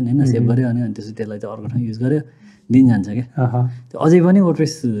अप्सनहरू हुन्छ नि होइन सेभ गऱ्यो अनि त्यसपछि त्यसलाई चाहिँ अर्को ठाउँ युज गऱ्यो दिन जान्छ क्या त्यो अझै पनि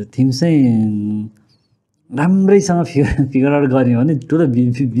वर्डप्रेस थिम चाहिँ राम्रैसँग फिगर आउट गर्ने हो भने ठुलो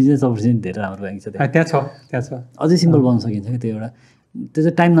बिजनेस अपर्च्युनिटी धेरै राम्रो भएको छ त्यहाँ छ अझै सिम्पल बनाउन सकिन्छ क्या त्यो एउटा त्यो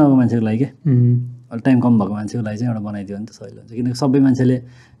चाहिँ टाइम नभएको मान्छेको लागि क्या अलिक टाइम कम भएको मान्छेको लागि चाहिँ एउटा बनाइदियो भने त सजिलो हुन्छ किनकि सबै मान्छेले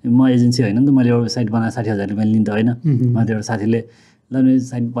म एजेन्सी होइन नि त मैले एउटा साइट बनाएर 60,000 रुपियाँ लिन्छ होइन मलाई एउटा साथीले ल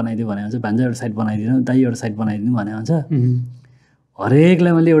साइट बनाइदियो भने हुन्छ भान्जा एउटा साइट बनाइदिनु दाइ एउटा साइट बनाइदिनु भने हुन्छ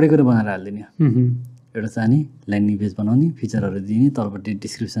हरेकलाई मैले एउटै कुरा बनाएर हालिदिने एउटा चाहने ल्यान्डिङ पेज बनाउने फिचरहरू दिने तलपट्टि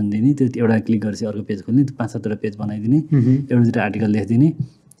डिस्क्रिप्सन दिने त्यो एउटा क्लिक गरेपछि अर्को पेज खोल्ने 5-7वटा पेज बनाइदिने एउटा दुईवटा आर्टिकल लेखिदिने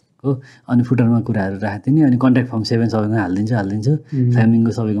हो अनि फुटरमा कुराहरू राखिदिने अनि कन्ट्याक्ट फर्म 7 सबैमा हालिदिन्छु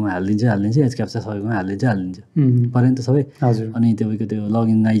फ्यामिङको सबैकोमा हालिदिन्छु एचक्याप्चा सबैकोमा हालिदिन्छु पऱ्यो नि त सबै अनि तपाईँको त्यो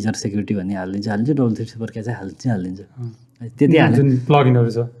लगइन नाइजर सेक्युरिटी भन्ने हालिदिन्छु डबल 3 सुपर क्या चाहिँ हालिदिन्छु त्यति प्लगइनहरू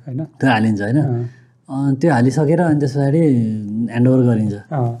छ होइन त्यो हालिन्छ होइन त्यो हालिसकेर अनि त्यस पछाडि ह्यान्डओभर गरिन्छ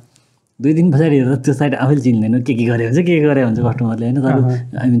 2 दिन पछाडि हेरेर त्यो साइट आफैले चिन्दैन के गरे हुन्छ कस्टमरले होइन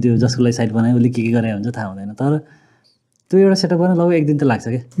तर हामी त्यो जसको लागि साइट बनायो उसले के गरे हुन्छ थाहा हुँदैन तर त्यो एउटा सेटअप गर्न लगभग 1 दिन त लाग्छ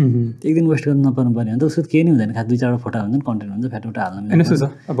क्या 1 दिन वेस्ट गर्नु नपर्नु पर्ने भने त उसको केही नै हुँदैन खास 2-4 फोटो हुन्छ नि कन्टेन्ट हुन्छ फ्याटफुटा हाल्नु यस्तो छ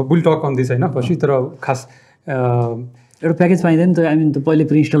अब बुल टक अन दिस होइन पछि तर खास एउटा प्याकेज पाइँदैन त आई मिन त्यो पहिले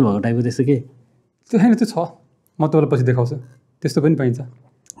प्रिइन्स्टल भएको टाइपको त्यस्तो के त्यो छैन त्यो छ म तपाईँलाई पछि देखाउँछु त्यस्तो पनि पाइन्छ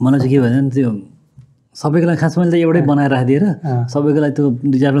मलाई चाहिँ के भएन त्यो सबैको लागि खास मैले त एउटै बनाएर राखिदिएर सबैको लागि त्यो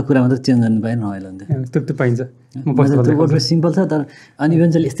दुई चारवटा कुरा मात्रै चेन्ज गर्नु पाएन रमाइलो हुन्थ्यो त्यो पाइन्छ त्यो वर्डप्रेस सिम्पल छ तर अनि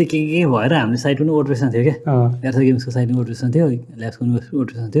इभेन्चुअली यस्तै के भएर हामीले साइट पनि वर्डप्रेसमा थियो क्या यार्सा गेम्सको साइट पनि वर्डप्रेसमा थियो ल्याब्सको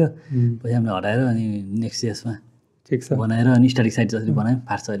वर्डप्रेसमा थियो पछि हामीले हटाएर अनि नेक्स्ट इयर्समा ठिक छ बनाएर अनि स्टाटिक साइट जसरी बनायौँ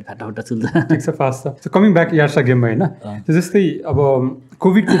फाट्छ अहिले फाटाफुट्टा चुल्छ ठिक छ फास्ट छ कमिङ ब्याक यार्सा गेममा होइन जस्तै अब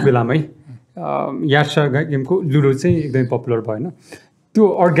कोभिडको बेलामै यार्सा गेमको लुडो चाहिँ एकदमै पपुलर भयो होइन त्यो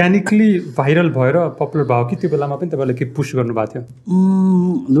अर्ग्यानिकली भाइरल भएर पपुलर भयो कि त्यो बेलामा पनि तपाईँले के पुस गर्नुभएको थियो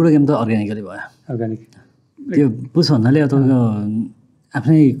लुडो गेम त अर्ग्यानिकली भयो अर्ग्यानिक त्यो पुस भन्नाले तपाईँको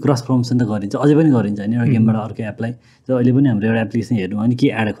आफ्नै क्रस प्रमोसन त गरिन्छ अझै पनि गरिन्छ होइन एउटा गेमबाट अर्को एपलाई र अहिले पनि हाम्रो एउटा एप्लिकेसन हेर्नु भने के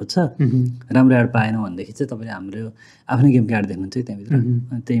एड खोज्छ राम्रो एड पाएन भनेदेखि चाहिँ तपाईँले हाम्रो आफ्नै गेमको एड देख्नुहुन्छ त्यहाँभित्र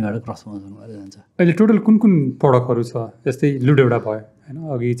अनि त्यहीँबाट क्रस प्रमोसन भएर जान्छ अहिले टोटल कुन कुन प्रडक्टहरू छ जस्तै लुडो एउटा भयो होइन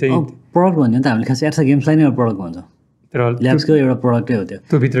अघि चाहिँ प्रडक्ट भन्यो भने त हामीले खास यार्सा गेम्सलाई नै एउटा प्रडक्ट भन्छौँ ल्याब्सको एउटा प्रडक्टै हो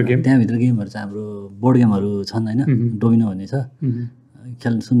त्यो भित्र गेम त्यहाँभित्र गेमहरू चाहिँ हाम्रो बोर्ड गेमहरू छन् होइन डोमिनो भन्ने छ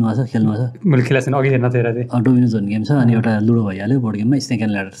सुन्नुभएको छ खेल्नुभएको छ मैले खेलेको छैन अघि हेर्न चाहिँ डोमिनो भन्ने गेम छ अनि एउटा लुडो भइहाल्यो बोर्ड गेममा स्नेक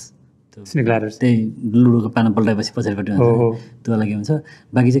एन्ड ल्याडर्स त्यही लुडोको पाना पल्टाएपछि पछाडिपट्टि हुन्छ त्यो वाला गेम छ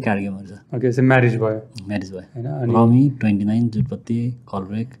बाँकी चाहिँ कार्ड गेमहरू छ ओके म्यारेज भयो होइन रमी 29 जुटपत्ती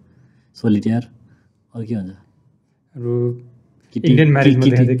कलब्रेक सोलिटियर अरू के भन्छ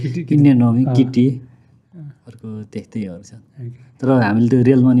इन्डियन रमी किटी अर्को त्यस्तैहरू छ तर हामीले त्यो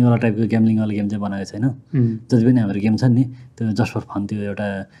रियल मनीवाला टाइपको ग्याम्लिङवाला गेम चाहिँ बनाएको छैन जति पनि हाम्रो गेम छन् नि त्यो जस्ट फर फन त्यो एउटा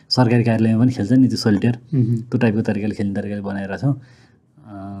सरकारी कार्यालयमा पनि खेल्छ नि त्यो सोलिटियर त्यो टाइपको तरिकाले खेल्ने तरिकाले बनाएर छौँ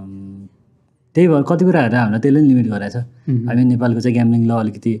त्यही भएर कति कुराहरू हामीलाई त्यसले पनि लिमिट गराएको छ हामी नेपालको चाहिँ ग्याम्लिङ ल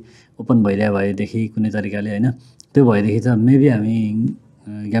अलिकति ओपन भइरहेको भएदेखि कुनै तरिकाले होइन त्यो भएदेखि चाहिँ मेबी हामी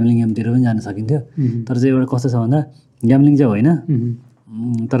ग्याम्लिङ गेमतिर पनि जान सकिन्थ्यो तर चाहिँ एउटा कस्तो छ भन्दा ग्याम्लिङ चाहिँ होइन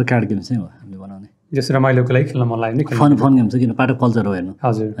तर कार्ड गेम चाहिँ हो हामीले बनाउने जस रमाइलोको लागि खेल्न मन लाग्ने फन गेम छ किन पार्ट अफ कल्चर हो हेर्नु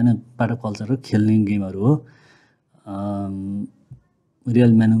हजुर होइन पार्ट अफ कल्चर हो खेल्ने गेमहरू हो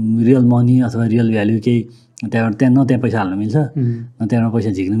रियल मनी अथवा रियल भ्याल्यु केही त्यहाँ न त्यहाँ पैसा हाल्नु मिल्छ न त्यहाँबाट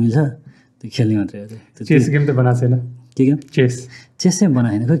पैसा झिक्नु मिल्छ त्यो खेल्ने मात्रै हो चेस गेम त बनाएको छैन के गेम चेस चाहिँ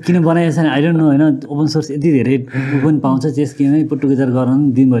बनाएन खोइ किन बनाएको छैन आई डोन्ट नो होइन ओपन सोर्स यति धेरै पनि पाउँछ चेस गेमै पुट टुगेदर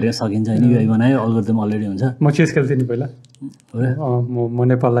गर्न दिनभरि सकिन्छ होइन युआई बनायो अल्गोरिदम अलरेडी हुन्छ म चेस खेल्थेँ नि पहिला म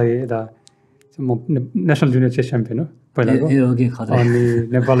नेपाललाई यता म नेसनल जुनियर चेस च्याम्पियन हो पहिलाको अनि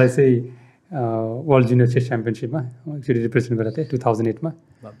नेपाललाई चाहिँ वर्ल्ड जुनियर चेस च्याम्पियनसिपमा एकचोटि रिप्रेजेन्ट गरेको थिएँ 2008मा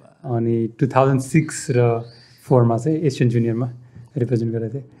अनि 2006 र 4मा चाहिँ एसियन जुनियरमा रिप्रेजेन्ट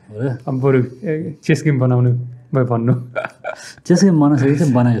गरेको थिएँ अब बरु चेस गेम बनाउनु भयो भन्नु चेस गेम बनाइसकेको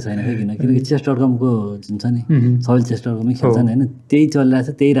चाहिँ बनाएको छैन किनकि chess.com-को हुन्छ नि सबैले chess.com-मै खेल्छन् होइन त्यही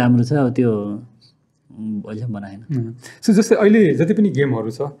चलिरहेको छ त्यही राम्रो छ अब त्यो अहिले बनाएन सो जस्तै अहिले जति पनि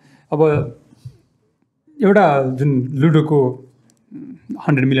गेमहरू छ अब एउटा जुन लुडोको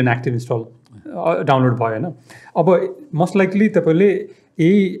 100 मिलियन एक्टिभ इन्स्टल डाउनलोड भयो होइन अब मोस्ट लाइकली तपाईँले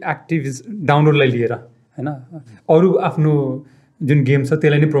यही एक्टिभ डाउनलोडलाई लिएर होइन अरू आफ्नो जुन गेम छ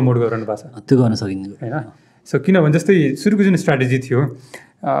त्यसलाई नै प्रमोट गरिरहनु भएको छ त्यो गर्न सकिन्छ होइन सो किनभने जस्तै सुरुको जुन स्ट्राटेजी थियो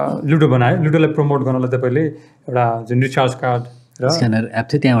लुडो बनायो लुडोलाई प्रमोट गर्नलाई तपाईँले एउटा जुन रिचार्ज कार्ड र स्क्यानर एप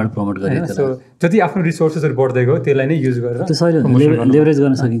थियो त्यहाँबाट प्रमोट गरेको सो जति आफ्नो रिसोर्सेसहरू बढ्दै गयो त्यसलाई नै युज गरेर त्यो सहिले लेभरेज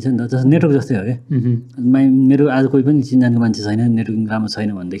गर्न सकिन्छ नि त जस्तो नेटवर्क जस्तै हो क्या मेरो आज कोही पनि चिन्जानको मान्छे छैन नेटवर्किङ राम्रो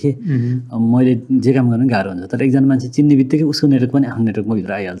छैन भनेदेखि मैले जे काम गर्नु गाह्रो हुन्छ तर एकजना मान्छे चिन्ने बित्तिकै उसको नेटवर्क पनि आफ्नो नेटवर्कमा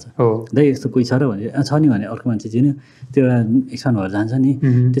भित्र आइहाल्छ दाइ यस्तो कोही छ र भने छ नि भने अर्को मान्छे चिन्यो त्यो एउटा एक्सपान्ड भएर जान्छ नि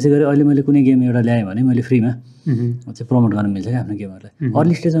त्यसै गरी अहिले मैले कुनै गेम एउटा ल्याएँ भने मैले फ्रीमा चाहिँ प्रमोट गर्न मिल्छ क्या आफ्नो गेमहरूलाई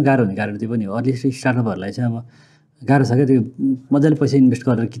अर्ली स्टेजमा गाह्रो हुने कारण त्यो पनि हो अर्ली स्टेज स्टार्टअपहरूलाई चाहिँ अब गाह्रो छ क्या त्यो मजाले पैसा इन्भेस्ट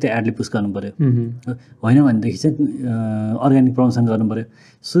गरेर कि त एडले पुस गर्नु पऱ्यो होइन भनेदेखि चाहिँ अर्ग्यानिक प्रमोसन गर्नु पऱ्यो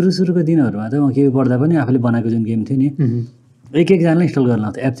सुरुको दिनहरूमा त म के पढ्दा पनि आफूले बनाएको जुन गेम थियो नि एकजनालाई इन्स्टल गर्न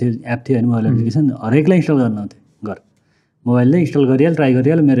आउँथ्यो एप थियो होइन मोबाइल एप्लिकेसन हरेकलाई इन्स्टल गर्न आउँथ्यो घर मोबाइलले इन्स्टल गरिहाल ट्राई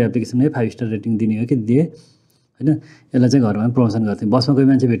गरिहाल मेरो एप्लिकेसनमै 5 स्टार रेटिङ दिने हो कि दिएँ होइन यसलाई चाहिँ घरमा प्रमोसन गर्थेँ बसमा कोही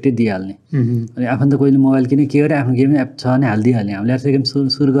मान्छे भेट्दै दिइहाल्ने अनि आफन्त कोहीले मोबाइल किने के गरे आफ्नो गेम एप छ भने हालिदिइहाल्ने हामीले अर्को गेम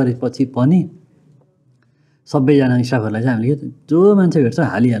सुरु गरेपछि पनि सबैजना स्टाफहरूलाई चाहिँ हामीले जो मान्छे भेट्छ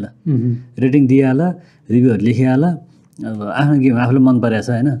हालिहाल रेटिङ दिइहाल रिभ्यूहरू लेखिहाल अब आफ्नो गेम आफूलाई मन परेको छ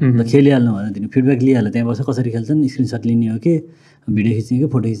होइन खेलिहाल्नु भनेर दिनु फिडब्याक लिइहाल त्यहाँ बसेर कसरी खेल्छन् स्क्रिनसट लिने हो कि भिडियो खिच्ने कि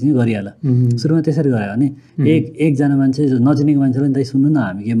फोटो खिच्ने गरिहाल सुरुमा त्यसरी गरायो भने एकजना मान्छे नचिनेको मान्छेलाई दाइ सुन्नु न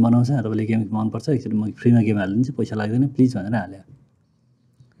हामी गेम बनाउँछ तपाईँले गेम मनपर्छ एकचोटि म फ्रीमा गेम हालिदिन्छु पैसा लाग्दैन प्लिज भनेर हाल्यो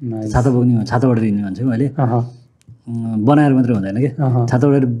छाता बोक्ने छाताबाट दिने भन्छु मैले बनाएर मात्रै हुँदैन क्या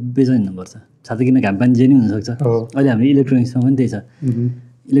छाताबाट बेच्न हिँड्नुपर्छ छाता किन घाम पानी जे नि हुनसक्छ अहिले हाम्रो इलेक्ट्रोनिक्समा पनि त्यही छ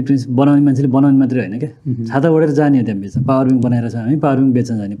इलेक्ट्रोनिक्स बनाउने मान्छेले बनाउने मात्रै होइन क्या छाता ओढेर जाने हो त्यहाँ बेच्छ पावर ब्याङ्क बनाएर छ हामी पावर ब्याङ्क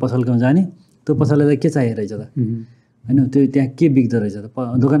बेच्न जाने पसलकोमा जाने त्यो पसललाई के चाहिएको रहेछ त होइन त्यो त्यहाँ के बिग्दो रहेछ त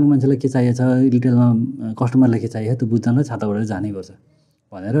दोकानको मान्छेलाई के चाहिएको छ रिटेलमा कस्टमरलाई के चाहिएको त बुझ्नलाई छाता ओढेर जानैपर्छ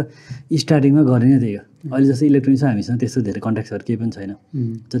भनेर स्टार्टिङमा गर्ने नै त्यही हो। अहिले जस्तो इलेक्ट्रोनिक्समा हामीसँग त्यस्तो धेरै कन्ट्याक्ट्सहरू केही पनि छैन।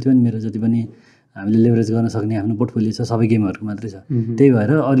 जति पनि मेरो जति पनि हामीले लेभरेज गर्न सक्ने आफ्नो पोर्टफोलियो छ सबै गेमहरूको मात्रै छ। त्यही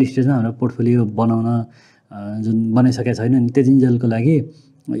भएर अर्ली स्टेजमा हाम्रो पोर्टफोलियो बनाउन जुन बनाइसकेको छैन नि त्यतिन्जेलको लागि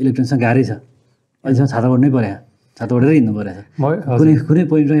इलेक्ट्रोनिक्समा गाह्रै छ। अहिलेसम्म छाता ओढ्नै पऱ्यो, छाता ओढेर हिँड्नु परेको छ। कुनै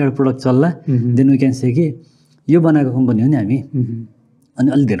पोइन्टमा एउटा प्रडक्ट चल्ला देन वी क्यान से कि यो बनाएको कम्पनी हो नि हामी अनि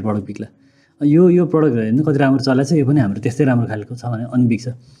अलिक धेरै प्रडक्ट बिक्ला यो प्रडक्ट हेर्नु कति राम्रो चलाएको छ यो पनि हाम्रो त्यस्तै राम्रो खालको छ भने अनि बिक्छ।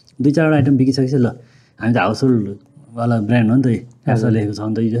 2-4वटा आइटम बिकिसकेपछि ल हामी त हाउस होल्डवाला ब्रान्ड हो नि त यार्सा लेखेको छ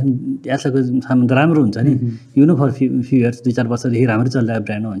भने त यार्साको सामान त राम्रो हुन्छ नि you know for few years 2-4 वर्षदेखि राम्रै चलिरहेको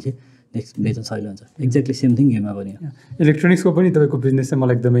ब्रान्ड हो भने चाहिँ नेक्स्ट बेच्न सजिलो हुन्छ। एक्ज्याक्टली सेम थिङ गेममा पनि इलेक्ट्रोनिक्सको पनि तपाईँको बिजनेस चाहिँ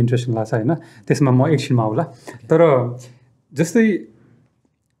मलाई एकदमै इन्ट्रेस्टिङ लाग्छ होइन। त्यसमा म एकछिनमा आउला। तर जस्तै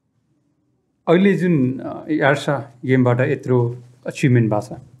अहिले जुन यार्सा गेमबाट यत्रो अचिभमेन्ट भएको छ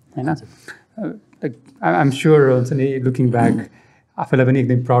होइन लाइक आइएम स्योर हुन्छ नि लुकिङ ब्याक आफैलाई पनि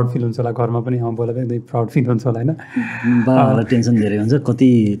एकदम प्राउड फिल हुन्छ होला, घरमा पनि आमाबाउलाई पनि एकदम प्राउड फिल हुन्छ होला होइन। बाबालाई टेन्सन धेरै हुन्छ कति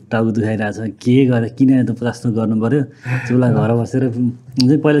टाउको दुखाइरहेको छ के गरेर किन त 50 गर्नु पऱ्यो चुला घर बसेर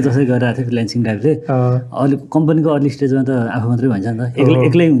हुन्छ पहिला जसरी गरिरहेको थियो फ्रिल्यान्सिङ टाइपले। अहिले कम्पनीको अर्ली स्टेजमा त आफू मात्रै भन्छ नि त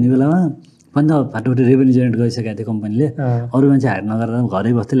एक्लै हुने बेलामा पनि त फाटोफाटो रेभेन्यू जेनेरेट गरिसकेको थियो कम्पनीले। अरू मान्छे हायर नगरेर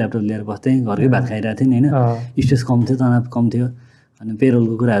घरै बस्थेँ ल्यापटप लिएर बस्थेँ घरकै भात खाइरहेको थिएँ नि होइन। स्ट्रेस कम थियो तनाव कम थियो अनि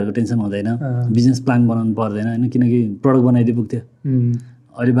पेरोलको कुराहरूको टेन्सन हुँदैन बिजनेस प्लान बनाउनु पर्दैन होइन किनकि प्रडक्ट बनाइदिए पुग्थ्यो।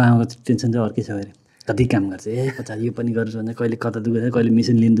 अहिले बाबाको टेन्सन चाहिँ अर्कै छ फेरि कति काम गर्छ पचास यो पनि गर्छु भने कहिले कता दुखेको छ कहिले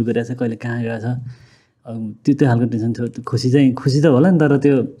मिसिन लिन दुखिरहेको छ कहिले कहाँ गएको छ त्यो खालको टेन्सन थियो। खुसी त होला नि तर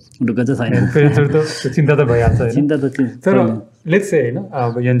त्यो ढुक्क चाहिँ छैन चिन्ता त भइहाल्छ चिन्ता त तर लेट्स से होइन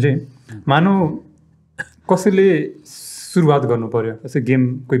अब यहाँ मानौ कसैले सुरुवात गर्नु पऱ्यो जस्तै गेम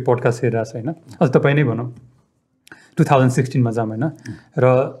कोही पडकास्ट हेरिरहेको छ होइन अझ तपाईँ नै भनौँ 2016मा जाऊँ होइन र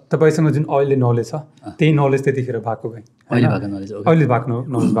तपाईँसँग जुन अहिले नलेज छ त्यही नलेज त्यतिखेर भएको भए अहिले भएको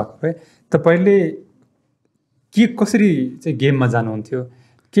नलेज भएको भए तपाईँले के कसरी चाहिँ गेममा जानुहुन्थ्यो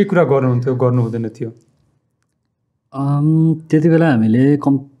के कुरा गर्नुहुन्थ्यो गर्नु हुँदैन थियो? त्यति बेला हामीले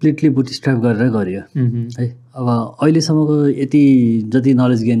कम्प्लिटली बुटस्ट्र्याप गरेर गरियो है। अब अहिलेसम्मको यति जति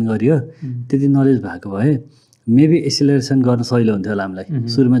नलेज गेन गरियो त्यति नलेज भएको भए मेबी एक्सिलरेसन गर्न सजिलो हुन्थ्यो होला हामीलाई।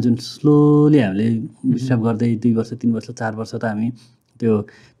 सुरुमा जुन स्लोली हामीले बुटस्ट्र्याप गर्दै 2 वर्ष 3 वर्ष 4 वर्ष त हामी त्यो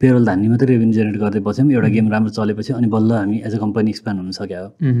पेरोल धान्ने मात्रै रेभेन्यू जेनेरेट गर्दै बस्यौँ एउटा गेम राम्रो चलेपछि अनि बल्ल हामी एज अ कम्पनी एक्सप्यान्ड हुन सक्यो हो।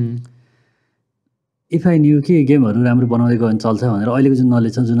 इफ आई न्यू कि गेमहरू राम्रो बनाउँदै गयो भने चल्छ भनेर अहिलेको जुन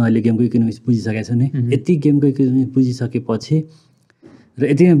नलेज छ जुन अहिले गेमको इकोनोमिक्स बुझिसकेको छु नि यति गेमको इकोनोमिक्स बुझिसकेपछि र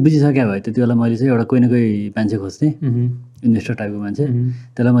यति बुझिसक्यो भए त्यति बेला मैले चाहिँ एउटा कोही न कोही मान्छे खोज्थेँ इन्भेस्टर टाइपको मान्छे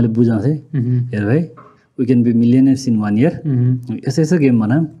त्यसलाई मैले बुझाउँथेँ हेर भाइ we can be millionaires in 1 year यसो गेम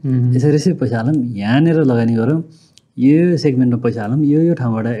बनाऊँ यसरी पैसा हालौँ यहाँनिर लगानी गरौँ यो सेगमेन्टमा पैसा हालौँ यो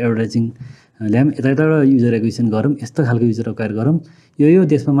ठाउँबाट एडभर्टाइजिङ ल्याऊँ यताबाट युजर एक्विजिसन गरौँ यस्तो खालको युजर एक्वायर गरौँ यो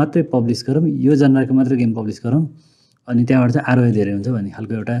देशमा मात्रै पब्लिस गरौँ यो जनवरको मात्रै गेम पब्लिस गरौँ अनि त्यहाँबाट चाहिँ आरओआई धेरै हुन्छ भन्ने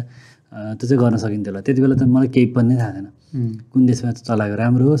खालको एउटा त्यो चाहिँ गर्न सकिन्थ्यो होला। त्यति बेला त मलाई केही पनि थाहा थिएन कुन देशमा चलाएको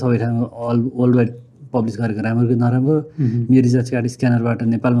राम्रो हो सबै ठाउँमा वर्ल्ड वाइड पब्लिस गरेको राम्रो कि नराम्रो मेरो रिसर्च कार्ड स्क्यानरबाट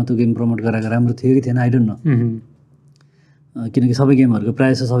नेपालमा त्यो गेम प्रमोट गराएको राम्रो थियो कि थिएन आई डोन्ट नो किनकि सबै गेमहरूको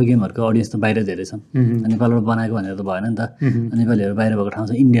प्रायः जस्तो सबै गेमहरूको अडियन्स त बाहिर धेरै छन् नेपालबाट बनाएको भनेर त भएन नि त। नेपालीहरू बाहिर भएको ठाउँ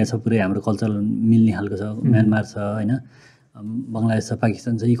छ इन्डिया छ पुरै हाम्रो कल्चर मिल्ने खालको छ म्यानमार छ होइन बङ्गलादेश छ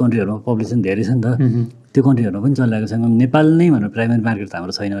पाकिस्तान छ यी कन्ट्रीहरूमा पपुलेसन धेरै छ नि त त्यो कन्ट्रीहरूमा पनि चलिरहेको छ। नेपाल नै भनेर प्राइमेरी मार्केट त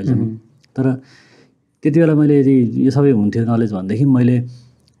हाम्रो छैन अहिलेसम्म। तर त्यति बेला मैले यदि यो सबै हुन्थ्यो नलेज भनेदेखि मैले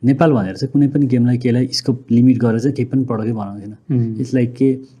नेपाल भनेर चाहिँ कुनै पनि गेमलाई केलाई स्कोप लिमिट गरेर चाहिँ केही पनि प्रडक्टै बनाउँदिनँ। इट्स लाइक के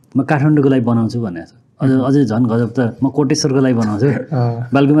म काठमाडौँको लागि बनाउँछु भनेको छ अझै झन् गजब त म कोटेश्वरको लागि बनाउँछु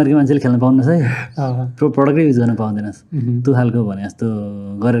बालकुमारको मान्छेले खेल्न पाउनुहोस् है प्रडक्टै युज गर्न पाउँदैनस् त्यो खालको भने जस्तो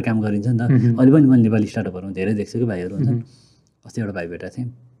गरेर काम गरिन्छ नि त। अहिले पनि मैले नेपाली स्टार्टअपहरूमा धेरै देख्छु कि भाइहरू हुन्छन्। अस्ति एउटा भाइ भेटेको थिएँ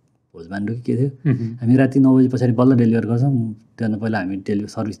भोजमान्डु कि के थियो हामी राति 9 बजी पछाडि बल्ल डेलिभर गर्छौँ त्योभन्दा पहिला हामी डेलिभर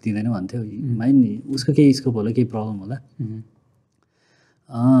सर्भिस दिँदैनौँ भन्थ्यो। माइन उसको केही स्कोप होला केही प्रब्लम होला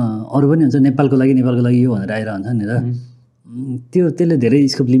अरू पनि हुन्छ नेपालको लागि यो भनेर आइरहन्छ नि त त्यसले धेरै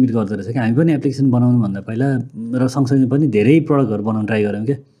स्कोप लिमिट गर्दो रहेछ कि हामी पनि एप्लिकेसन बनाउनुभन्दा पहिला र सँगसँगै पनि धेरै प्रडक्टहरू बनाउनु ट्राई गऱ्यौँ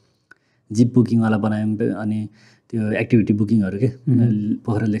क्या जिप बुकिङवाला बनायौँ अनि त्यो एक्टिभिटी बुकिङहरू के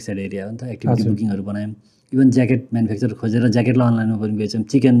पोखरा लेक साइड एरिया हो नि त एक्टिभिटी बुकिङहरू बनायौँ इभन ज्याकेट म्यानुफ्याक्चर खोजेर ज्याकेटलाई अनलाइनमा पनि बेच्छौँ।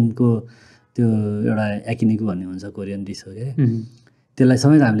 चिकनको त्यो एउटा याकिनिको भन्ने हुन्छ कोरियन डिस हो क्या त्यसलाई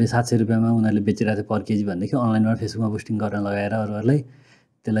समेत हामीले 700 रुपियाँमा उनीहरूले बेचिरहेको थियो पर केजी भनेदेखि अनलाइनबाट फेसबुकमा पोस्टिङ गर्न लगाएर अरूहरूलाई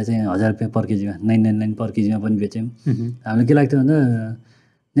त्यसलाई चाहिँ 1000 रुपियाँ पर केजीमा 999 पर केजीमा पनि बेच्यौँ। हामीले के लाग्थ्यो भन्दा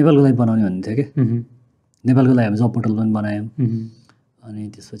नेपालको लागि बनाउने भन्ने थियो क्या नेपालको लागि हामी जब पोर्टल पनि बनायौँ अनि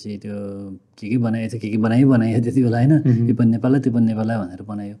त्यसपछि त्यो के बनाएछ के बनायो त्यति बेला होइन यो पनि नेपाललाई त्यो पनि नेपाललाई भनेर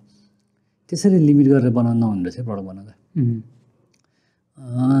बनायो त्यसरी लिमिट गरेर बनाउनु नहुने रहेछ प्रडक्ट बनाउँदा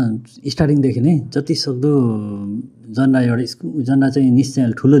स्टार्टिङदेखि नै जति सक्दो जनरा एउटा जनरा चाहिँ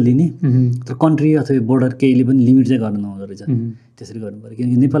निश्चय ठुलो लिने तर कन्ट्री अथवा बोर्डर केहीले पनि लिमिट चाहिँ गर्नु नहुँदो रहेछ त्यसरी गर्नु पऱ्यो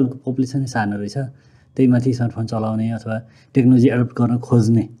किनकि नेपालको पपुलेसन सानो रहेछ त्यही माथि स्मार्टफोन चलाउने अथवा टेक्नोलोजी एडप्ट गर्न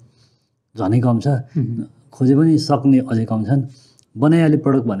खोज्ने झनै कम छ खोजे पनि सक्ने अझै कम छन् बनाइहाले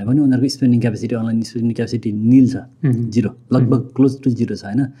प्रडक्ट भने पनि उनीहरूको spending capacity online spending capacity निल छ जिरो लगभग क्लोज टु जिरो छ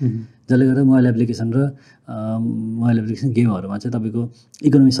होइन जसले गर्दा मोबाइल एप्लिकेसन र मोबाइल एप्लिकेसन गेमहरूमा चाहिँ तपाईँको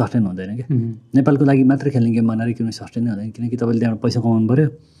इकोनोमी सस्टेन हुँदैन क्या नेपालको लागि मात्रै खेल्ने गेम बनाएर इकोनोमी सस्टेन हुँदैन किनकि तपाईँले त्यहाँबाट पैसा कमाउनु पऱ्यो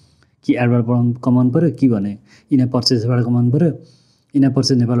कि एडबाट कमाउनु पऱ्यो कि भने इन पर्चेसबाट कमाउनु पऱ्यो इन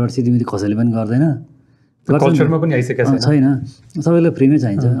पर्चेस नेपालबाट सिधै कसैले पनि गर्दैन कल्चरमा पनि आइसकेको छैन सबैलाई फ्रीमै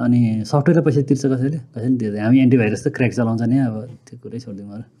चाहिन्छ अनि सफ्टवेयर पैसा तिर्छ कसैले तिर्दैन हामी एन्टिभाइरस त क्र्याक चलाउँछ नि अब त्यो कुरै छोडिदिउँ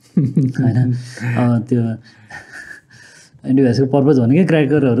होइन त्यो एन्टिभाइरसको पर्पज भनेकै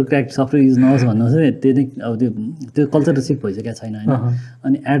क्र्याकरहरू क्र्याक सफ्टवेयर युज नहोस् भन्नुहोस् त्यो नै अब त्यो कल्चर त सिफ्ट भइसकेको छैन होइन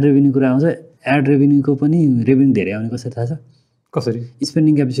अनि एड रेभेन्यू कुरा आउँछ एड रेभेन्यूको पनि रेभेन्यू धेरै आउने कसरी थाहा छ कसरी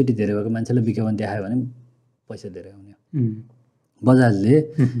स्पेन्डिङ क्यापेसिटी धेरै भएको मान्छेलाई विज्ञापन देखायो भने पैसा धेरै आउने बजारले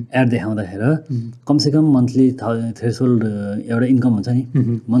एड देखाउँदाखेरि कमसेकम मन्थली थ्रेसोल्ड एउटा इन्कम हुन्छ नि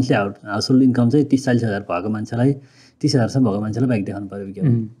मन्थली हाउसहोल्ड इन्कम चाहिँ 30-40 हजार भएको मान्छेलाई 30,000सम्म भएको मान्छेलाई बाइक देखाउनु पऱ्यो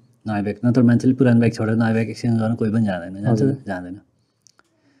विज्ञापन नयाँ बाइक नत्र मान्छेले पुरानो बाइक छोडेर नयाँ बाइक एक्सचेन्ज गर्न कोही पनि जाँदैन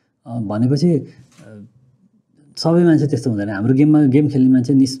भनेपछि सबै मान्छे त्यस्तो हुँदैन हाम्रो गेम खेल्ने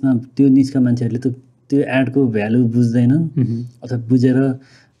मान्छे निस्मा त्यो निस्का मान्छेहरूले त त्यो एडको भ्यालु बुझ्दैनन् अथवा बुझेर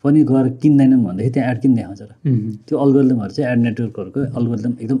पनि गएर किन्दैनन् भनेदेखि त्यहाँ एड किन देखाउँछ र त्यो अल्गोरिदमहरू चाहिँ एड नेटवर्कहरूको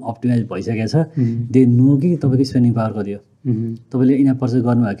अल्गोरिदम एकदम अप्टिमाइज भइसकेको छ दे नो कि तपाईँको स्पेन्डिङ पावर कति हो तपाईँले इनाप पर्चेस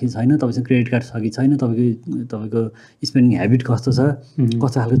गर्नुभएको कि छैन तपाईँसँग क्रेडिट कार्ड छ कि छैन तपाईँको स्पेन्डिङ हेबिट कस्तो छ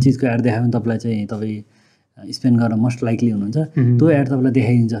कस्तो खालको चिजको एड देखायो भने तपाईँलाई चाहिँ तपाईँ स्पेन्ड गर्न मोस्ट लाइकली हुनुहुन्छ त्यो एड तपाईँलाई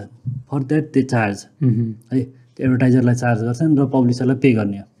देखाइदिन्छ फर द्याट दे चार्ज है त्यो एडभर्टाइजरलाई चार्ज गर्छन् र पब्लिसरलाई पे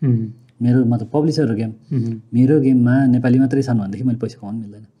गर्ने हो मेरो मतलब पब्लिसर गेम मेरो गेममा नेपाली मात्रै छन् भनेदेखि मैले पैसा कमाउनु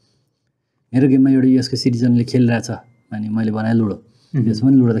मिल्दैन मेरो गेममा एउटा युएसको सिटिजनले खेलिरहेछ अनि मैले बनाएँ लुडो यसमा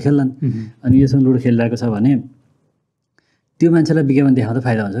पनि लुडो त खेल्लान् अनि यसमा लुडो खेलिरहेको छ भने त्यो मान्छेलाई विज्ञापन देखाउँदा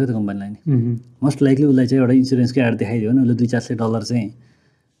फाइदा हुन्छ क्या त्यो कम्पनीलाई नि मोस्ट लाइकली उसलाई चाहिँ एउटा इन्सुरेन्सको एड देखाइदियो भने उसले $200-400 चाहिँ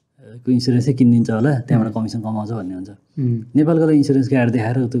को इन्सुरेन्सै किनिदिन्छ होला त्यहाँबाट कमिसन कमाउँछ भन्ने हुन्छ नेपालको लागि इन्सुरेन्सको एड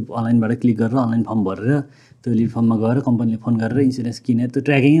देखाएर त्यो अनलाइनबाट क्लिक गरेर अनलाइन फर्म भरेर त्यो लिड फर्ममा गएर कम्पनीले फोन गरेर इन्सुरेन्स किनेर त्यो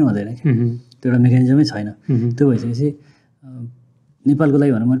ट्र्याकिङै हुँदैन कि त्यो एउटा मेकानिजमै छैन त्यो भइसकेपछि नेपालको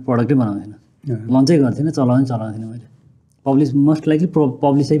लागि भने मैले प्रडक्टै बनाउँथिनँ लन्चै गर्थेन चलाउँथिनँ मैले पब्लिस मोस्ट लाइकली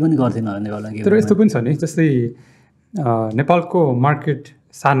पब्लिसै पनि गर्थेन होला नेपालमा तर यस्तो पनि छ नि जस्तै नेपालको मार्केट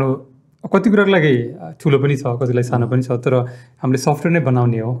सानो कति कुराको लागि ठुलो पनि छ कतिलाई सानो पनि छ तर हामीले सफ्टवेयर नै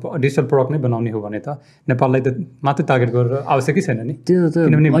बनाउने हो डिजिटल प्रडक्ट नै बनाउने हो भने त नेपाललाई त मात्रै टार्गेट गरेर आवश्यकै छैन नि त्यो त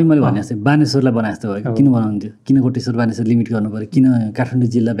मैले भने जस्तै बानेश्वरलाई बनाए जस्तो भयो किन बनाउनु थियो किन कोटेश्वर बानेश्वर लिमिट गर्नु पऱ्यो किन काठमाडौँ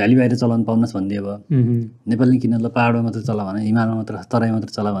जिल्ला भ्याली बाहिर चलाउनु पाउनुहोस् भनिदियो अब नेपालले किन ल पाहाडमा मात्र चला भने हिमालमा मात्र तराई मात्र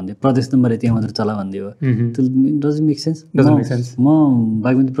चला भनिदियो प्रदेश नम्बर त्यहाँ मात्र चला भनिदियो त्यो डजन्ट मेक सेन्स म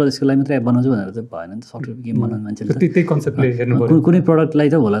बागमती प्रदेशको लागि मात्रै एप बनाउँछु भनेर त भएन नि त सफ्टवेयर गेम बनाउने मान्छेले त्यही कन्सेप्टले हेर्नु पर्यो कुनै प्रडक्टलाई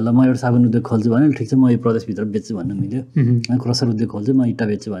त होला ल म एउटा साबुन उद्योग खोल्छु भने ठिक छ म यो प्रदेशभित्र बेच्छु भन्नु मिल्यो क्रसर उद्योग खोल्छु म इट्टा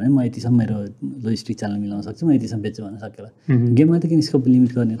बेच्छु भने म यतिसम्म मेरो लोजिस्टिक च्यानल मिलाउन सक्छु म यतिसम्म बेच्छु भन्न सकेला गेममा त किन स्कोप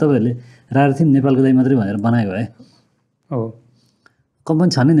लिमिट गर्ने तपाईँहरूले राजथिम नेपालको लागि मात्रै भनेर बनाएको भए हो कम्पनी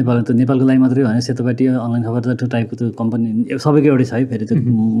छ नि नेपालमा त नेपालको लागि मात्रै भने सेतोपाटी अनलाइन खबर त त्यो टाइपको त्यो कम्पनी सबैको एउटै छ है फेरि त्यो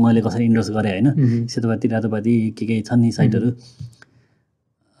मैले कसरी इन्डोर्स गरेँ होइन सेतोपाती रातोपाती के छन् नि साइटहरू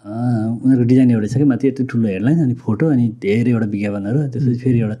उनीहरूको डिजाइन एउटै छ कि माथि यति ठुलो हेडलाइन अनि फोटो अनि धेरैवटा विज्ञापनहरू त्यसपछि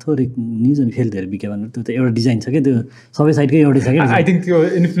फेरि एउटा थोरै न्युज अनि फेरि धेरै विज्ञापनहरू त्यो त एउटा डिजाइन छ क्या त्यो सबै साइडकै एउटै छ क्या आई थिङ्क त्यो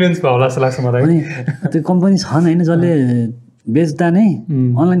इन्फ्लुएन्स भयो होला जस्तो लाग्छ मलाई अनि त्यो कम्पनी छन् होइन जसले बेच्दा नै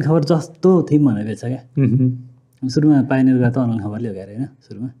अनलाइन खबर जस्तो थिम भनेर बेच्छ क्या सुरुमा पाइनेर गएको त अनलाइन खबरले हो क्या होइन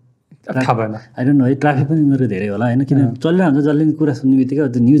सुरुमा थाहा भएन आई डोन्ट नो है ट्राफिक पनि उनीहरूको धेरै होला होइन किन चलिरहन्छ जसले कुरा सुन्ने बित्तिकै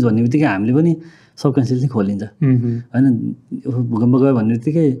त्यो न्युज भन्ने बित्तिकै हामीले पनि सबकन्सियसली खोलिन्छ होइन भूकम्प गयो भन्ने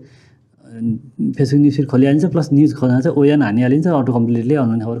बित्तिकै Facebook news feed खोलिहालिन्छ plus news खोल्दा चाहिँ ओएन हानिहालिन्छ अटो कम्प्लिटली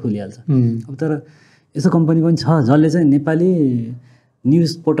अनलाइन खबर खोलिहाल्छ अब तर यस्तो कम्पनी पनि छ जसले चाहिँ नेपाली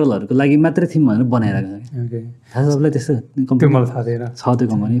न्युज पोर्टलहरूको लागि मात्रै थिम भनेर बनाइरहेको छ थाहा छ सबलाई त्यस्तो मलाई थाहा थिएन छ त्यो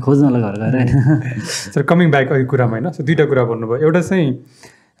कम्पनी खोज्नलाई घर गएर होइन सर कमिङ ब्याक अघि कुरामा होइन सो दुईवटा कुरा भन्नुभयो एउटा चाहिँ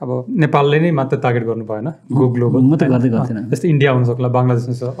अब नेपालले नै मात्र टार्गेट गर्नु भएन ग्लोबल म त गर्दै गर्थेन जस्तै इन्डिया हुन सक्ला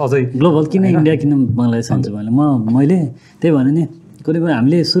बङ्गलादेश अझै ग्लोबल किन इन्डिया किन बङ्गलादेश भन्छु मैले त्यही भने नि कहिले पनि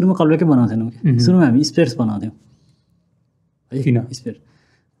हामीले सुरुमा कलब्रेकै बनाउँथेनौँ सुरुमा हामी स्पेयर्स बनाउँथ्यौँ है किन स्पेयर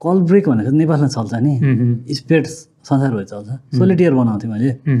कल ब्रेक भनेको नेपालमा चल्छ नि स्पेयर्स संसारभरि चल्छ। सोलिटेयर बनाउँथेँ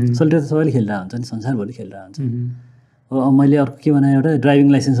मैले, सोलिटेयर त सबैले खेलिरहेको हुन्छ नि, संसारभरि खेलिरहेको हुन्छ। अब मैले अर्को के बनाएँ, एउटा ड्राइभिङ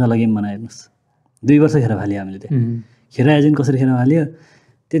लाइसेन्सवाला गेम बनाएँ हेर्नुहोस्, 2 वर्ष खेर फाल्यो हामीले त्यो। खेर एजेन्ट कसरी खेर फाल्यो,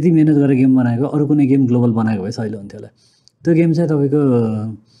 त्यति मिहिनेत गरेर गेम बनाएको, अरू कुनै गेम ग्लोबल बनाएको भए सहिलो हुन्थ्यो होला। त्यो गेम चाहिँ तपाईँको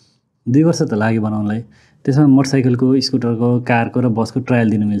 2 वर्ष त लाग्यो बनाउनलाई। त्यसमा मोटरसाइकलको, स्कुटरको, कारको र बसको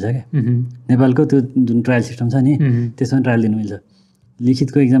ट्रायल दिनु मिल्छ क्या। नेपालको त्यो जुन ट्रायल सिस्टम छ नि त्यसमा ट्रायल दिनु मिल्छ।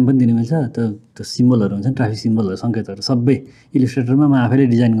 लिखितको एक्जाम पनि दिनु मिल्छ। त्यो सिम्बलहरू हुन्छ नि, ट्राफिक सिम्बलहरू, सङ्केतहरू सबै इलिस्ट्रेटरमा म आफैले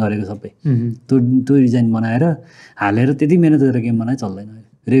डिजाइन गरेको सबै त्यो डिजाइन बनाएर हालेर त्यति मिहिनेत गरेर गेम बनाए चल्दैन।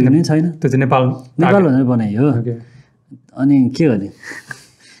 रेभेन्यू छैन। त्यो चाहिँ नेपाल भनेर बनाएँ हो। अनि के गर्ने,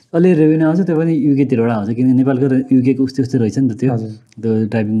 अलि रेभेन्यू आउँछ, त्यो पनि युकेतिरबाट आउँछ, किनभने नेपालको र युकेको उस्तै उस्तै रहेछ नि त। त्यो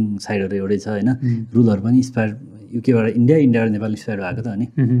ड्राइभिङ साइडहरू एउटै छ होइन, रुलहरू पनि इन्सपायर युकेबाट इन्डियाबाट नेपाल इन्सपायर भएको त हो नि।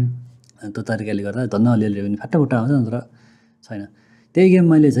 त्यो तरिकाले गर्दा धन्न अलिअलि रेभेन्यू फाटाफुट्टा आउँछ, नत्र छैन। त्यही गेम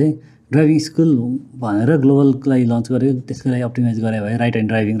मैले चाहिँ ड्राइभिङ स्कुल भनेर ग्लोबलको लागि लन्च गरेँ, त्यसको लागि अप्टिमाइज गरे भए राइट ह्यान्ड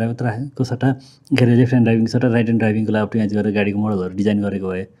ड्राइभिङको सट्टा के अरे लेफ्ट ह्यान्ड ड्राइभिङको सट्टा राइट ह्यान्ड ड्राइभिङको लागि अप्टिमाइज गरेर गाडीको मोडलहरू डिजाइन गरेको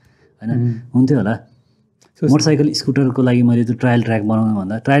भए होइन हुन्थ्यो होला। मोटरसाइकल स्कुटरको लागि मैले त्यो ट्रायल ट्र्याक बनाउनु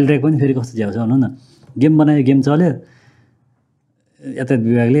भन्दा, ट्रायल ट्र्याक पनि फेरि कस्तो झ्याउँछ भनौँ न, गेम बनायो, गेम चल्यो, यातायात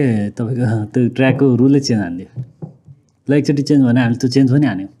विभागले तपाईँको त्यो ट्र्याकको रुलै चेन्ज हानिदियो ल। एकचोटि चेन्ज भने हामीले त्यो चेन्ज पनि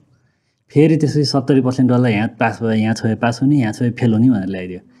हान्यौँ, फेरि त्यसपछि 70% डल्ला यहाँ पास भयो, यहाँ छोयो पास हुने, यहाँ छोयो फेल हुने भनेर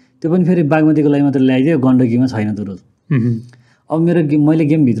ल्याइदियो। त्यो पनि फेरि बागमतीको लागि मात्र ल्याइदियो, गण्डकीमा छैन त्यो रुल। अब मैले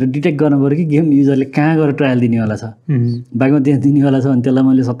गेमभित्र डिटेक्ट गर्नु पऱ्यो कि गेम युजरले कहाँ गएर ट्रायल दिनेवाला छ, बागमती दिनेवाला छ भने त्यसलाई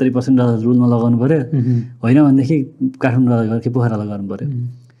मैले 70% रुलमा लगाउनु पऱ्यो, होइन भनेदेखि काठमाडौँ गएर कि पोखरालाई गर्नु पऱ्यो।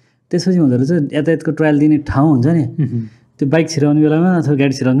 त्यसपछि हुँदो रहेछ यातायातको ट्रायल दिने ठाउँ हुन्छ नि, त्यो बाइक छिराउने बेलामा अथवा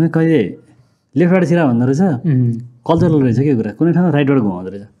गाडी छिराउने कहिले लेफ्टबाट छिरा भन्दो रहेछ, कल्चरल रहेछ क्या कुरा, कुनै ठाउँमा राइटबाट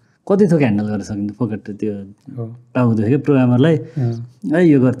घुमाउँदो रहेछ। कति थोक ह्यान्डल गर्न सकिन्छ, पकेट त्यो टाउको क्या प्रोग्रामरलाई,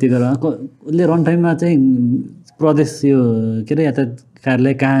 यो गर त्यो गर। उसले रन टाइममा चाहिँ प्रदेश यो के अरे यातायात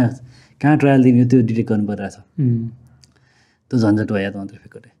कार्यालय कहाँ ट्रायल दिने त्यो डिटेक्ट गर्नु परिरहेछ। त्यो झन्झट भयो याद मात्रै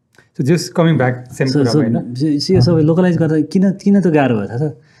फेरि। यो सबै लोकलाइज गर्दा किन त्यो गाह्रो भयो थाहा छ?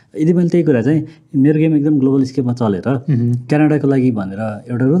 यदि मैले त्यही कुरा चाहिँ मेरो गेम एकदम ग्लोबल स्केपमा चलेर क्यानाडाको लागि भनेर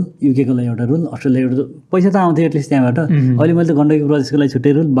एउटा रुल, युकेको लागि एउटा रुल, अस्ट्रेलिया एउटा, पैसा त आउँथ्यो एटलिस्ट त्यहाँबाट। अहिले मैले त गण्डकी प्रदेशको लागि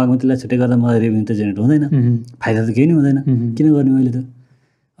छुट्टै रुल, बागमतीलाई छुट्टै गर्दा मलाई रेभेन्यू त जेनेरेट हुँदैन, फाइदा त केही नै हुँदैन, किन गर्ने मैले त?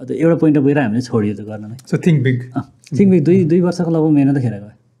 त्यो एउटा पोइन्ट अफ भएर हामीले छोडियो त्यो गर्नलाई। सो थिङ्क बिग 2 वर्षको लगभग मेहनत खेर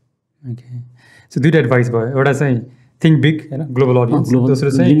गयो। ओके, सो दुईवटा एडभाइस भयो, एउटा चाहिँ थिङ्क बिग होइन, ग्लोबल अडियन्स, दोस्रो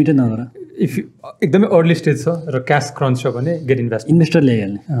चाहिँ लिमिटेड नगर। इफ एकदमै अर्ली स्टेज छ र क्यास क्रन्च छ भने गेट इन्भेस्टर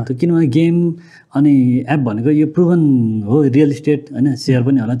ल्याइहाल्ने। त्यो किनभने गेम अनि एप भनेको यो प्रुभन हो, रियल इस्टेट होइन, सेयर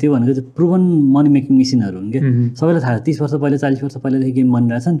पनि होला, त्यो भनेको चाहिँ प्रुभन मनी मेकिङ मेसिनहरू हुन् क्या। सबैलाई थाहा छ 30 वर्ष पहिला 40 वर्ष पहिलादेखि गेम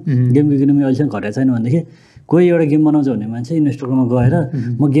बनिरहेछन्, गेमको इकोनोमी अहिलेसम्म घटेको छैन भनेदेखि कोही एउटा गेम बनाउँछ भने मान्छे इन्भेस्टरकोमा गएर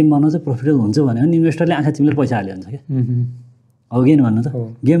म गेम बनाउँछ प्रफिटेबल हुन्छ भन्यो भने इन्भेस्टरले आँखा चिम्लेर पैसा हालिहाल्छ क्या। हो कि भन्नु त,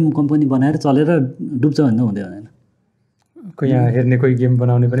 गेम कम्पनी बनाएर चलेर डुब्छ भन्दा हुँदै हुँदैन। कोही यहाँ हेर्ने कोही गेम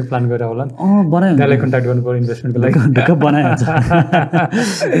बनाउने पनि प्लान गरेर होला, बनायो, त्यसलाई कन्ट्याक्ट गर्नु पर्यो इन्भेस्टमेन्टको लागि, ढुक्क बनाइहाल्छ,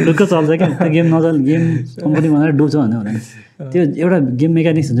 ढुक्क चल्छ क्या। त्यो गेम गेम कम्पनी बनाएर डुब्छ भन्दा हुँदैन। त्यो एउटा गेम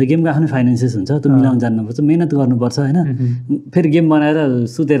मेकानिक्स हुन्छ, गेमको आफ्नो फाइनेन्सेस हुन्छ, त्यो मिलाउन जान्नुपर्छ, मेहनत गर्नुपर्छ होइन। फेरि गेम बनाएर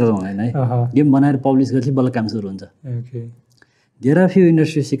सुतेर त हुँदैन है, गेम बनाएर पब्लिस गरेपछि बल्ल काम सुरु हुन्छ। There are few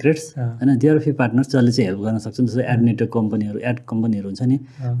industry secrets होइन, देयर आर फ्यु पार्टनर्स जसले चाहिँ हेल्प गर्न सक्छ, जस्तो एड नेटवर्क कम्पनीहरू, एड कम्पनीहरू हुन्छ नि,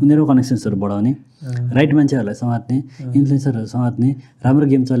 उनीहरूको कनेक्सन्सहरू बढाउने, राइट मान्छेहरूलाई समात्ने, इन्फ्लुएन्सरहरू समात्ने, राम्रो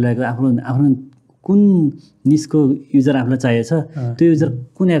गेम चलिरहेको आफ्नो कुन निस्को युजर आफूलाई चाहिएको छ, त्यो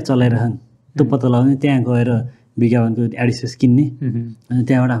युजर कुन एप चलाइरहन् त्यो पत्ता लगाउने, त्यहाँ गएर विज्ञापनको एड स्पेस किन्ने, अनि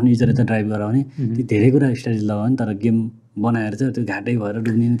त्यहाँबाट आफ्नो युजर यता ड्राइभ गराउने, त्यो धेरै कुरा स्ट्राटेजी लगाउने। तर गेम बनाएर चाहिँ त्यो घाटै भएर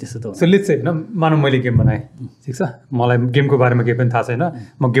डुब्ने नि त्यस्तो त हो। सो लेट्स से होइन, मानौँ मैले गेम बनाएँ, ठिक छ, मलाई गेमको बारेमा केही पनि थाहा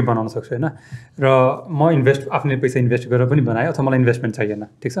छैन, म गेम बनाउन सक्छु होइन, र म आफ्नै पैसा इन्भेस्ट गरेर पनि बनाएँ, अथवा मलाई इन्भेस्टमेन्ट चाहिएन,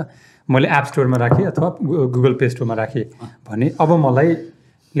 ठिक छ, मैले एप स्टोरमा राखेँ अथवा गुगल प्ले स्टोरमा राखेँ भने अब मलाई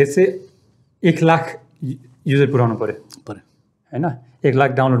लेट्स से 1 लाख युजर पुऱ्याउनु पऱ्यो होइन, 1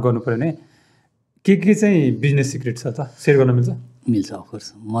 लाख डाउनलोड गर्नु पऱ्यो भने के चाहिँ बिजनेस सिक्रेट छ त सेयर गर्न मिल्छ?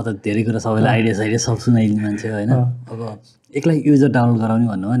 अफकोर्स, म त धेरै कुरा सबैलाई आइडिया सब सुनाइदिने मान्छे होइन। अब 1 लाख युजर डाउनलोड गराउने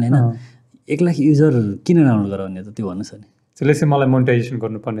भन्नु भने होइन, 1 लाख युजर किन डाउनलोड गराउने त त्यो भन्नुहोस् नि। त्यसले मलाई मोनिटाइजेसन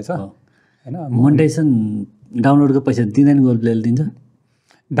गर्नुपर्ने छ होइन, मोनिटाइजेसन डाउनलोडको पैसा दिँदैन, गुगल प्लेले दिन्छ,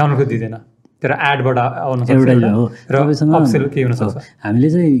 डाउनलोडको दिँदैन, तर एडबाट आउन सक्छ हो। र अपसेल के हुन सक्छ? हामीले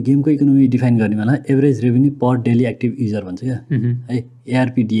चाहिँ गेमको इकोनोमी डिफाइन गर्ने बेला एभरेज रेभेन्यू पर डेली एक्टिभ युजर भन्छ क्या है,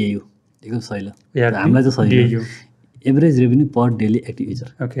 ARPDAU एकदम सही ल, हामीलाई त सही, एभरेज रेभेन्यू पर डेली एक्टिभ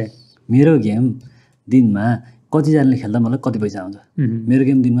युजर। ओके, मेरो गेम दिनमा कतिजनाले खेल्दा मलाई कति पैसा आउँछ? मेरो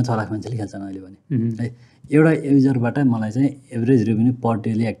गेम दिनमा 6 लाख मान्छेले खेल्छन् अहिले भने है। एउटा युजरबाट मलाई चाहिँ एभरेज रेभेन्यू पर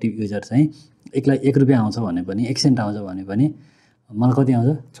डेली एक्टिभ युजर चाहिँ 1 रुपियाँ आउँछ भने पनि 1 सेन्ट आउँछ भने पनि मलाई कति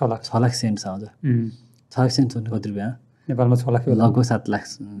आउँछ 6 लाख सेन्ट्स आउँछ 6 लाख सेन्ट्स भने कति रुपियाँ नेपालमा 6 लाख लगभग 7 लाख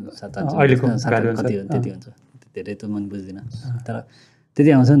 7-8 अहिलेको कति हो त्यति हुन्छ धेरै त मैले बुझ्दिनँ तर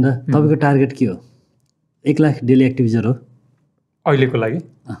त्यति आउँछ नि त तपाईँको टार्गेट के हो 1 लाख डेली एक्टिभ युजर हो अहिलेको लागि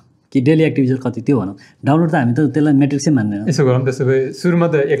कि डेली एक्टिभ युजर कति त्यो भनौँ डाउनलोड त हामी त त्यसलाई मेट्रिक्सै मान्दैनौँ यसो गरौँ त्यसो भए सुरुमा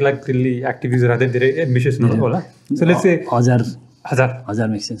त 1 लाख डेली एक्टिभ युजर राख्दै धेरै एम्बिसियस नहोला होला so let's say 1000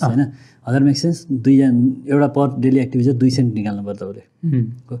 make sense होइन 1000 मेक सेन्स एउटा पर डेली एक्टिभ युजर 2 सेन्ट निकाल्नु पर्छ तपाईँले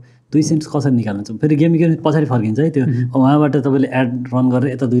 2 सेन्ट कसरी निकाल्नुहुन्छ फेरि गेम पछाडि फर्किन्छ है त्यो उहाँबाट तपाईँले एड रन गरेर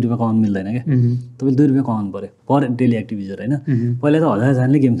यता 2 रुपियाँ कमाउनु मिल्दैन क्या तपाईँले 2 रुपियाँ कमाउनु पऱ्यो पर डेली एक्टिभ युजर होइन पहिला त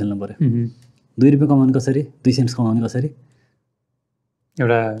 1000जनाले गेम खेल्नु पऱ्यो 2 रुपियाँ कमाउनु कसरी 2 सेन्ट्स कमाउनु कसरी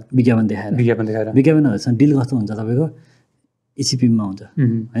एउटा विज्ञापन देखाएर विज्ञापनहरूसँग डिल कस्तो हुन्छ तपाईँको इसिपिएममा हुन्छ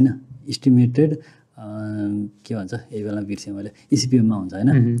होइन इस्टिमेटेड के भन्छ यही बेला बिर्सेँ मैले इसिपिएममा हुन्छ होइन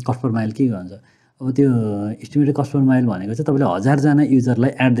कस्ट पर माइल के भन्छ अब त्यो इस्टिमेटेड कस्ट पर माइल भनेको चाहिँ तपाईँले 1000जना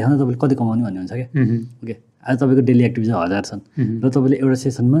युजरलाई एड देखाउँदा तपाईँले कति कमाउने भन्ने हुन्छ क्या ओके आज तपाईँको डेली एक्टिभ युजर 1000 छन् र तपाईँले एउटा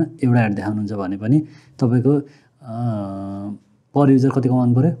सेसनमा एउटा एड देखाउनुहुन्छ भने पनि तपाईँको पर युजर कति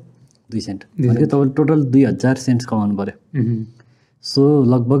कमाउनु पऱ्यो 2 सेन्ट भनेको तपाईँले टोटल 2000 सेन्ट्स कमाउनु पऱ्यो सो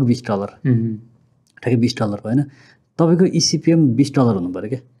लगभग $20 ठ्याक्कै $20 होइन तपाईँको इसिपिएम $20 हुनु पऱ्यो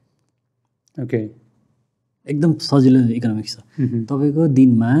क्या ओके एकदम सजिलो इकोनोमिक्स छ तपाईँको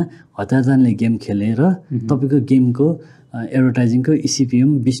दिनमा 1000जनाले गेम खेलेर तपाईँको गेमको एडभर्टाइजिङको इसिपिएम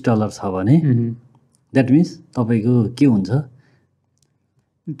 $20 छ भने द्याट मिन्स तपाईँको के हुन्छ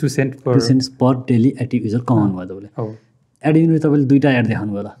 2 सेन्ट्स पर डेली एक्टिभ युजर कमाउनु भयो तपाईँले एड युनिट तपाईँले 2टा एड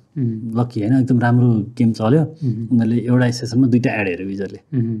देखाउनु भयो लकी होइन एकदम राम्रो गेम चल्यो उनीहरूले एउटा सेसनमा 2टा एड हेऱ्यो युजरले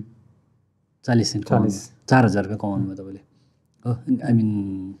 40 सेन्ट 4000 रुपियाँ कमाउनु भयो तपाईँले हो आई मिन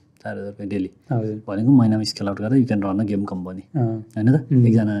 4000 रुपियाँ डेली भनेको महिनामा स्केल आउट गरेर you can run a game company होइन त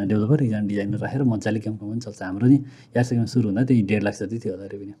एकजना डेभलपर एकजना डिजाइनर राखेर मजाले गेम कम्पनी चल्छ हाम्रो नि यार्सा गेम सुरु हुँदा त्यही 1.5 लाख जति थियो होला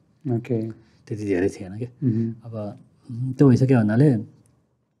रेभेन्यू ओके त्यति धेरै थिएन क्या अब त्यो भइसक्यो भन्नाले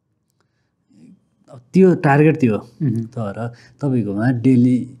त्यो टार्गेट थियो तर तपाईँकोमा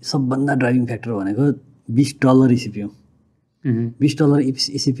डेली सबभन्दा ड्राइभिङ फ्याक्टर भनेको $20 इसिपिएम $20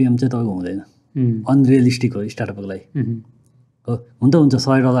 इसिपिएम चाहिँ तपाईँको हुँदैन अनरियलिस्टिक हो स्टार्टअपको लागि हो हुन त हुन्छ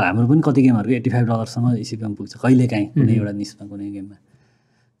 $100 हाम्रो पनि कति गेमहरूको $85 इसिपिएम पुग्छ कहिलेकाहीँ कुनै एउटा निस्मा कुनै गेममा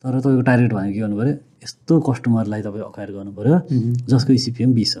तर तपाईँको टार्गेट भनेको के गर्नु पऱ्यो यस्तो कस्टमरलाई तपाईँ अक्वायर गर्नु पऱ्यो जसको इसिपिएम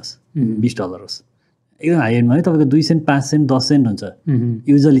 20 होस् $20 होस् एकदम हाई एन्डमा है तपाईँको 2 सेन्ट 5 सेन्ट 10 सेन्ट हुन्छ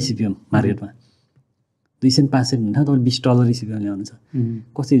युजल इसिपिएम मार्केटमा 2 सेन्ट 5 सेन्ट हुन्छ तपाईँले $20 इसिपिएम ल्याउनु छ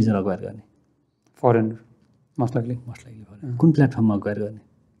कस्तो युजर अक्वायर गर्ने फरेन मोस्ट लाइकली कुन प्लेटफर्ममा अक्वायर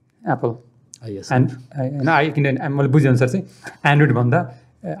गर्ने एप्पल होइन मैले बुझेअनुसार चाहिँ एन्ड्रोइड भन्दा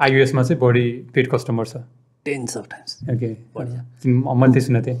आइओएसमा चाहिँ बढी पेड कस्टमर छ 10 of times ओके मैले त्यही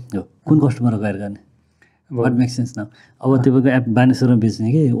सुनेको थिएँ हो कुन कस्टमर अक्वायर गर्ने वाट मेक सेन्स न अब तपाईँको एप बानेश्वरमा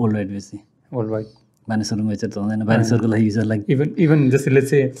बेच्ने कि वर्ल्ड वाइड बेच्ने वर्ल्ड वाइड बानेश्वरमा बेचेर त हुँदैन बानेश्वरको लागि युजरलाई इभन जस्तै लेट्स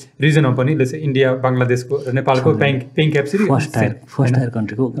से रिजनमा पनि लेट्स से इन्डिया बङ्गलादेशको र नेपालको paying capacity first tier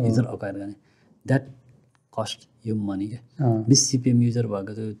कन्ट्रीको user acquire गर्ने द्याट कस्ट यो मनी क्या 20 सिपिएम युजर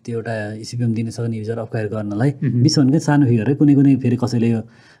भएको त्यो एउटा इसिपिएम दिन सक्ने युजर अक्वायर गर्नलाई 20 भनेको सानो फिगर है कुनै फेरि कसैले यो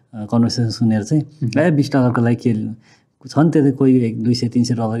कन्भर्सेसन सुनेर चाहिँ $20 को लागि के छन् त्यो कोही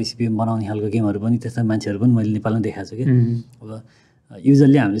 $200-300 इसिपिएम बनाउने खालको गेमहरू पनि त्यस्ता मान्छेहरू पनि मैले नेपालमा देखाएको छु कि अब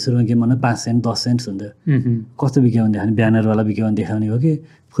युजरली हामीले सुरुमा गेम भन्दा 5 सेन्ट 10 सेन्ट्स हुन्थ्यो कस्तो विज्ञापन देखाउने ब्यानरवाला विज्ञापन देखाउने हो कि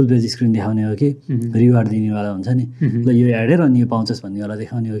फुल पेज स्क्रिन देखाउने हो कि रिवार्ड दिनेवाला हुन्छ नि ल यो एडेर अनि यो पाउँछस् भन्नेवाला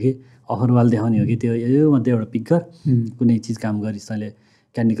देखाउने हो कि अफरवाला देखाउने हो कि त्यो यो मध्ये एउटा पिक गर कुनै चिज काम गरिस् तैँले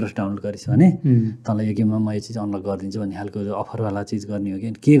क्यान्डी क्रस डाउनलोड गरिस् भने तँलाई यो गेममा म यो चिज अनलक गरिदिन्छु भन्ने खालको अफरवाला चिज गर्ने हो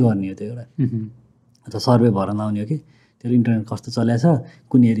कि के गर्ने हो त्यो एउटा अथवा सर्वे भएर लाउने हो कि तेरो इन्टरनेट कस्तो चलाएछ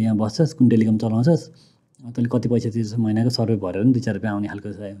कुन एरियामा बस्छस् कुन टेलिकम चलाउँछस् तैँले कति पैसा तिर्छ महिनाको सर्वे भरेर पनि 2-4 रुपियाँ आउने खालको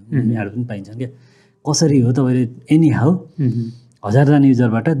एड पनि पाइन्छन् क्या कसरी हो तपाईँले एनी हाउ 1000जना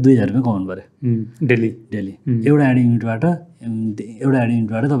युजरबाट 2000 रुपियाँ कमाउनु पऱ्यो डेली एउटा एड युनिटबाट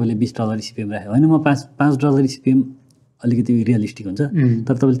तपाईँले $20 इसिपिएम राख्यो होइन म $5 इसिपिएम अलिकति रियलिस्टिक हुन्छ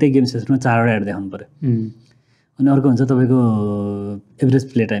तर तपाईँले त्यही गेम सेसनमा 4वटा एड देखाउनु पऱ्यो अनि अर्को हुन्छ तपाईँको एभरेज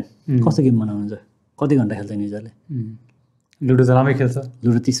प्ले टाइम कस्तो गेम बनाउनुहुन्छ कति घन्टा खेल्छ नि युजरले लुडो त राम्रै खेल्छ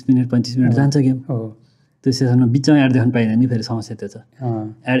लुडो 30 मिनट 35 मिनट जान्छ गेम त्यो सेसनमा बिचमा एड देखाउनु पाइँदैन नि फेरि समस्या त्यो छ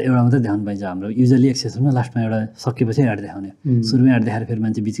एड एउटा मात्रै देखाउनु पाइन्छ हाम्रो युजली एक सेसनमा लास्टमा एउटा सकेपछि एड देखाउने सुरुमै एड देखाएर फेरि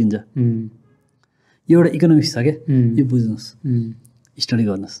मान्छे बिचिन्छ यो एउटा इकोनोमिक्स छ क्या यो बुझ्नुहोस् स्टडी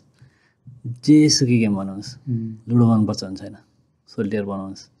गर्नुहोस् जेसुकै गेम बनाउनुहोस् लुडो बनाउनुपर्छ भने छैन सोल्टियर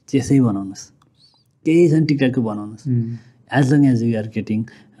बनाउनुहोस् चेसै बनाउनुहोस् केही छैन टिकटकको बनाउनुहोस् as long as you are getting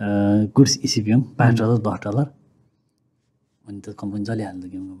goods इसिपिएम $5 $10 भने त कम्पनी चलिहाल्छ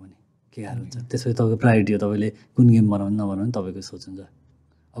गेम कम्पनी के गाह्रो हुन्छ। त्यसपछि तपाईँको प्रायोरिटी हो तपाईँले कुन गेम बनाउनु नबनाउनु तपाईँको सोच हुन्छ।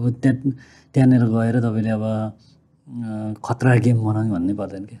 अब त्यहाँनिर गएर तपाईँले अब खतरा गेम बनाउने भन्ने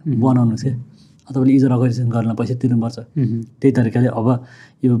पर्दैन क्या, बनाउनुहोस् क्या। तपाईँले युजर अक्विजिसन गर्न पैसा तिर्नुपर्छ। त्यही तरिकाले अब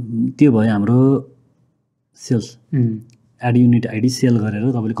यो त्यो भयो हाम्रो sales, add unit ID sale गरेर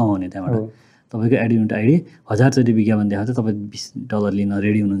तपाईँले कमाउने। त्यहाँबाट तपाईँको एड युनिट आइडी 1000 चोटि विज्ञापन देखाउँछ, तपाईँ $20 लिन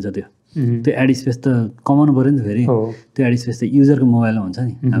रेडी हुनुहुन्छ। त्यो एड स्पेस त कमाउनु पऱ्यो नि त फेरि। त्यो एड स्पेस त युजरको मोबाइलमा हुन्छ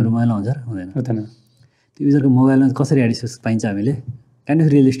नि, हाम्रो मोबाइलमा हुन्छ र हुँदैन? त्यो युजरको मोबाइलमा कसरी एड स्पेस पाइन्छ हामीले? काइन्ड अफ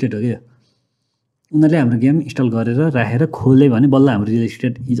रियल इस्टेट हो क्या। उनीहरूले हाम्रो गेम इन्स्टल गरेर राखेर खोल्यो भने बल्ल हाम्रो real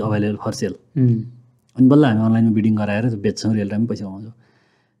estate is available for sale, अनि बल्ल हामी अनलाइनमा बिडिङ गराएर बेच्छौँ, रियल टाइममा पैसा कमाउँछौँ।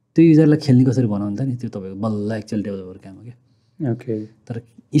 त्यो युजरलाई खेल्ने कसरी बनाउनु त नि, त्यो तपाईँको बल्ल एक्चुअल डेभलपर काम हो क्या। ओके। तर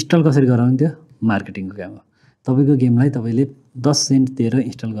इन्स्टल कसरी गराउनु त्यो मार्केटिङको काम हो। तपाईँको गेमलाई तपाईँले 10 सेन्ट दिएर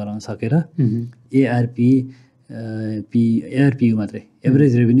इन्स्टल गराउन सकेर एआरपियू मात्रै,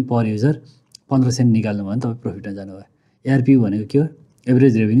 एभरेज रेभेन्यू पर युजर 15 सेन्ट निकाल्नु भयो भने तपाईँ प्रोफिटमा जानुभयो। एआरपियू भनेको के हो?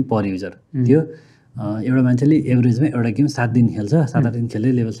 एभरेज रेभेन्यू पर युजर। त्यो एउटा मान्छेले एभरेजमा एउटा गेम 7 दिन खेल्छ, 7-8 दिन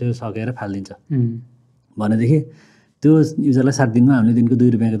खेल्दै लेभल सेभल सकेर फालिदिन्छ भनेदेखि त्यो युजरलाई 7 दिनमा हामीले दिनको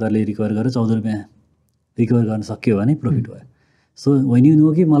 ₹2 दरले रिकभर गरेर ₹14 रिकभर गर्न सक्यो भने प्रफिट भयो। सो होइन यु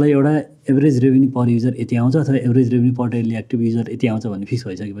नो कि मलाई एउटा एभरेज रेभेन्यू पर युजर यति आउँछ अथवा एभरेज रेभेन्यू पर डेली एक्टिभ युजर यति आउँछ भन्ने फिक्स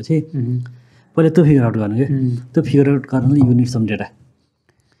भइसकेपछि पहिला त्यो फिगर आउट गर्नु क्या। त्यो figure out गर्नले unit some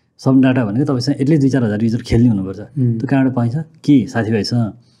data भनेको तपाईँसँग एटलिस्ट 2-4 हजार युजर खेल्ने हुनुपर्छ। त्यो कहाँबाट पाइन्छ कि साथीभाइसँग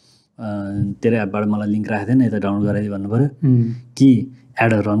तेरो एपबाट मलाई लिङ्क राखेको थिएन, यता डाउनलोड गराइदियो भन्नु पऱ्यो, कि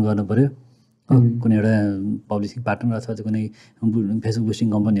एडहरू रन गर्नु पऱ्यो, कुनै एउटा पब्लिसिङ पार्टनर अथवा कुनै फेसबुक बुस्टिङ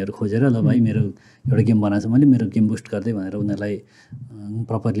कम्पनीहरू खोजेर ल भाइ मेरो एउटा गेम बनाएको छ मैले, मेरो गेम बुस्ट गर्दै भनेर उनीहरूलाई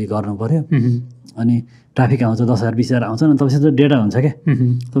प्रपरली गर्नु पऱ्यो। अनि ट्राफिक आउँछ 10,000 20,000 आउँछ न, तपाईँसँग डेटा हुन्छ क्या।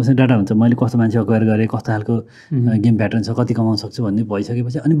 तपाईँसँग डाटा हुन्छ, मैले कस्तो मान्छे अक्वायर गरेँ, कस्तो खालको गेम प्याटर्न छ, कति कमाउन सक्छु भन्ने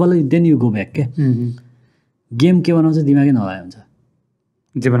भइसकेपछि अनि बल्ल देन यु गो ब्याक क्या। गेम के बनाउँछ दिमागै नलागे हुन्छ,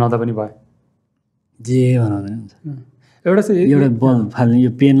 जे बनाउँदा पनि भयो, जे बनाउँदा पनि हुन्छ। एउटा बल फाल्ने यो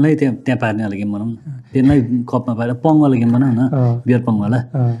पेनलाई त्यहाँ पार्ने वाला गेम बनाउँ न, पेनलाई कपमा पारेर पङवाला गेम बनाऊ न, beer पङवाला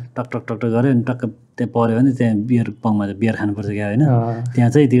talk talk talk talk गऱ्यो अनि टक्क त्यहाँ पऱ्यो भने त्यहाँ बियर पङमा बियर खानुपर्छ क्या होइन। त्यहाँ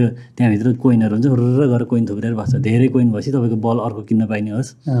चाहिँ त्यहाँभित्र कोइनहरू हुन्छ, हुर्र गरेर कोइन थुप्रेर बस्छ। धेरै कोइन भएपछि तपाईँको बल अर्को किन्न पाइने होस्,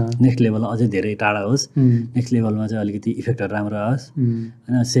 नेक्स्ट लेभलमा अझै धेरै टाढा होस्, नेक्स्ट लेभलमा चाहिँ अलिकति इफेक्टहरू राम्रो आओस्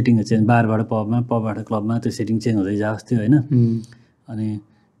होइन। सेटिङहरू चेन्ज, बारबाट पबमा, पबबाट क्लबमा त्यो सेटिङ चेन्ज हुँदै जाओस् त्यो होइन। अनि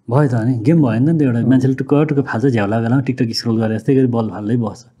भयो त अनि गेम भयो नि त। एउटा मान्छेले टुक्क टुक्क फाल्छ, झ्याउला बेलामा टिकटक स्क्रोल गरेर यस्तै गरी बल फाल्दै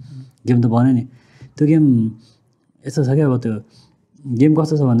बस्छ, गेम त बन्यो नि। त्यो गेम यस्तो छ क्या, अब त्यो गेम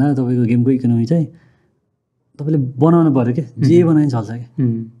कस्तो छ भन्दा तपाईँको गेमको इकोनोमी चाहिँ तपाईँले बनाउनु पऱ्यो क्या, जे बनायो नि चल्छ क्या,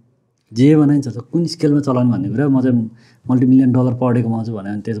 जे बनायो नि चल्छ। कुन स्केलमा चलाउनु भन्ने कुरा म चाहिँ $multi-million पर डे कमाउँछु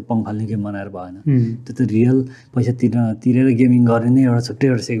भन्यो भने त्यो पङ फाल्ने गेम बनाएर भएन। त्यो त रियल पैसा तिरेर गेमिङ गर्ने नै एउटा छुट्टै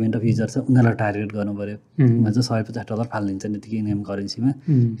एउटा सेगमेन्ट अफ युजर छ, उनीहरूलाई टार्गेट गर्नु पऱ्यो। उनीहरू चाहिँ $150 फालिदिन्छ नि त्यतिकै इनकम करेन्सीमा।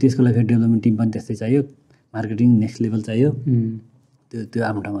 त्यसको लागि फेरि डेभलपमेन्ट टिम पनि त्यस्तै चाहियो, मार्केटिङ नेक्स्ट लेभल चाहियो, त्यो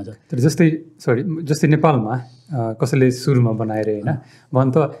आफ्नो ठाउँमा छ। तर जस्तै नेपालमा कसैले सुरुमा बनाएर होइन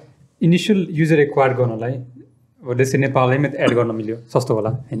भन् त इनिसियल युजर एक्वायर गर्नलाई जस्तै नेपालैमा एड गर्न मिल्यो, सस्तो होला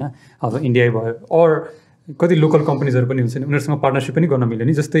होइन, अब इन्डिया भयो अर कति लोकल कम्पनीजहरू पनि हुन्छ नि, उनीहरूसँग पार्टनरसिप पनि गर्न मिल्यो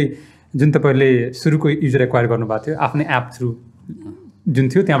नि। जस्तै जुन तपाईँले सुरुको युजर एक्वायर गर्नुभएको थियो आफ्नै एप थ्रु जुन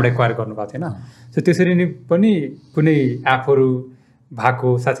थियो त्यहाँबाट एक्वायर गर्नुभएको थियो होइन। सो त्यसरी नै पनि कुनै एपहरू भएको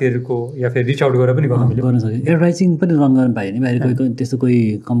साथीहरूको या फेरि रिच आउट गरेर पनि गर्न सक्यो। एडभर्टाइजिङ पनि रन गर्न पायो नि, बाहिर कोही त्यस्तो कोही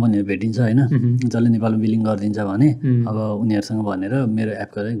कम्पनीहरू भेटिन्छ होइन जसले नेपालमा बिलिङ गरिदिन्छ भने अब उनीहरूसँग भनेर मेरो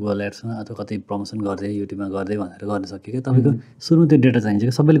एप गरेर गुगल एड्समा अथवा कतै प्रमोसन गर्दै युट्युबमा गर्दै भनेर गर्न सक्यो क्या। तपाईँको सुरुमा त्यो डेटा चाहिन्छ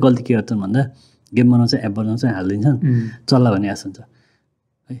क्या। सबैले गल्ती के गर्छन् भन्दा गेम बनाउँछ, एप बनाउँछ, हालिदिन्छन्, चल्ला भन्ने आश हुन्छ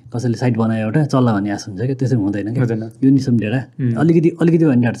है। कसैले साइट बनायो एउटा चल्ला भन्ने आश हुन्छ क्या, त्यसरी हुँदैन क्या। युनिसम डेटा अलिकति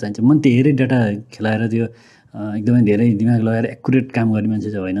भन्ने डाटा चाहिन्छ। मन धेरै डेटा खेलाएर त्यो एकदमै धेरै दिमाग लगाएर एकुरेट काम गर्ने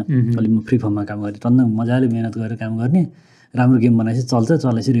मान्छे चाहिँ होइन, अलिक फ्री फर्ममा काम गर्ने, टन्न मजाले मेहनत गरेर काम गर्ने, राम्रो गेम बनाएपछि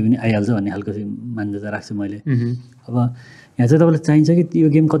चल्छ रेभेन्यू आइहाल्छ भन्ने खालको मान्यता राख्छु मैले। अब यहाँ चाहिँ तपाईँलाई चाहिन्छ कि यो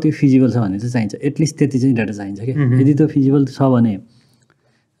गेम कति फिजिबल छ भन्ने चाहिँ चाहिन्छ, एटलिस्ट त्यति चाहिँ डाटा चाहिन्छ कि। यदि त्यो फिजिबल छ भने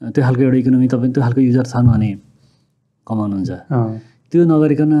त्यो खालको एउटा इकोनोमी तपाईँ त्यो खालको युजर छन् भने कमाउनुहुन्छ। त्यो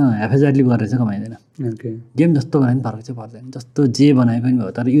नगरिकन हेफाजारली गरेर चाहिँ कमाइँदैन। गेम जस्तो बनाए पनि फरक चाहिँ पर्दैन, जस्तो जे बनाए पनि भयो,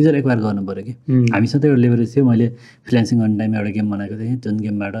 तर युजर एक्वायर गर्नु पऱ्यो कि। हामीसँग त एउटा लेभरेज थियो, मैले फ्रिल्यान्सिङ गर्ने टाइममा एउटा गेम बनाएको थिएँ जुन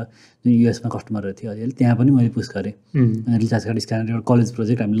गेमबाट जुन युएसमा कस्टमरहरू थियो अलिअलि, त्यहाँ पनि मैले पुस गरेँ। रिचार्ज कार्ड स्क्यानर एउटा कलेज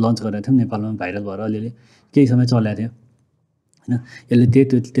प्रोजेक्ट हामीले लन्च गरेको थियौँ नेपालमा, भाइरल भएर अलिअलि केही समय चलेको थियो होइन। यसले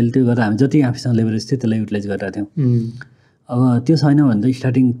त्यसले त्यो गरेर हामी जति आफूसँग लेभरेज थियो त्यसलाई युटिलाइज गरिरहेको थियौँ। अब त्यो छैन भने त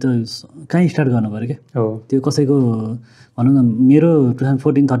स्टार्टिङ त कहीँ स्टार्ट गर्नु पऱ्यो क्या। त्यो कसैको भनौँ न मेरो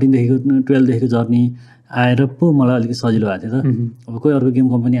 2014-13 12देखिको जर्नी आएर पो मलाई अलिकति सजिलो भएको थियो त अब कोही अर्को गेम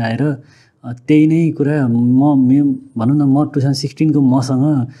कम्पनी आएर त्यही नै कुरा भनौँ न म 2016 को मसँग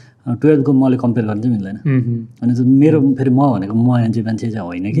 12 को मैले कम्पेयर गर्न चाहिँ मिल्दैन अनि मेरो फेरि म भनेको म मान्छे चाहिँ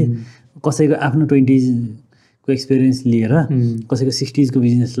होइन कि कसैको आफ्नो 20s को एक्सपिरियन्स लिएर कसैको 60s को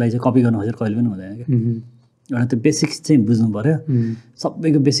बिजनेसलाई चाहिँ कपी गर्न खोजेर कहिले पनि हुँदैन कि एउटा त्यो बेसिक्स चाहिँ बुझ्नु पऱ्यो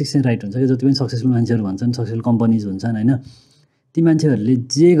सबैको बेसिक्स चाहिँ राइट हुन्छ कि जति पनि सक्सेसफुल मान्छेहरू भन्छन् सक्सेसफुल कम्पनीज हुन्छन् होइन ती मान्छेहरूले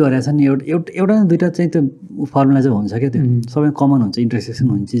जे गरेका छन् एउटा न दुइटा चाहिँ त्यो फर्मुला चाहिँ हुन्छ क्या त्यो सबै कमन हुन्छ इन्टरसेक्सन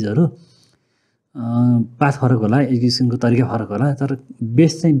हुने चिजहरू पाथ फरक होला एजुकेसनको तरिका फरक होला तर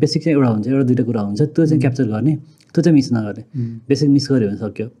बेसिक चाहिँ एउटा हुन्छ एउटा दुइटा कुरा हुन्छ त्यो चाहिँ क्याप्चर गर्ने त्यो चाहिँ मिस नगर्ने बेसिक मिस गऱ्यो भने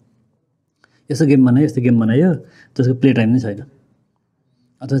सक्यो यस्तो गेम बनायो त्यसको प्ले टाइम नै छैन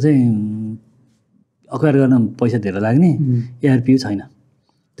अथवा चाहिँ अक्वायर गर्न पैसा धेरै लाग्ने एआरपी छैन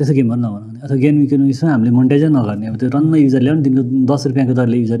त्यस्तो गेमहरू नबनाउने अथवा गेममा हामीले मोनिटाइजै नगर्ने अब त्यो रन्न युजर ल्याउने दिनको 10 रुपियाँको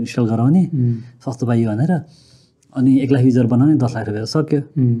दरले युजर इन्स्टल गराउने सस्तो पाइयो भनेर अनि 1 लाख युजर बनाउने 10 लाख रुपियाँ सक्यो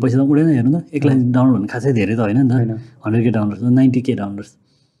पैसा त उडेन हेर्नु त 1 लाख डाउनलोड भने खासै धेरै त होइन नि त 100K download 90K download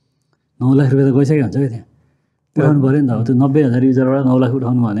 9 lakh रुपियाँ त गइसक्यो हुन्छ क्या त्यहाँ उठाउनु पऱ्यो नि त अब त्यो 90,000 युजरबाट 9 लाख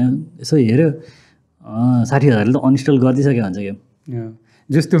उठाउनु भने यसो हेऱ्यो 60,000ले त अनइन्स्टल गरिदिइसक्यो हुन्छ गेम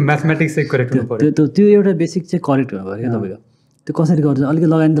जस्ट त्यो म्याथमेटिक्स चाहिँ करेक्ट हुनु पर्यो त्यो एउटा बेसिक चाहिँ करेक्ट हुनु पऱ्यो क्या तपाईँको त्यो कसरी गर्छ अलिकति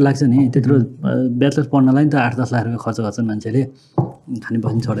लगानी त लाग्छ नि त्यत्रो ब्याचलर पढ्नलाई नि त 8-10 लाख रुपियाँ खर्च गर्छन् मान्छेले खाने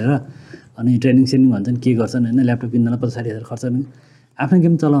बस्ने छोडेर अनि ट्रेनिङ सेनिङ भन्छन् के गर्छन् होइन ल्यापटप किन्नलाई 50-60,000 खर्च आफ्नो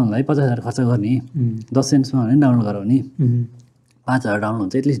गेम चलाउनलाई 50,000 खर्च गर्ने 10 सेन्ट्समा भने डाउनलोड गराउने 5,000 डाउनलोड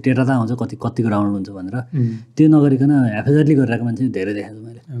हुन्छ एटलिस्ट डेटा त आउँछ कतिको डाउनलोड हुन्छ भनेर त्यो नगरिकन ह्याफेजरली गरिरहेको मान्छे धेरै देखेको छु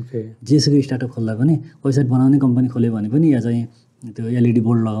मैले जेसुकै स्टार्टअप खोल्दा पनि वेबसाइट बनाउने कम्पनी खोल्यो भने पनि या चाहिँ त्यो एलइडी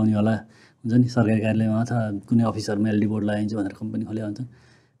बोर्ड लगाउने होला हुन्छ नि सरकारी कार्यालयमा अथवा कुनै अफिसहरूमा एलइडी बोर्ड लगाइन्छ भनेर कम्पनी खोले भन्छन्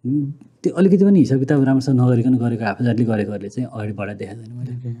त्यो अलिकति पनि हिसाब किताब राम्रोसँग नगरिकन गरेको ह्याफेजरली गरेकोहरूले चाहिँ अगाडि बढाइ देखाएको छैन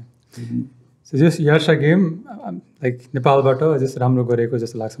मैले सो जस यार्सा गेम लाइक नेपालबाट जस्तो राम्रो गरेको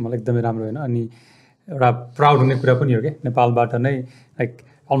जस्तो लाग्छ मलाई एकदमै राम्रो होइन अनि एउटा प्राउड हुने कुरा पनि हो कि नेपालबाट नै like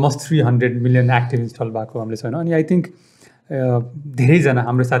almost 300 million active install भएको हामीले छैन अनि आई थिङ्क धेरैजना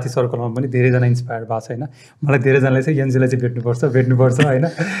हाम्रो साथी सर्कलमा पनि धेरैजना इन्सपायर भएको छ होइन मलाई धेरैजनाले चाहिँ एनजीलाई चाहिँ भेट्नुपर्छ होइन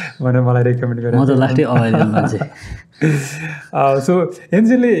भनेर मलाई रेकमेन्ड गरेँ म त लास्टै अभाइलेबल मान्छे सो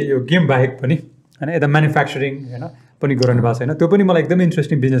एनजीले यो गेम बाहेक पनि होइन यता म्यानुफ्याक्चरिङ होइन पनि गराउनु भएको छैन त्यो पनि मलाई एकदमै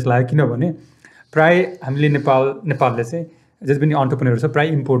इन्ट्रेस्टिङ बिजनेस लाग्यो किनभने प्राय हामीले नेपालले चाहिँ जति पनि अन्टरप्रेन्योर छ प्राय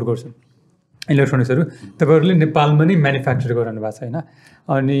इम्पोर्ट गर्छौँ इलेक्ट्रोनिक्सहरू तपाईँहरूले नेपालमा नै म्यानुफ्याक्चर गराउनु भएको छ होइन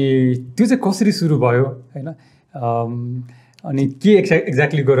अनि त्यो चाहिँ कसरी सुरु भयो होइन अनि के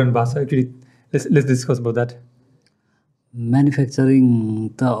एक्ज्याक्टली गराउनु भएको छ let's discuss about that manufacturing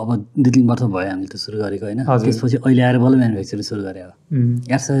त अब 2-3 वर्ष भयो हामीले त सुरु गरेको होइन त्यसपछि अहिले आएर बल्ल म्यानुफ्याक्चरिङ सुरु गरे हो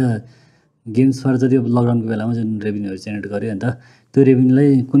यार्सा गेम्सबाट जति अब लकडाउनको बेलामा जुन रेभेन्यूहरू जेनेरेट गर्यो अन्त त्यो रेभेन्यूलाई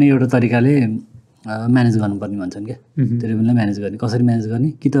कुनै एउटा तरिकाले म्यानेज गर्नुपर्ने भन्छन् क्या त्यो रेभेन्यूलाई म्यानेज गर्ने कसरी म्यानेज गर्ने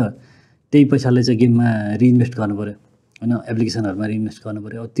कि त त्यही पैसालाई चाहिँ गेममा रिइन्भेस्ट गर्नु पऱ्यो होइन एप्लिकेसनहरूमा रिइन्भेस्ट गर्नु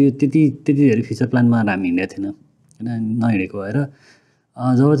पऱ्यो अब त्यो त्यति धेरै फ्युचर प्लानमा हामी हिँडेको थिएन होइन नहिँडेको भएर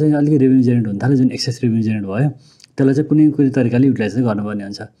जब चाहिँ अलिकति रेभेन्यू जेनेरेट हुन थाल्यो जुन एक्सेस रेभेन्यू जेनेरेट भयो त्यसलाई चाहिँ कुनै तरिकाले युटिलाइज चाहिँ गर्नुपर्ने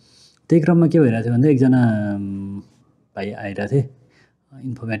हुन्छ त्यही क्रममा के भइरहेको थियो भन्दा एकजना भाइ आइरहेको थिएँ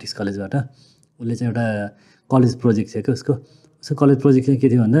इन्फर्मेटिक्स कलेजबाट उसले चाहिँ एउटा कलेज प्रोजेक्ट थियो क्या उसको कलेज प्रोजेक्ट चाहिँ के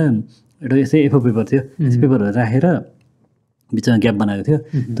थियो भन्दा एउटा यस्तै E04 पेपर थियो त्यो पेपरहरू राखेर बिचमा ग्याप बनाएको थियो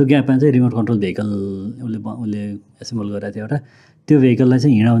त्यो ग्यापमा चाहिँ रिमोट कन्ट्रोल भेहिकल उसले एसेम्बल गरेको थियो एउटा त्यो भेहिकललाई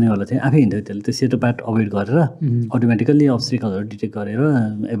चाहिँ हिँडाउनेवाला थियो आफै हिँड्थ्यो त्यसले त्यो सेटो पार्ट अभोइड गरेर अटोमेटिकल्ली अब्स्ट्रिकलहरू डिटेक्ट गरेर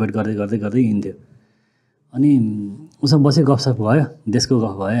एभोइड गर्दै हिँड्थ्यो अनि उसँग बसेर गफसफ भयो देशको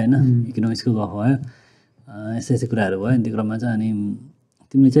गफ भयो होइन इकोनोमिक्सको गफ भयो यस्तै कुराहरू भयो अनि त्यो क्रममा चाहिँ अनि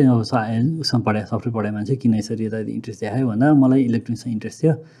तिमीले चाहिँ अब उसमा पढायो सफ्टवेयर पढायो मान्छे किन यसरी यता इन्ट्रेस्ट देखायो भन्दा मलाई इलेक्ट्रोनिक्समा इन्ट्रेस्ट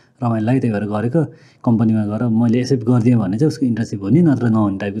थियो रमाइलो लाग्यो त्यही भएर गरेको कम्पनीमा गएर मैले एक्सेप्ट गरिदिएँ भने चाहिँ उसको इन्ट्रेस्टिभ हो नि नत्र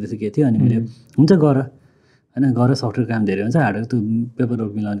नहुने टाइपको त्यस्तो के थियो अनि मैले हुन्छ गर होइन गएर सफ्टवेयर काम धेरै हुन्छ हार्डवेयर त्यो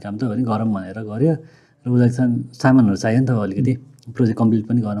पेपरहरू मिलाउने काम त हो नि गरौँ भनेर गऱ्यो र उसलाई सामानहरू चाहियो नि त अलिकति प्रोजेक्ट कम्प्लिट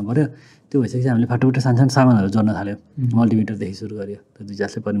पनि गर्नु पऱ्यो त्यो भइसकेपछि हामीले फाटोफुटो सानो सामानहरू जोड्न थाल्यो मल्टिमिटरदेखि सुरु गऱ्यो त्यो 2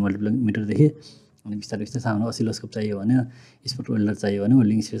 जासले पर्ने मल्टिमिटरदेखि अनि बिस्तारै सामान असिलोस्कोप चाहियो भने स्पोर्ट वेल्डर चाहियो भने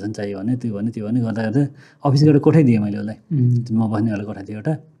वेल्डिङ स्टेसन चाहियो भने त्यो भने गर्दा गर्दा अफिसको एउटा कोठै दिएँ मैले उसलाई म बस्नेवाला कोठा थियो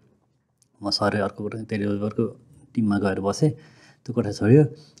एउटा म सरे अर्को कोठा टेलिभरको टिममा गएर बसेँ त्यो कोठा छोड्यो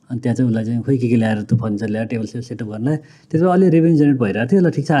अनि त्यहाँ चाहिँ उसलाई चाहिँ खोइ के ल्याएर त्यो फर्निचर ल्याएर टेबल सेटअप गर्नलाई त्यसमा अलि रेभेन्यू जेनेरेट भइरहेको थियो ल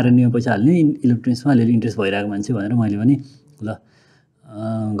ठिक छ आरएनडीमा पैसा हाल्ने इलेक्ट्रोनिक्समा अलिअलि इन्ट्रेस्ट भइरहेको मान्छे भनेर मैले पनि ल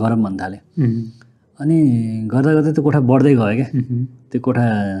गरौँ भन्न थालेँ अनि गर्दा गर्दै त्यो कोठा बढ्दै गयो क्या त्यो कोठा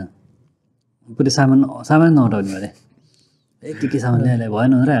पुरै सामान नउठाउने भने के सामान ल्याए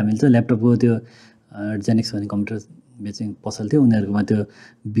भएन भनेर हामीले चाहिँ ल्यापटपको त्यो जेनेक्स भन्ने कम्प्युटर बेचिङ पसल थियो उनीहरूकोमा त्यो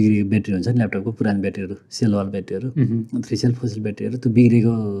बिग्रेको ब्याट्री हुन्छ नि ल्यापटपको पुरानो ब्याट्रीहरू सेलवाल ब्याट्रीहरू 3 सेल 4 सेल ब्याट्रीहरू त्यो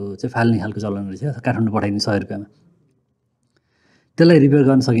बिग्रेको चाहिँ फाल्ने खालको चलन रहेछ काठमाडौँ पठाइदिनु 100 रुपियाँमा त्यसलाई रिपेयर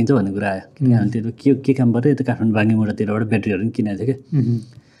गर्न सकिन्छ भन्ने कुरा आयो किनकि हामीले त्यो के काम पऱ्यो त्यो काठमाडौँ बाङ्गीमुढातिरबाट ब्याट्रीहरू पनि किनेको थियो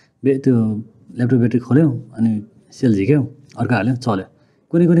कि त्यो ल्यापटप ब्याट्री खोल्यौँ अनि सेल झिक्यौँ अर्को हाल्यौँ चल्यो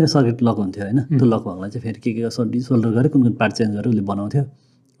कुनैको सर्किट लक हुन्थ्यो होइन त्यो लक भएकोलाई चाहिँ फेरि के सोल्डर गरेँ कुन पार्ट चेन्ज गरेर उसले बनाउँथ्यो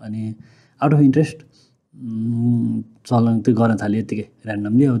अनि आउट अफ इन्ट्रेस्ट चलाउनु त्यो गर्न थाल्यो यत्तिकै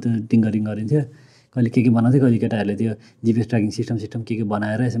ऱ्यान्डमली अब त्यो टिङ्करिङ गरिन्थ्यो कहिले के बनाउँथ्यो कहिले केटाहरूले त्यो जिपिएस ट्र्याकिङ सिस्टम के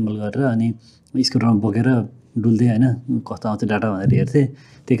बनाएर एसेम्बल गरेर अनि स्कुटरमा बोकेर डुल्थेँ होइन कस्तो आउँछ डाटा भनेर हेर्थेँ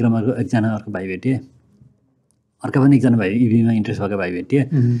त्यही क्रममा एकजना अर्को भाइ भेटेँ अर्का पनि एकजना भाइ इभीमा इन्ट्रेस्ट भएको भाइ भेटेँ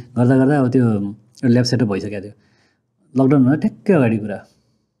गर्दा गर्दा अब त्यो ल्याब सेटअप भइसकेको थियो लकडाउनमा ठ्याक्कै अगाडि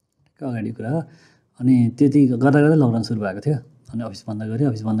कुरा अनि त्यति गर्दा गर्दा लकडाउन सुरु भएको थियो अनि अफिस बन्द गरेँ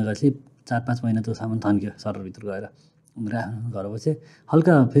अफिस बन्द गरेपछि 4-5 महिना त्यो सामान थन्क्यो सर्भरभित्र गएर घर बसेँ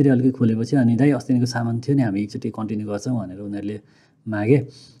हल्का फेरि अलिकति खोलेपछि अनि दाइ अस्तिको सामान थियो नि हामी एकचोटि कन्टिन्यू गर्छौँ भनेर उनीहरूले मागे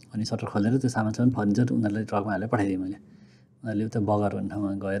अनि सटर खोलेर त्यो सामान फर्निचर उनीहरूलाई ट्रकमा हालेर पठाइदिएँ मैले उनीहरूले उता बगर भन्ने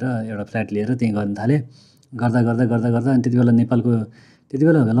ठाउँमा गएर एउटा फ्ल्याट लिएर त्यहीँ गर्न थालेँ गर्दा अनि त्यति बेला नेपालको त्यति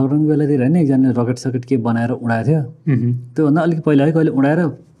बेला लकडाउनको बेलातिर होइन एकजनाले रकेट सकेट के बनाएर उडाएको थियो त्योभन्दा अलिक पहिला है कहिले उडाएर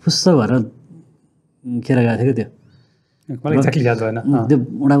फुस्स भएर खेर गएको थियो त्यो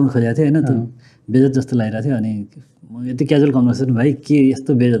उडाउनु खोजेको थियो होइन त्यो बेजत जस्तो लागिरहेको थियो अनि यति क्याजुअल कन्भर्सेसन भाइ के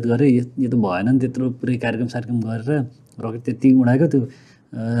यस्तो बेजत गरेँ यो त भएन नि त्यत्रो पुरै कार्यक्रम गरेर रकेट त्यति उडाएको त्यो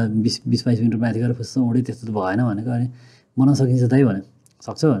 20-22 मिनट माथि गएर फुस्स उड्यो त्यस्तो त भएन भनेको अनि बनाउन सकिन्छ दाइ भन्यो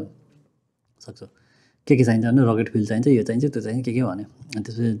सक्छौ के चाहिन्छ भने रकेट फ्युल चाहिन्छ यो चाहिन्छ त्यो चाहिन्छ के भन्यो अनि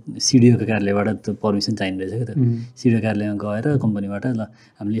त्यसपछि सिडिओको कार्यालयबाट त्यो पर्मिसन चाहिने रहेछ क्या त्यो सिडिओ कार्यालयमा गएर कम्पनीबाट ल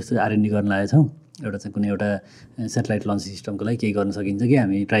हामीले यस्तो R&D गर्न लागेको छौँ एउटा चाहिँ कुनै एउटा सेटेलाइट लन्च सिस्टमको लागि केही गर्न सकिन्छ कि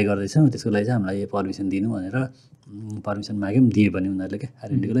हामी ट्राई गर्दैछौँ त्यसको लागि चाहिँ हामीलाई यो पर्मिसन दिनु भनेर पर्मिसन माग्यौँ दिए पनि उनीहरूले क्या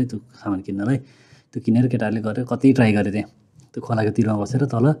R&Dको लागि त्यो सामान किन्नलाई त्यो किनेर केटाहरूले गरेर कति ट्राई गरेँ त्यहाँ त्यो खोलाको तिरमा बसेर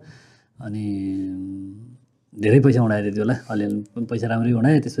तल अनि धेरै पैसा उडायो त्यति बेला अलिअलि पैसा राम्ररी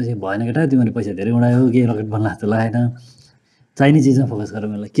उडायो त्यसपछि भएन केटा तिमीले पैसा धेरै उडायो के रकेट बन्ला जस्तो लागेन चाहिने चिजमा फोकस गरेर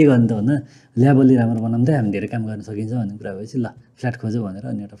मलाई के गर्नु त भन्दा ल्याब अलि राम्रो बनाउँदै हामी धेरै काम गर्न सकिन्छ भन्ने कुरा भएपछि ल फ्ल्याट खोज्यो भनेर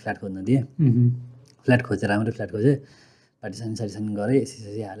अनि एउटा फ्ल्याट खोज्न दिएँ फ्ल्याट खोजेँ राम्रै फ्ल्याट खोजेँ पार्टिसन गरेँ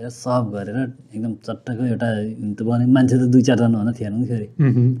एसी हालेर सब गरेर एकदम चट्टको एउटा बने मान्छे त 2-4 जना भन्दा थिएन नि फेरि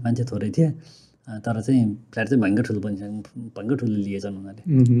मान्छे थोरै थिए तर चाहिँ फ्ल्याट चाहिँ भयङ्कर ठुलो लिएछन् उनीहरूले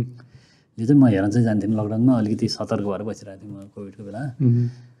यो चाहिँ म हेर्न चाहिँ जान्थेँ लकडाउनमा अलिकति सतर्क भएर बसिरहेको थिएँ म कोभिडको बेला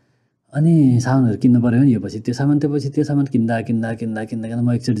अनि सामानहरू किन्नु पऱ्यो भने यो पछि त्यो सामान किन्दा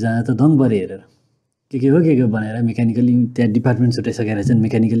म एकचोटि जाँदा त दङ पऱ्यो हेरेर के हो बनाएर मेकानिकल त्यहाँ डिपार्टमेन्ट छुट्याइसकेर रहेछन्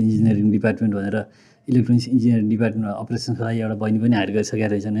मेकानिकल इन्जिनियरिङ डिपार्टमेन्ट भनेर इलेक्ट्रोनिक्स इन्जिनियरिङ डिपार्टमेन्ट अपरेसनको लागि एउटा बहिनी पनि हायर गरिसकेका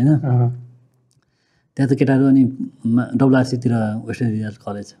रहेछन् होइन त्यहाँ त केटाहरू अनि WRC-तिर वेस्ट रिजर्भ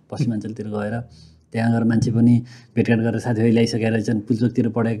कलेज पश्चिमाञ्चलतिर गएर त्यहाँ गएर मान्छे पनि भेटघाट गरेर साथीभाइ ल्याइसकेका रहेछन् पुल्चोकतिर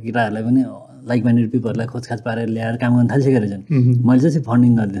पढेको केटाहरूलाई पनि लाइक माइन्डेड पिपलहरूलाई खोजखाज पारेर ल्याएर काम गर्न थालिसकेका रहेछन् मैले चाहिँ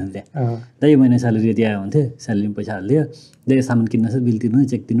फन्डिङ गरिदिन्थेँ त्यहाँ दाइ महिना स्यालेरी यति आयो हुन्थ्यो स्यालेरी पैसा हालिदियो दाइ सामान किन्नुहोस् बिल तिर्नु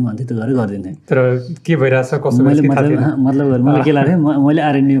चेक दिनु भन्थ्यो त्यो गरेर गरिदिन्थेँ तर के भइरहेछ कसो मैले मतलब मलाई के लाग्यो मैले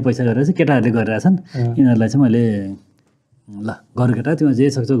R&Dमा पैसा गरेर चाहिँ केटाहरूले गरिरहेछन् यिनीहरूलाई चाहिँ मैले ल गर केटा तिमीले जे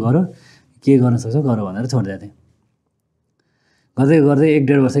सक्छौ गर के गर्न सक्छौ गर भनेर छोडिदिएको थिएँ गर्दै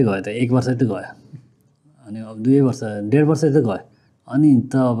 1-1.5 वर्षै गयो त 1 वर्ष त गयो अनि अब 2 वर्ष 1.5 वर्ष त गयो अनि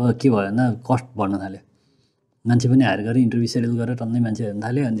त अब के भयो भन्दा कस्ट बढ्न थाल्यो मान्छे पनि हायर गरेर इन्टरभ्यू सेड्युल गरेर टन्नै मान्छे हेर्न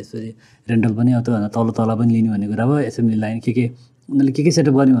थाल्यो अनि त्यसपछि रेन्टल पनि अब त्योभन्दा तल पनि लिने भन्ने कुरा भयो एसेम्ब्ली लाइन के उनीहरूले के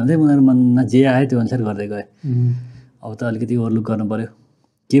सेटअप गर्ने भन्दै उनीहरू मनमा जे आयो त्यो अनुसार गर्दै गएँ अब त अलिकति ओभरलुक गर्नु पऱ्यो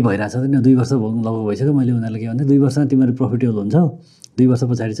के भइरहेछ त 2 वर्ष लगभग भइसक्यो मैले उनीहरूलाई के भन्दा 2 वर्षमा तिमीहरू प्रफिटेबल हुन्छौ 2 वर्ष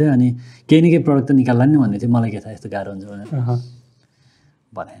पछाडि चाहिँ अनि केही न केही प्रडक्ट त निकाल्ला नि भन्ने चाहिँ मलाई के थाहा यस्तो गाह्रो हुन्छ भनेर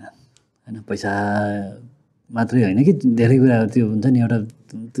भनेन होइन पैसा मात्रै होइन कि धेरै कुराहरू त्यो हुन्छ नि एउटा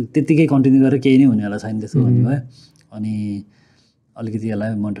त्यत्तिकै कन्टिन्यू गरेर केही नै हुनेवाला छैन त्यसो भन्ने भयो अनि अलिकति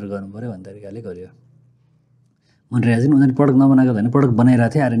यसलाई मोनिटर गर्नु पऱ्यो भन्ने तरिकाले गरियो मोनिटर चाहिँ उनीहरूले प्रडक्ट नबनाएको होइन प्रडक्ट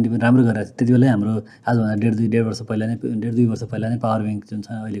बनाइरहेको थियो R&D पनि राम्रो गरिरहेको थियो त्यति बेलै हाम्रो आजभन्दा 1.5 वर्ष पहिला नै 1.5-2 वर्ष पहिला नै पावर ब्याङ्क जुन छ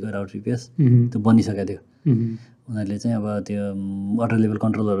अहिलेको राउटर UPS त्यो बनिसकेको थियो उनीहरूले चाहिँ अब त्यो वाटर लेभल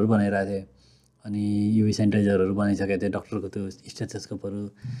कन्ट्रोलरहरू बनाइरहेको थियो अनि युभी सेनिटाइजरहरू बनाइसकेको थियो डक्टरको त्यो स्टेथोस्कोपहरू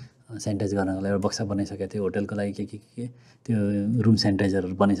सेनिटाइज गर्नको लागि एउटा बक्सा बनाइसकेको थियो होटलको लागि के त्यो रुम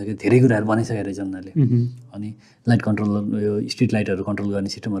सेनिटाइजरहरू बनाइसकेको धेरै कुराहरू बनाइसकेको रहेछ उनीहरूले अनि लाइट कन्ट्रोलर यो स्ट्रिट लाइटहरू कन्ट्रोल गर्ने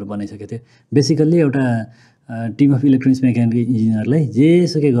सिस्टमहरू बनाइसकेको थियो बेसिकल्ली एउटा टिम अफ इलेक्ट्रोनिक्स मेकानिकल इन्जिनियरलाई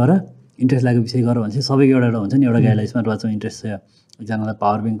जेसुकै गर इन्ट्रेस्ट लागेको विषय गर भने चाहिँ सबैको एउटा हुन्छ नि एउटा गाईलाई स्मार्ट वाचमा इन्ट्रेस्ट थियो एकजनालाई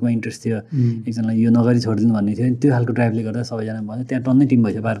पावर ब्याङ्कमा इन्ट्रेस्ट थियो एकजनालाई यो नगरी छोडिदिनु भन्ने थियो त्यो खालको ड्राइभले गर्दा सबैजना भन्यो त्यहाँ टन्नै टिम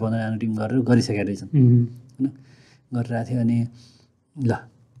भइसक्यो 12-15 जना टिम गरेर गरिसकेका रहेछन् होइन गरिरहेको थियो। अनि ल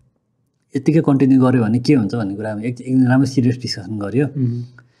यतिकै कन्टिन्यू गऱ्यो भने के हुन्छ भन्ने कुरामा एकदम राम्रो सिरियस डिस्कसन गऱ्यो।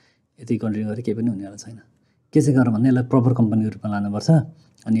 यति कन्टिन्यू गरेर केही पनि हुनेवाला छैन। के चाहिँ गरौँ भने यसलाई प्रपर कम्पनीको रूपमा लानुपर्छ।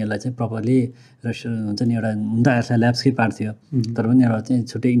 अनि यसलाई चाहिँ प्रपरली रेस्टुरेन्ट हुन्छ नि, एउटा हुन त यार्सा ल्याब्सकै पार्ट थियो तर पनि एउटा चाहिँ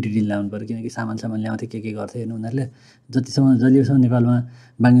छुट्टै इन्टिटी ल्याउनु पऱ्यो, किनकि सामान ल्याउँथ्यो के गर्थे हेर्नु उनीहरूले। जहिलेसम्म नेपालमा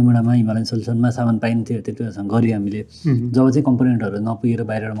बाङ्गीमुढामा हिमालयन सोल्युसनमा सामान पाइन्थ्यो त्यतिसम्म गऱ्यो हामीले। जब चाहिँ कम्पोनेन्टहरू नपुगेर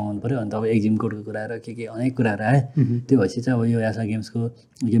बाहिरबाट मगाउनु पऱ्यो अनि तब एक्जिम कोडको कुराहरू के अनेक कुराहरू आए। त्यो भएपछि चाहिँ अब यो यार्सा गेम्सको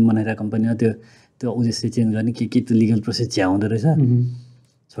गेम बनाइरहेको कम्पनी हो, त्यो उद्देश्य चेन्ज गर्ने के त्यो लिगल प्रोसेस झ्याउँदो रहेछ।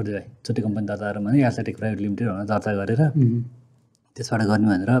 छोडिदियो भाइ, छुट्टै कम्पनी दर्ता गरौँ भने यार्सा टेक प्राइभेट लिमिटेड भनेर दर्ता गरेर त्यसबाट गर्ने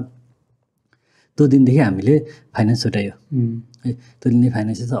भनेर त्यो दिनदेखि हामीले फाइनेन्स छुट्यायो है। त्यो दिनदेखि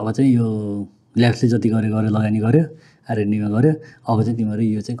फाइनेन्स चाहिँ अब चाहिँ यो ल्याब्सले जति गऱ्यो लगानी गर्यो, R&Dमा गऱ्यो, अब चाहिँ तिमीहरू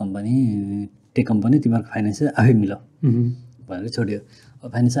यो चाहिँ कम्पनी टेक कम्पनी तिमीहरूको फाइनेन्स चाहिँ आफै मिलाऊ भनेर छोड्यो।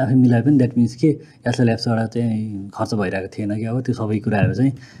 अब फाइनेन्स आफै मिलाए पनि द्याट मिन्स कि यार्सा ल्याब्सबाट चाहिँ खर्च भइरहेको थिएन कि अब त्यो सबै कुराहरू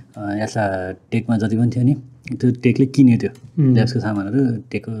चाहिँ यार्सा टेकमा जति पनि थियो नि त्यो टेकले किन्यो, त्यो ल्याब्सको सामानहरू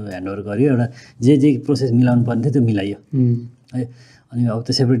टेकको ह्यान्डओभर गर्यो। एउटा जे प्रोसेस मिलाउनु पर्ने थियो त्यो मिलाइयो है। अनि अब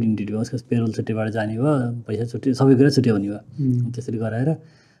त्यो सेपरेट इन्टिटी भयो, उसको पेरोल छुट्टीबाट जाने भयो, पैसा छुट्टी सबै कुरा छुट्यो हुने भयो। त्यसरी गराएर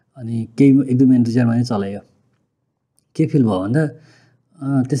अनि केही 1-2 महिना 2-4 महिना चलायो। के फिल भयो भन्दा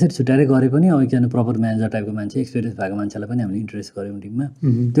त्यसरी छुट्याएर गरे पनि अब किन प्रपर म्यानेजर टाइपको मान्छे एक्सपिरियन्स भएको मान्छेलाई पनि हामीले इन्ट्रेस्ट गऱ्यौँ टिममा।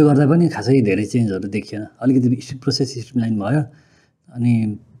 त्यो गर्दा पनि खासै धेरै चेन्जहरू देखिएन। अलिकति प्रोसेस स्ट्रिमलाइन भयो अनि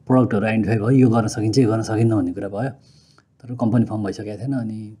प्रडक्टहरू आइडेन्टिफाई भयो, यो गर्न सकिन्छ यो गर्न सकिन्न भन्ने कुरा भयो। तर कम्पनी फर्म भइसकेको थिएन।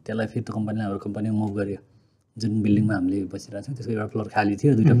 अनि त्यसलाई फेरि त्यो कम्पनीलाई हाम्रो कम्पनीमा मुभ गर्यो। जुन बिल्डिङमा हामीले बसिरहेको छौँ त्यसको एउटा फ्लोर खाली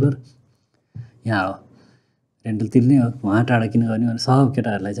थियो, 2टा फ्लोर यहाँ हो, रेन्टल तिर्ने हो, उहाँ टाढा किन गर्ने भनेर सब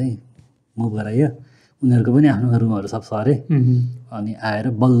केटाहरूलाई चाहिँ मुभ गराइयो। उनीहरूको पनि आफ्नो रुमहरू सब सरे। अनि आएर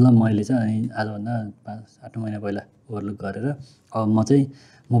बल्ल मैले चाहिँ अनि आजभन्दा 5-8 महिना पहिला ओभरलुक गरेर अब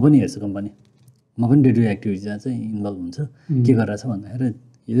म पनि हेर्छु कम्पनी, म पनि डे टु एक्टिभिटीमा चाहिँ इन्भल्भ हुन्छु। के गरिरहेको छ भन्दाखेरि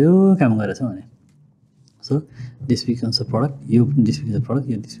यो काम गरेछ भने so this becomes a product, यो दिस बिकम्स अ प्रडक्ट,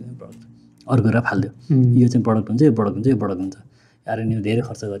 यो दिस बिकम्स अ प्रडक्ट, अर्को कुरा फाल्दियो। यो चाहिँ प्रडक्ट हुन्छ, यो प्रडक्ट हुन्छ, यो प्रडक्ट हुन्छ। R&D धेरै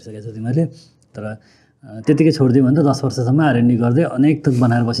खर्च गरिसकेको छ तिमीहरूले, तर त्यतिकै छोडिदियो भने त 10 वर्षसम्म R&D गर्दै अनेक थोक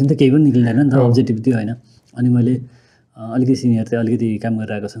बनाएर बसिन्छ, केही पनि निक्लिँदैन नि त। अब्जेक्टिभ त्यो होइन। अनि मैले अलिकति सिनियर चाहिँ अलिकति काम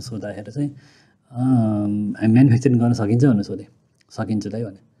गरिरहेको छ सोद्धाखेरि चाहिँ हामी म्यानुफ्याक्चरिङ गर्न सकिन्छ भनेर सोधेँ। सकिन्छ दाइ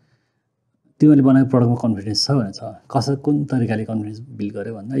भने। तिमीहरूले बनाएको प्रडक्टमा कन्फिडेन्स छ भने छ। कुन तरिकाले कन्फिडेन्स बिल्ड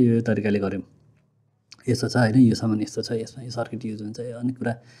गर्यो भन्दा यो तरिकाले गऱ्यौँ, यस्तो छ होइन, यो सामान यस्तो छ, यसमा यो सर्किट युज हुन्छ, यो अनेक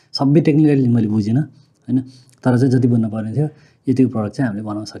कुरा सबै टेक्निकली मैले बुझिनँ होइन। तर चाहिँ जति बुझ्नु पर्ने थियो यतिको प्रडक्ट चाहिँ हामीले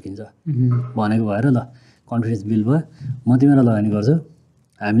बनाउन सकिन्छ भनेको भएर ल कन्फिडेन्स बिल्ड भयो। म तिमीलाई लगानी गर्छु,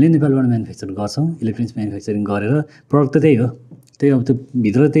 हामीले नेपालबाट म्यानुफ्याक्चर गर्छौँ, इलेक्ट्रोनिक्स म्यानुफ्याक्चरिङ गरेर प्रडक्ट त त्यही हो, त्यही अब त्यो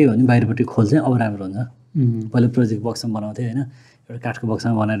भित्र त्यही हो भने बाहिरपट्टि खोल चाहिँ अब राम्रो हुन्छ। पहिला प्रोजेक्ट बक्समा बनाउँथ्यो होइन, एउटा काठको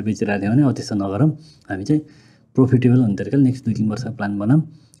बक्समा बनाएर बेचिरहेको थियो भने अब त्यस्तो नगरौँ, हामी चाहिँ प्रोफिटेबल हुने तरिकाले नेक्स्ट 2-3 वर्ष प्लान बनाऊँ,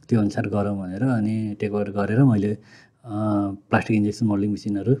 त्यो अनुसार गरौँ भनेर अनि टेक ओभर गरेर मैले प्लास्टिक इन्जेक्सन मोल्डिङ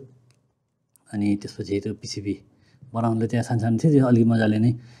मेसिनहरू अनि त्यसपछि त्यो PCB बनाउनुले त्यहाँ सानो थियो, त्यो अलिक मजाले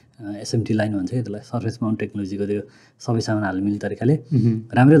नै SMT लाइन भन्छ क्या त्यसलाई, सर्फेस माउन्ट टेक्नोलोजीको त्यो सबै सामान हाल्नु मिल्ने तरिकाले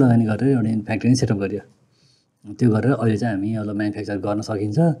राम्रै लगानी गरेर एउटा फ्याक्ट्री सेटअप गरियो। त्यो गरेर अहिले चाहिँ हामी अब म्यानुफ्याक्चर गर्न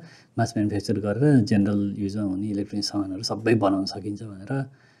सकिन्छ, मास म्यानुफ्याक्चर गरेर जेनरल युजमा हुने इलेक्ट्रोनिक सामानहरू सबै बनाउन सकिन्छ भनेर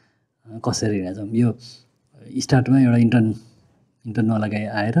कसरी हिँडेछौँ। यो स्टार्टमा एउटा इन्टर्नवाला गाई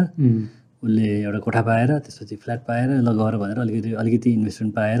आएर उसले एउटा कोठा पाएर त्यसपछि फ्ल्याट पाएर ल गर भनेर अलिकति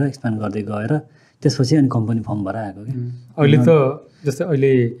इन्भेस्टमेन्ट पाएर एक्सपान्ड गर्दै गएर त्यसपछि अनि कम्पनी फर्म भएर आएको क्या। अहिले त जस्तै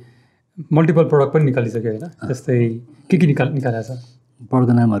अहिले मल्टिपल प्रडक्ट पनि निकालिसक्यो होइन, जस्तै के निकालेको छ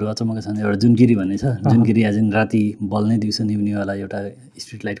प्रडक्टको नामहरू अचम्मका छन्। एउटा जुनगिरी भन्ने छ, जुनगिरी एज इन राति बल्ने दिउँसो निभ्नेवाला एउटा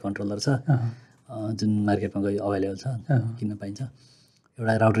स्ट्रिट लाइट कन्ट्रोलर छ जुन मार्केटमा गई अभाइलेबल छ, किन्न पाइन्छ।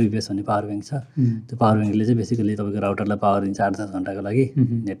 एउटा राउटर UPS भन्ने पावर ब्याङ्क छ, त्यो पावर ब्याङ्कले चाहिँ बेसिकली तपाईँको राउटरलाई पावर दिन्छ 8-10 घन्टाको लागि,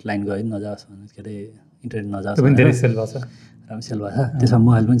 नेट लाइन गयो नजाओस् भने के अरे इन्टरनेट नजाओस् धेरै सेल भएको छ, राम्रो सेल भएको छ। त्यसमा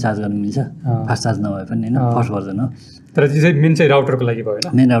मोबाइल पनि चार्ज गर्नु मिल्छ, फास्ट चार्ज नभए पनि होइन, फर्स्ट भर्जन हो। तर चाहिँ मेन चाहिँ राउटरको लागि भयो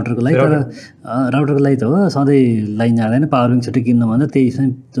होइन, मेन राउटरको लागि। तर राउटरको लागि त हो, सधैँ लाइन जाँदैन, पावर ब्याङ्क छुट्टै किन्नु भन्दा त्यही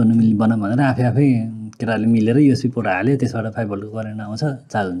जोड्नु मिल्ने बनाऊँ भनेर आफै केटाहरूले मिलेर USB पोर्ट हाल्यो, त्यसबाट 5 भोल्टको करेन्ट आउँछ,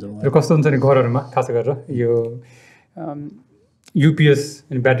 चार्ज हुन्छ। र कस्तो हुन्छ नि घरहरूमा खास गरेर यो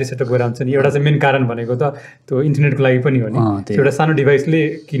UPS अनि ब्याट्री सेटअप गरेर हुन्छ नि, एउटा चाहिँ मेन कारण भनेको त त्यो इन्टरनेटको लागि पनि हो नि, एउटा सानो डिभाइसले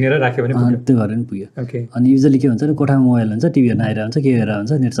किनेर राख्यो भने त्यो गरेर पनि पुग्यो। ओके। अनि युजली के हुन्छ नि, कोठामा मोबाइल हुन्छ, टिभी हेर्न आइरहेको हुन्छ, के हेरेर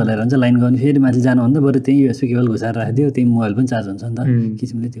हुन्छ, नेट चलाएर हुन्छ, लाइन गर्ने फेरि माथि जानुभन्दा बरु त्यही USB केबल घुसाएर राखिदियो, त्यही मोबाइल पनि चार्ज हुन्छ नि त,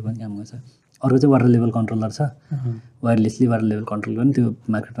 किसिमले त्यो पनि काम गर्छ। अर्को चाहिँ वाटर लेभल कन्ट्रोलर छ, वायरलेसली वाटर लेभल कन्ट्रोल गर्ने, त्यो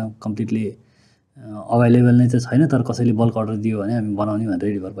मार्केटमा कम्प्लिटली अभाइलेबल नै चाहिँ छैन, तर कसैले बल्क अर्डर दियो भने हामी बनाउने भनेर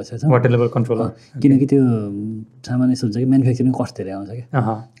रेडी भएर बसेको छौँ। वाटर लेभल कन्ट्रोलर, किनकि त्यो सामान्य सोध्छ कि म्यानुफ्याक्चरिङ कस्ट धेरै आउँछ क्या,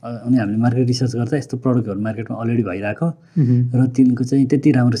 अनि हामीले मार्केट रिसर्च गर्दा यस्तो प्रडक्टहरू मार्केटमा अलरेडी भइरहेको र तिनको चाहिँ त्यति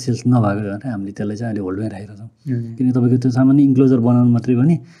राम्रो सेल्स नभएको भनेर हामीले त्यसलाई चाहिँ अहिले होल्डमै राखेको छौँ। किनकि तपाईँको त्यो सामान्य इन्क्लोजर बनाउनु मात्रै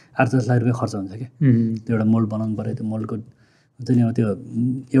पनि 8-10 लाख रुपियाँ खर्च हुन्छ क्या। त्यो एउटा मोल्ड बनाउनु पऱ्यो, त्यो मोल्डको हुन्छ नि अब त्यो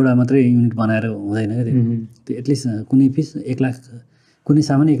एउटा मात्रै युनिट बनाएर हुँदैन क्या। त्यो एटलिस्ट कुनै पिस 1 लाख, कुनै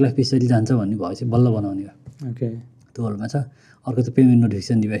सामान 1 लाख पिस जति जान्छ भन्ने भएपछि बल्ल बनाउने हो। त्यो होलमा छ। अर्को चाहिँ पेमेन्ट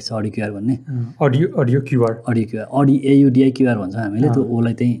नोटिफिकेसन डिभाइस छ, अडियो क्युआर भन्ने। अडियो क्युआर AUDI क्युआर भन्छ हामीले, त्यो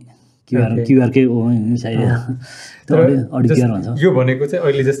ओलाई चाहिँ क्युआरकै ओ मिसाइदियो, त्यो अडियो क्युआर भन्छ। यो भनेको चाहिँ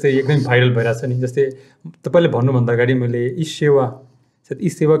अहिले जस्तै एकदम भाइरल भइरहेछ नि, जस्तै तपाईँले भन्नुभन्दा अगाडि मैले ई सेवा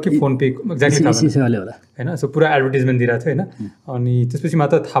कि फोन पे एक्ज्याक्टली सेवाले होला होइन, सो पुरा एडभर्टिजमेन्ट दिइरहेको थियो होइन, अनि त्यसपछि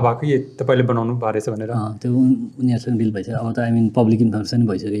मात्र थाहा भएको कि तपाईँले बनाउनु भएको रहेछ भनेर। त्यो उनीहरूसँग डिल भइसक्यो, अब त पब्लिक इन्फर्मेसन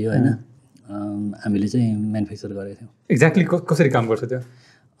भइसक्यो यो होइन। हामीले चाहिँ म्यानुफ्याक्चर गरेको थियौँ। एक्ज्याक्टली कसरी काम गर्छ त्यो?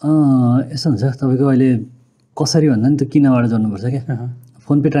 यस्तो हुन्छ तपाईँको अहिले कसरी भन्दा नि त्यो किनबाट जोड्नुपर्छ क्या।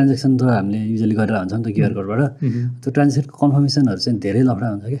 फोन पे ट्रान्जेक्सन त हामीले युजली गरेर हुन्छ नि त क्युआर कोडबाट। त्यो ट्रान्जेक्सनको कन्फर्मेसनहरू चाहिँ धेरै लफडा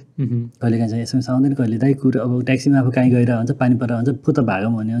हुन्छ क्या। कहिले काहीँ चाहिँ एसएमएस आउँदैन, कहिले दाइ कुरो अब ट्याक्सीमा आफू कहीँ गएर हुन्छ, पानी परेर हुन्छ, फुत्त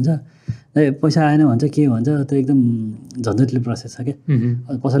भागौँ भन्ने हुन्छ, दाइ पैसा आएन भन्छ, के भन्छ, त्यो एकदम झन्झटले प्रोसेस छ क्या।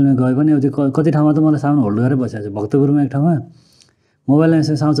 पसलमा गयो भने अब त्यो कति ठाउँमा त मलाई सामान होल्ड गरेर बसिरहेको छ। भक्तपुरमा एक ठाउँमा मोबाइलमा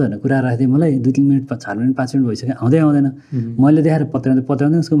एसएमएस आउँछ भनेर कुरा राखेको थिएँ, मलाई 2-3 मिनट 4 मिनट 5 मिनट भइसक्यो, आउँदैन। मैले देखाएर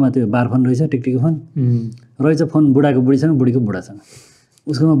पत्याउँदै उसकोमा त्यो बार फोन रहेछ, टिकटिको फोन रहेछ, फोन बुढाको बुढीसँग, बुढीको बुढासँग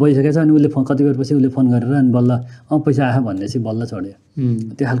उसकोमा भइसकेको छ। अनि उसले फोन कति बेरपछि उसले फोन गरेर अनि बल्ल पैसा आयो भनेपछि बल्ल छोड्यो।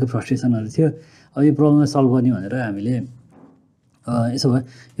 त्यो खालको फ्रस्ट्रेसनहरू थियो। अब यो प्रब्लमलाई सल्भ गर्ने भनेर हामीले यसो भयो,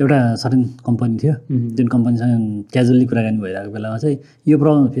 एउटा सर्टेन कम्पनी थियो, जुन कम्पनीसँग क्याजुअली कुराकानी भइरहेको बेलामा चाहिँ यो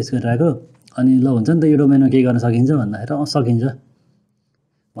प्रब्लम फेस गरिरहेको, अनि ल हुन्छ नि त यो डोमेनमा केही गर्न सकिन्छ भन्दाखेरि सकिन्छ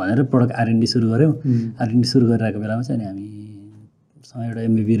भनेर प्रडक्ट R&D सुरु गऱ्यौँ। R&D सुरु गरिरहेको बेलामा चाहिँ अनि हामीसँग एउटा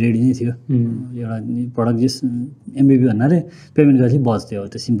MVP रेडी नै थियो। एउटा प्रडक्ट जस MVP भन्नाले पेमेन्ट गरेपछि बज्थ्यो,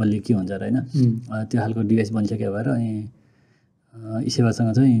 त्यो सिम्पल्ली के हुन्छ र होइन, त्यो खालको डिभाइस बनिसक्यो भएर अनि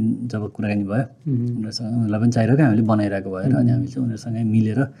ई-सेवासँग चाहिँ जब कुराकानी भयो, उनीहरूसँग उनीहरूलाई पनि चाहिरहेको, हामीले बनाइरहेको भएर अनि हामी चाहिँ उनीहरूसँगै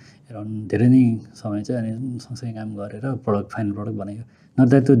मिलेर एराउन्ड धेरै नै समय चाहिँ अनि सँगसँगै काम गरेर फाइनल प्रडक्ट बनायो।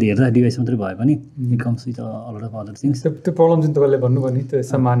 नत्र त्यो धेरै डिभाइस मात्रै भए पनि it comes with a lot of other things. त्यो प्रब्लम जुन तपाईँले भन्नुभयो नि, त्यो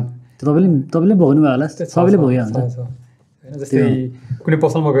सामान त्यो तपाईँले भोग्नु भयो होला, सबैले भोग्यो हुन्छ होइन। जस्तै कुनै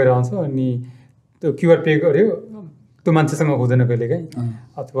पसलमा गएर आउँछ अनि त्यो क्युआर पे गर्यो, त्यो मान्छेसँग हुँदैन कहिलेकाहीँ,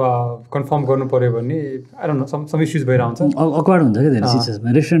 अथवा कन्फर्म गर्नु पऱ्यो भने I don't know some issues भएर आउँछ, अक्वार्ड हुन्छ क्या धेरै सिचुएसनमा।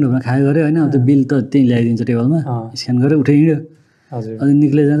 रेस्टुरेन्टहरूमा खायो गऱ्यो होइन, त्यो बिल त त्यहीँ ल्याइदिन्छ टेबलमा, स्क्यान गरेर उठै हिँड्यो, अनि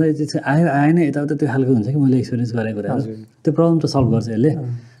निक्ले जाँदा आयो आएन यताउता त्यो खालको हुन्छ कि मैले एक्सपिरियन्स गरेको कुराहरू। त्यो प्रब्लम त सल्भ गर्छ यसले।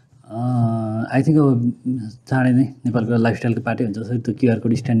 आई थिङ्क अब चाँडै नै नेपालको लाइफस्टाइलको पार्टी हुन्छ। जस्तै त्यो क्युआर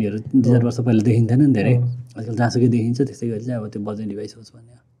कोड स्ट्यान्डहरू 2-4 वर्ष पहिला देखिन्थेन नि धेरै, आजकल जहाँसुकै देखिन्छ। त्यस्तै गरी चाहिँ अब त्यो बज्ने डिभाइस होस्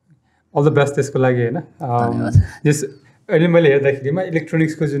भन्ने। अल द बेस्ट त्यसको लागि होइन। जस अहिले मैले हेर्दाखेरिमा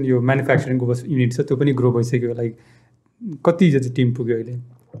इलेक्ट्रोनिक्सको जुन यो म्यानुफ्याक्चरिङको युनिट छ त्यो पनि ग्रो भइसक्यो। लाइक कति जति टिम पुग्यो अहिले?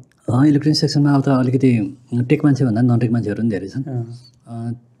 इलेक्ट्रोनिक्स सेक्सनमा अब त अलिकति टेक मान्छे भन्दा नन टेक मान्छेहरू पनि धेरै छन्।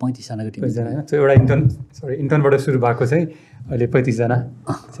 35 जनाको टिम होइन। त्यो एउटा इन्टर्नबाट सुरु भएको चाहिँ अहिले 35 जना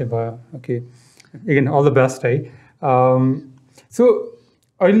चाहिँ भयो। Okay, eigen all the best है। सो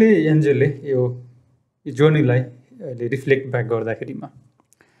अहिले एन्जेलले यो जर्नीलाई अहिले रिफ्लेक्ट ब्याक गर्दाखेरिमा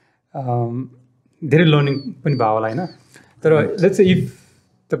धेरै लर्निङ पनि भयो होला होइन। तर लेट्स से इफ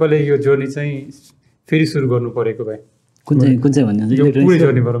तपाईँले यो जर्नी चाहिँ फेरि सुरु गर्नु परेको भए, कुन चाहिँ भन्नुहुन्छ?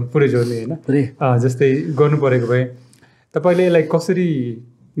 पुरै जर्नी होइन, जस्तै गर्नु परेको भए तपाईँले यसलाई कसरी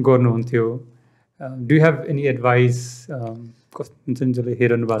गर्नुहुन्थ्यो? Do you have any advice हुन्छ नि जसले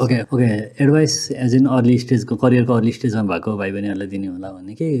हेरिरहनु भएको? Okay, advice as in early स्टेजको करियरको अर्ली स्टेजमा भएको भाइ बहिनीहरूलाई दिने होला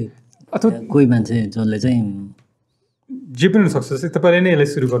भन्ने कि अथवा कोही मान्छे जसले चाहिँ जे पनि हुनसक्छ। जस्तै तपाईँले नै यसलाई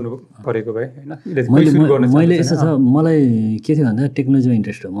सुरु गर्नु परेको भए होइन? मैले यस्तो छ, मलाई के थियो भन्दा टेक्नोलोजीमा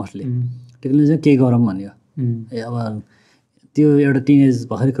इन्ट्रेस्ट हो मोस्टली। टेक्नोलोजीमा केही गरौँ भन्ने हो। अब त्यो एउटा टिनेज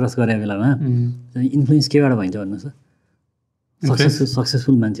भर्खरै क्रस गरेको बेलामा इन्फ्लुएन्स केबाट भइन्छ भन्नुहोस् त?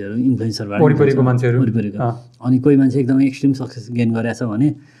 सक्सेसफुल मान्छेहरू, इन्फ्लुएन्सरबाट, वरिपरिको मान्छेहरू। अनि कोही मान्छे एकदमै एक्सट्रिम सक्सेस गेन गरेछ भने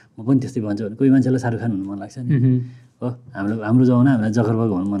म पनि त्यस्तै भन्छु भने कोही मान्छेलाई शाहरुख खान हुनु मन लाग्छ नि हो। हाम्रो जमाना हामीलाई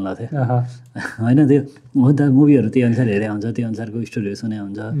जकरबर्ग हुनु मन लाग्थ्यो होइन। त्यो हो नि त, मुभीहरू त्यही अनुसार हेरे हुन्छ, त्यही अनुसारको स्टोरीहरू सुने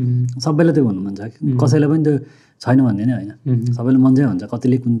हुन्छ। सबैलाई त्यो हुनु मन छ, कसैलाई पनि त्यो छैन भन्ने नै होइन। सबैलाई मन चाहिँ हुन्छ।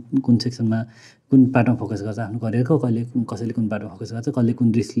 कतिले कुन सेक्सनमा कुन पार्टमा फोकस गर्छ आफ्नो करियरको, कसैले कुन पार्टमा फोकस गर्छ, कसले कुन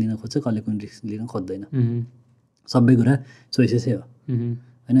रिस्क लिन खोज्छ, कसले कुन रिस्क लिन खोज्दैन। सबै कुरा चोइसेसै हो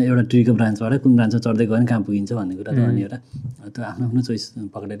होइन। एउटा ट्रीको ब्रान्चबाट कुन ब्रान्चमा चढ्दै गयो भने कहाँ पुगिन्छ भन्ने कुरा त अनि एउटा त्यो आफ्नो चोइस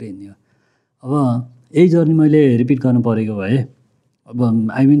पक्रेर हिँड्ने हो। अब यही जर्नी मैले रिपिट गर्नु परेको भए अब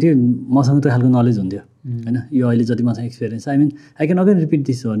आई मिन त्यो मसँग त्यो खालको नलेज हुन्थ्यो होइन यो अहिले जति मसँग experience I mean I can again repeat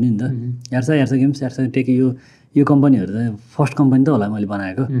this भन्ने नि त यार्सा गेम्स यार्सा टेक यो कम्पनीहरू त फर्स्ट कम्पनी त होला मैले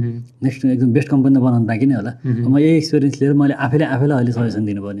बनाएको नेक्स्ट एकदम बेस्ट कम्पनी त बनाउनु बाँकी नै होला म यही एक्सपिरियन्स लिएर मैले आफैलाई अहिले सजेसन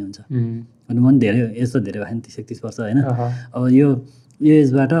दिनुपर्ने हुन्छ अनि म धेरै एज त धेरै भएन 30-31 वर्ष होइन अब यो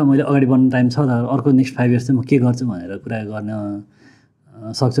एजबाट मैले अगाडि बढ्ने टाइम छ त अर्को नेक्स्ट 5 इयर्स चाहिँ म के गर्छु भनेर कुरा गर्न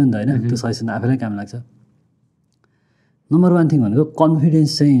सक्छु नि त होइन त्यो सजेसन आफैलाई काम लाग्छ नम्बर 1 थिङ भनेको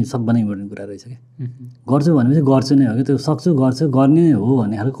कन्फिडेन्स चाहिँ सबभन्दा इम्पोर्टेन्ट कुरा रहेछ क्या गर्छु भनेपछि गर्छु नै हो क्या त्यो सक्छु गर्छु गर्ने नै हो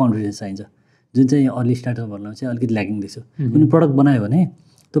भन्ने खालको कन्फिडेन्स चाहिन्छ जुन चाहिँ अर्ली स्टार्टअपहरूलाई चाहिँ अलिकति ल्याकिङ देख्छु कुनै प्रडक्ट बनायो भने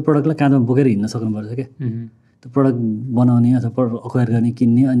त्यो प्रडक्टलाई काँधमा बोकेर हिँड्न सक्नुपर्छ क्या त्यो प्रडक्ट बनाउने अथवा प्रडक्ट अक्वायर गर्ने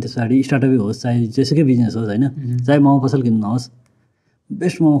किन्ने अनि त्यस पछाडि स्टार्टअपै होस् चाहे जेसुकै बिजनेस होस् होइन चाहे मोमो पसल किन्नु नहोस्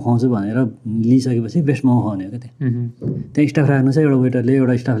बेस्ट मोमो खुवाउँछु भनेर लिइसकेपछि बेस्ट मोमो खुवाउने हो क्या त्यहाँ स्टाफ राख्नु छ एउटा वेटरले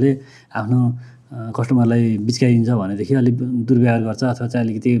एउटा स्टाफले आफ्नो कस्टमरलाई बिच्काइदिन्छ भनेदेखि अलिक दुर्व्यवहार गर्छ अथवा चाहिँ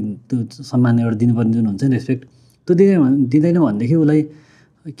अलिकति त्यो सम्मान एउटा दिनुपर्ने जुन हुन्छ नि रेस्पेक्ट त्यो दिँदैन भनेदेखि उसलाई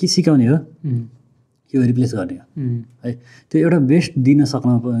के सिकाउने हो यो रिप्लेस गर्ने हो है त्यो एउटा बेस्ट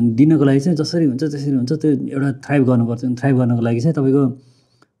दिनको लागि चाहिँ जसरी हुन्छ त्यसरी हुन्छ त्यो एउटा थ्राइभ गर्नुपर्छ थ्राइभ गर्नको लागि चाहिँ तपाईँको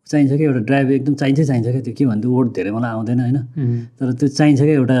चाहिन्छ कि एउटा ड्राइभ एकदम चाहिन्छ क्या त्यो के भन्थ्यो वर्ड धेरै मलाई आउँदैन होइन तर त्यो चाहिन्छ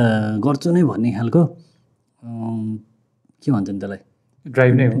क्या एउटा गर्छु नै भन्ने खालको के भन्छ नि त्यसलाई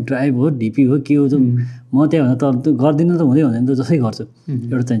ड्राइभ हो ढिपी हो के हो म त्यहाँ भन्दा त त्यो गर्दिनँ त हुँदैन त जसै गर्छु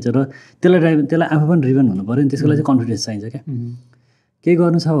एउटा चाहिन्छ र त्यसलाई आफू पनि ड्रिभन हुनु पऱ्यो नि त्यसको लागि चाहिँ कन्फिडेन्स चाहिन्छ क्या केही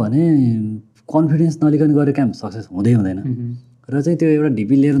गर्नु छ भने कन्फिडेन्स नलिकन गरेको काम सक्सेस हुँदैन र चाहिँ त्यो एउटा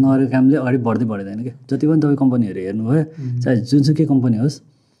ढिपी लिएर नगरेको कामले अगाडि बढ्दैन क्या जति पनि तपाईँ कम्पनीहरू हेर्नुभयो चाहे जुनसुकै कम्पनी होस्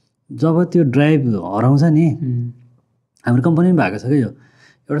जब त्यो ड्राइभ हराउँछ नि हाम्रो कम्पनी पनि भएको छ क्या यो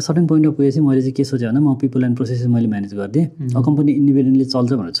एउटा सर्टेन पोइन्ट अफ पुगेपछि मैले चाहिँ के सोचेँ भने म पिपल एन्ड प्रोसेसेस मैले म्यानेज गरिदिएँ अब कम्पनी इन्डिपेन्डेन्टली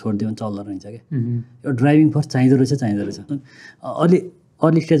चल्छ भनेर छोडिदियो भने चल्दो रहेछ क्या एउटा ड्राइभिङ फोर्स चाहिँदो रहेछ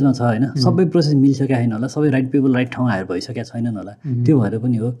अर्ली स्टेजमा छ होइन सबै प्रोसेस मिलिसकेको छैन होला सबै राइट पिपल राइट ठाउँमा आएर भइसकेका छैनन् होला त्यो भएर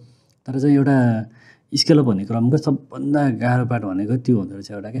पनि हो तर चाहिँ एउटा स्केलअप भन्ने क्रमको सबभन्दा गाह्रो पार्ट भनेको त्यो हुँदो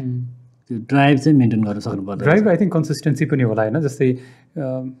रहेछ एउटा क्या त्यो ड्राइभ चाहिँ मेन्टेन गर्न सक्नुपर्छ ड्राइभ आई थिङ्क कन्सिस्टेन्सी पनि होला होइन जस्तै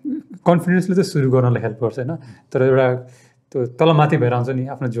कन्फिडेन्सले चाहिँ सुरु गर्नलाई हेल्प गर्छ होइन तर एउटा त्यो तलमाथि भएर आउँछ नि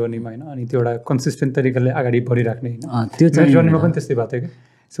आफ्नो जर्नीमा होइन अनि त्यो एउटा कन्सिस्टेन्ट तरिकाले अगाडि बढिराख्ने होइन त्यो जर्नीमा पनि त्यस्तै भएको थियो कि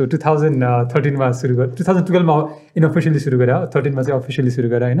सो 2013मा सुरु गरेँ 2012मा इनअफिसियली सुरु गरेँ 13मा चाहिँ अफिसियली सुरु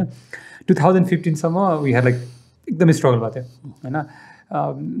गरेँ होइन 2015सम्म वी ह्याड लाइक एकदमै स्ट्रगल भएको थियो होइन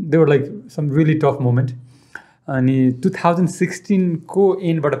they were like some really tough moment अनि 2016को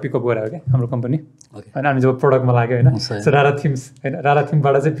एन्डबाट पिकअप गरायो क्या हाम्रो कम्पनी होइन हामी जब प्रडक्टमा लाग्यो होइन सो रारा थिम्स होइन रारा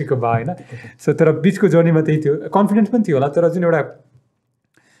थिमबाट चाहिँ पिकअप भयो होइन सो तर बिचको जर्नीमा त्यही थियो कन्फिडेन्स पनि थियो होला तर जुन एउटा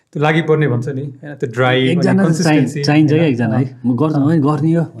त्यो लागि पर्ने भन्छ नि होइन त्यो ड्राइभ चाहिन्छ क्या एकजना है म गर्छु है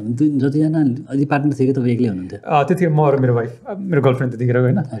गर्ने हो जतिजना अलि पार्टनर थियो कि तपाईँ एक्लै हुनुहुन्थ्यो त्यो थियो म र मेरो वाइफ मेरो गर्लफ्रेन्ड त्यतिखेर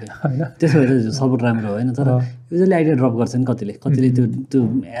होइन त्यसो भएर सपोर्ट राम्रो होइन तर युजली आइडिया ड्रप गर्छ नि कतिले त्यो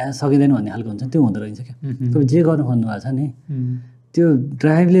सकिँदैन भन्ने खालको हुन्छ त्यो हुँदो रहेछ क्या तपाईँ जे गर्नु खोज्नु भएको छ नि त्यो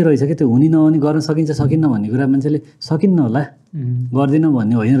ड्राइभले रहेछ क्या त्यो हुने नहुने गर्न सकिन्छ सकिन्न भन्ने कुरा मान्छेले सकिन्न होला गर्दिनँ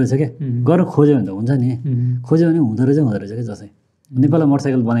भन्ने होइन रहेछ क्या गर्न खोज्यो भने त हुन्छ नि खोज्यो भने हुँदो रहेछ क्या जसै नेपालमा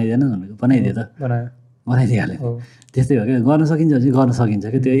मोटरसाइकल बनाइदिएन भनेको बनाइदियो त बनाइदिइहाल्यो त्यस्तै हो क्या गर्न सकिन्छ भने गर्न सकिन्छ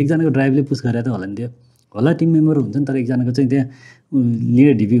क्या त्यो एकजनाको ड्राइभले पुस गरेर त होला नि त्यो होला टिम मेम्बर हुन्छ नि तर एकजनाको चाहिँ त्यहाँ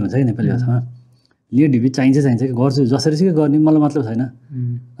लिडर ढिपी हुन्छ क्या नेपाली भाषामा लिडर ढिपी चाहिन्छ कि गर्छु जसरी चाहिँ गर्ने मलाई मतलब छैन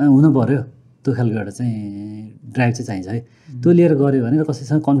हुनु पऱ्यो त्यो खालको एउटा चाहिँ ड्राइभ चाहिँ चाहिन्छ है त्यो लिएर गऱ्यो भने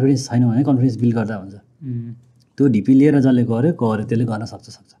कसैसँग कन्फिडेन्स छैन भने कन्फिडेन्स बिल्ड गर्दा हुन्छ त्यो ढिपी लिएर जसले गऱ्यो त्यसले गर्न सक्छ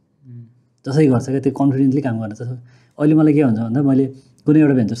जसै गर्छ क्या त्यो कन्फिडेन्सली काम गर्न सक्छ अहिले मलाई के हुन्छ भन्दा मैले कुनै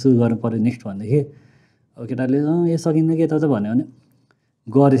एउटा भेन्चर सुरु गर्नु पऱ्यो नेक्स्ट भनेदेखि अब केटाले यो सकिन्न के त भन्यो भने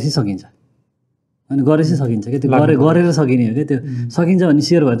गरेपछि सकिन्छ अनि गरेपछि सकिन्छ क्या त्यो गरेर सकिने हो क्या त्यो सकिन्छ भने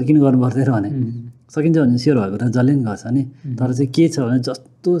स्योर भयो त किन गर्नु पर्दैन भने सकिन्छ भने स्योर भएको त जसले नि गर्छ नि तर चाहिँ के छ भने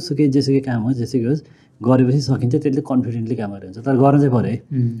जस्तो सुकै जेसुकै काम होस् जेसुकै होस् गरेपछि सकिन्छ त्यसले कन्फिडेन्टली काम गरेर हुन्छ तर गर्न चाहिँ पऱ्यो है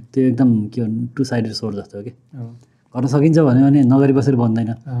त्यो एकदम के भन्नु 2 साइडेड सोर्ड जस्तो हो कि गर्न सकिन्छ भन्यो भने नगरी बसेर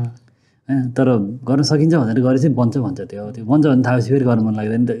बन्दैन तर गर्न सकिन्छ भनेर गरे चाहिँ भन्छ त्यो भन्छ भने थाहा फेरि गर्नु मन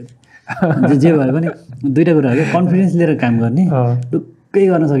लाग्दैन त जे भए पनि दुईवटा कुरा हो क्या कन्फिडेन्स लिएर काम गर्ने ढुक्कै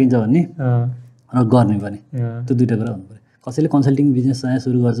गर्न सकिन्छ भन्ने र गर्ने पनि त्यो दुईवटा कुरा हुनु पऱ्यो कसैले कन्सल्टिङ बिजनेस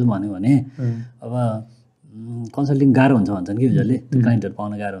सुरु गर्छु भन्यो भने अब कन्सल्टिङ गाह्रो हुन्छ भन्छन् कि युजली त्यो क्लाइन्टहरू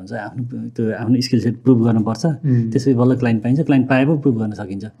पाउन गाह्रो हुन्छ आफ्नो स्किल सेट प्रुभ गर्नुपर्छ त्यसपछि बल्ल क्लाइन्ट पाइन्छ क्लाइन्ट पाए पो प्रुभ गर्न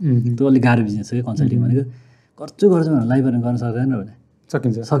सकिन्छ त्यो अलिक गाह्रो बिजनेस हो कि कन्सल्टिङ भनेको गर्छु भनेर लाइभ गर्न सक्दैन भने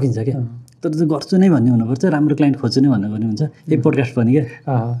सकिन्छ क्या तर चाहिँ गर्छु नै भन्ने हुनुपर्छ राम्रो क्लाइन्ट खोज्छु नै भन्नु पर्ने हुन्छ एक पोडकास्ट पनि क्या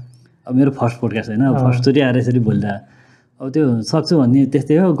अब मेरो फर्स्ट पोडकास्ट होइन फर्स्टचोटि आएर यसरी बोल्दा अब त्यो सक्छु भन्ने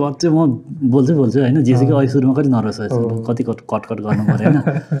त्यस्तै हो गर्छु म बोल्छु होइन जेसुकै अहिले सुरुमा कति नर्भस भयो कति कट गर्नु पऱ्यो होइन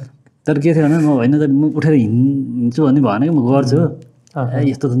तर के थियो भने म होइन त म उठेर हिँड्छु भन्ने भएन कि म गर्छु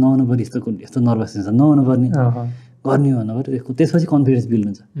यस्तो त नहुनु पऱ्यो यस्तो नर्भसनेस नहुनु पर्ने गर्ने भन्नु पऱ्यो त्यसपछि कन्फिडेन्स बिल्ड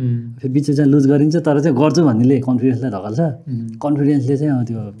हुन्छ फेरि बिच चाहिँ लुज गरिन्छ तर चाहिँ गर्छु भन्नेले कन्फिडेन्सलाई धकाल्छ कन्फिडेन्सले चाहिँ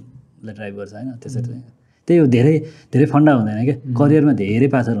त्योलाई ड्राइभ गर्छ होइन त्यसरी चाहिँ त्यही हो धेरै फन्डा हुँदैन क्या करियरमा धेरै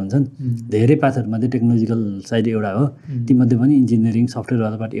पाथर हुन्छन् धेरै पाथहरूमध्ये टेक्नोलोजिकल साइड एउटा हो तीमध्ये पनि इन्जिनियरिङ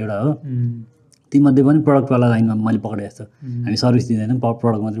सफ्टवेयरवालाबाट एउटा हो तीमध्ये पनि प्रडक्टवाला लाइनमा मैले पक्रेँ जस्तो हामी सर्भिस दिँदैनौँ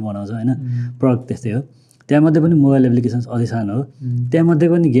प्रडक्ट मात्रै बनाउँछौँ होइन प्रडक्ट त्यस्तै हो त्यहाँमध्ये पनि मोबाइल एप्लिकेसन्स अझै सानो हो त्यहाँमध्ये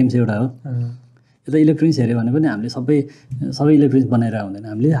पनि गेम्स एउटा हो यता इलेक्ट्रोनिक्स हेऱ्यो भने पनि हामीले सबै इलेक्ट्रोनिक्स बनाएर हुँदैन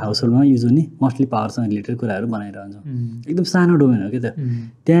हामीले हाउस होल्डमा युज हुने मोस्टली पावरसँग रिलेटेड कुराहरू बनाएर हुन्छौँ एकदम सानो डोमेन हो क्या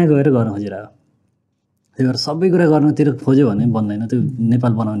त्यहाँ गएर गर्न खोजिरहेको त्यही भएर सबै कुरा गर्नुतिर खोज्यो भने बन्दैन त्यो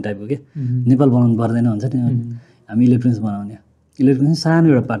नेपाल बनाउने टाइपको के नेपाल बनाउनु पर्दैन हुन्छ नि हामी इलेक्ट्रोनिक्स बनाउने इलेक्ट्रोनिक्स सानो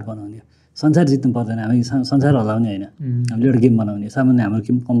एउटा पार्ट बनाउने संसार जित्नु पर्दैन हामी संसार हल्लाउने होइन हामीले एउटा गेम बनाउने सामान्य हाम्रो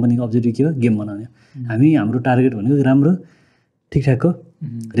कम्पनीको अब्जेक्टिभ के हो गेम बनाउने हाम्रो टार्गेट भनेको राम्रो ठिकठाकको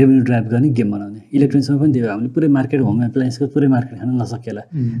रेभेन्यू ड्राइभ गर्ने गेम बनाउने इलेक्ट्रोनिक्समा पनि त्यो हामीले पुरै मार्केट होम एप्लायन्सको पुरै मार्केट खान नसकिएला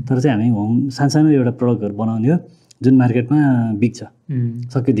तर चाहिँ हामी होम सानो एउटा प्रडक्टहरू बनाउने हो जुन मार्केटमा बिग्छ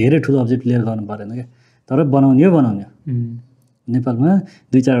सक्यो धेरै ठुलो अब्जेक्ट लिएर गर्नु परेन क्या तर बनाउने हो नेपालमा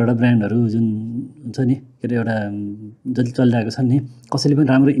 2-4वटा ब्रान्डहरू जुन हुन्छ नि के अरे एउटा जति चलिरहेको छ नि कसैले पनि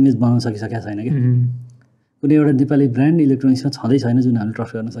राम्रो इमेज बनाउन सकिसकेको छैन कि कुनै एउटा नेपाली ब्रान्ड इलेक्ट्रोनिक्समा छँदै छैन जुन हामीले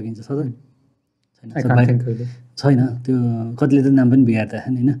ट्रस्ट गर्न सकिन्छ छैन त्यो कतिले त नाम पनि बिगार्दा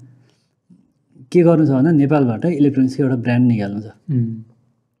छन् होइन के गर्नु छ भने नेपालबाट इलेक्ट्रोनिक्सको एउटा ब्रान्ड निकाल्नु छ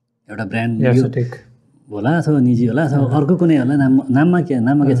एउटा ब्रान्ड होला अथवा निजी होला अथवा अर्को कुनै होला नाममा के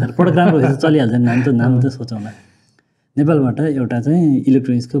छ प्रडक्ट राम्रो भएपछि चलिहाल्छ नाम त सोचौँला नेपालबाट एउटा चाहिँ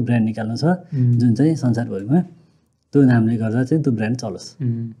इलेक्ट्रोनिक्सको ब्रान्ड निकाल्नु छ जुन चाहिँ संसारभरिमा त्यो नामले गर्दा चाहिँ त्यो ब्रान्ड चलोस्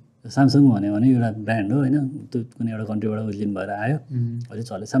सामसङ भन्यो भने एउटा ब्रान्ड हो होइन त्यो कुनै एउटा कन्ट्रीबाट ओरिजिन भएर आयो अहिले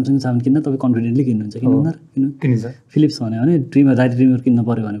चल्यो सामसङ सामान किन्न तपाईँ कन्फिडेन्टली किन्नुहुन्छ किन्नुहुन्छ फिलिप्स भन्यो भने राइट ट्रिमर किन्नु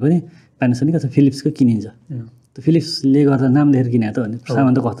पऱ्यो भने पनि प्यानासोनिक अथवा फिलिप्सको किनिन्छ त्यो फिलिप्सले गर्दा नाम लेखेर किने त भने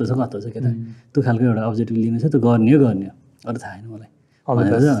सामान त कस्तो छ के त त्यो खालको एउटा अब्जेक्टिभ लिनु छ त्यो गर्ने हो अरू थाहा छैन मलाई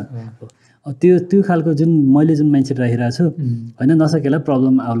त्यो खालको जुन मैले जुन माइन्डसेट राखिरहेको छु होइन नसकेला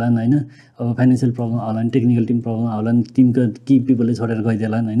प्रब्लम आउलान् होइन अब financial problem आउलान् technical team problem आउलान् टिमको कि पिपलले छोडेर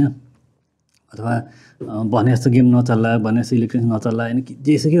गइदिएलान् होइन अथवा भने जस्तो गेम नचल्ला भने जस्तो इलेक्ट्रोनिक्स नचल्ला होइन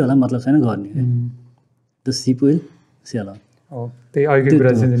जेसुकै होला मतलब छैन गर्ने द सिप विल सेल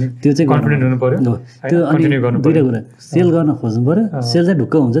त्यो चाहिँ कन्फिडेन्ट हुनु पर्यो त्यो अनि दुईवटा कुरा सेल गर्न खोज्नु पऱ्यो सेल चाहिँ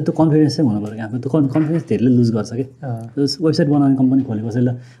ढुक्क हुन्छ त्यो कन्फिडेन्स चाहिँ हुनु पऱ्यो आफ्नो त्यो कन्फिडेन्स धेरैले लुज गर्छ कि वेबसाइट बनाउने कम्पनी खोले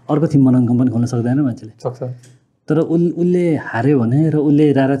कसैलाई अर्को थिम बनाउने कम्पनी खोल्न सक्दैन मान्छेले सक्छ तर उसले हार्यो भने र उसले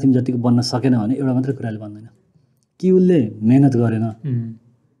रारा थिम जतिको बन्न सकेन भने एउटा मात्रै कुराले भन्दैन कि उसले मेहनत गरेन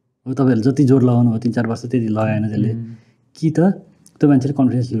अब तपाईँहरूले जति जोड लगाउनु भयो 3-4 वर्ष त्यति लगाएन त्यसले कि त त्यो मान्छेले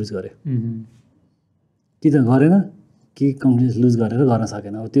कन्फिडेन्स लुज गर्यो कि त गरेन कि कन्फिडेन्स लुज गरेर गर्न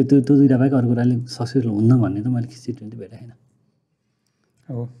सकेन अब त्यो दुइटा बाहेक अरू कुराले सक्सेसफुल हुन्न भन्ने त मैले सिचुएसन भेटाएन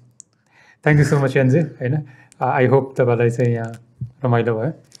हो थ्याङ्क यू सो मच एनजे होइन आई होप तपाईँलाई चाहिँ यहाँ रमाइलो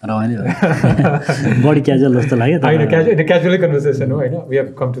भयो बडी क्याजुअल जस्तो लाग्यो होइन क्याजुअलै कन्भर्सेसन हो होइन we have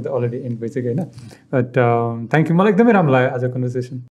come to the already and भइसक्यो होइन बट थ्याङ्क यू मलाई एकदमै राम्रो लाग्यो आज कन्भर्सेसन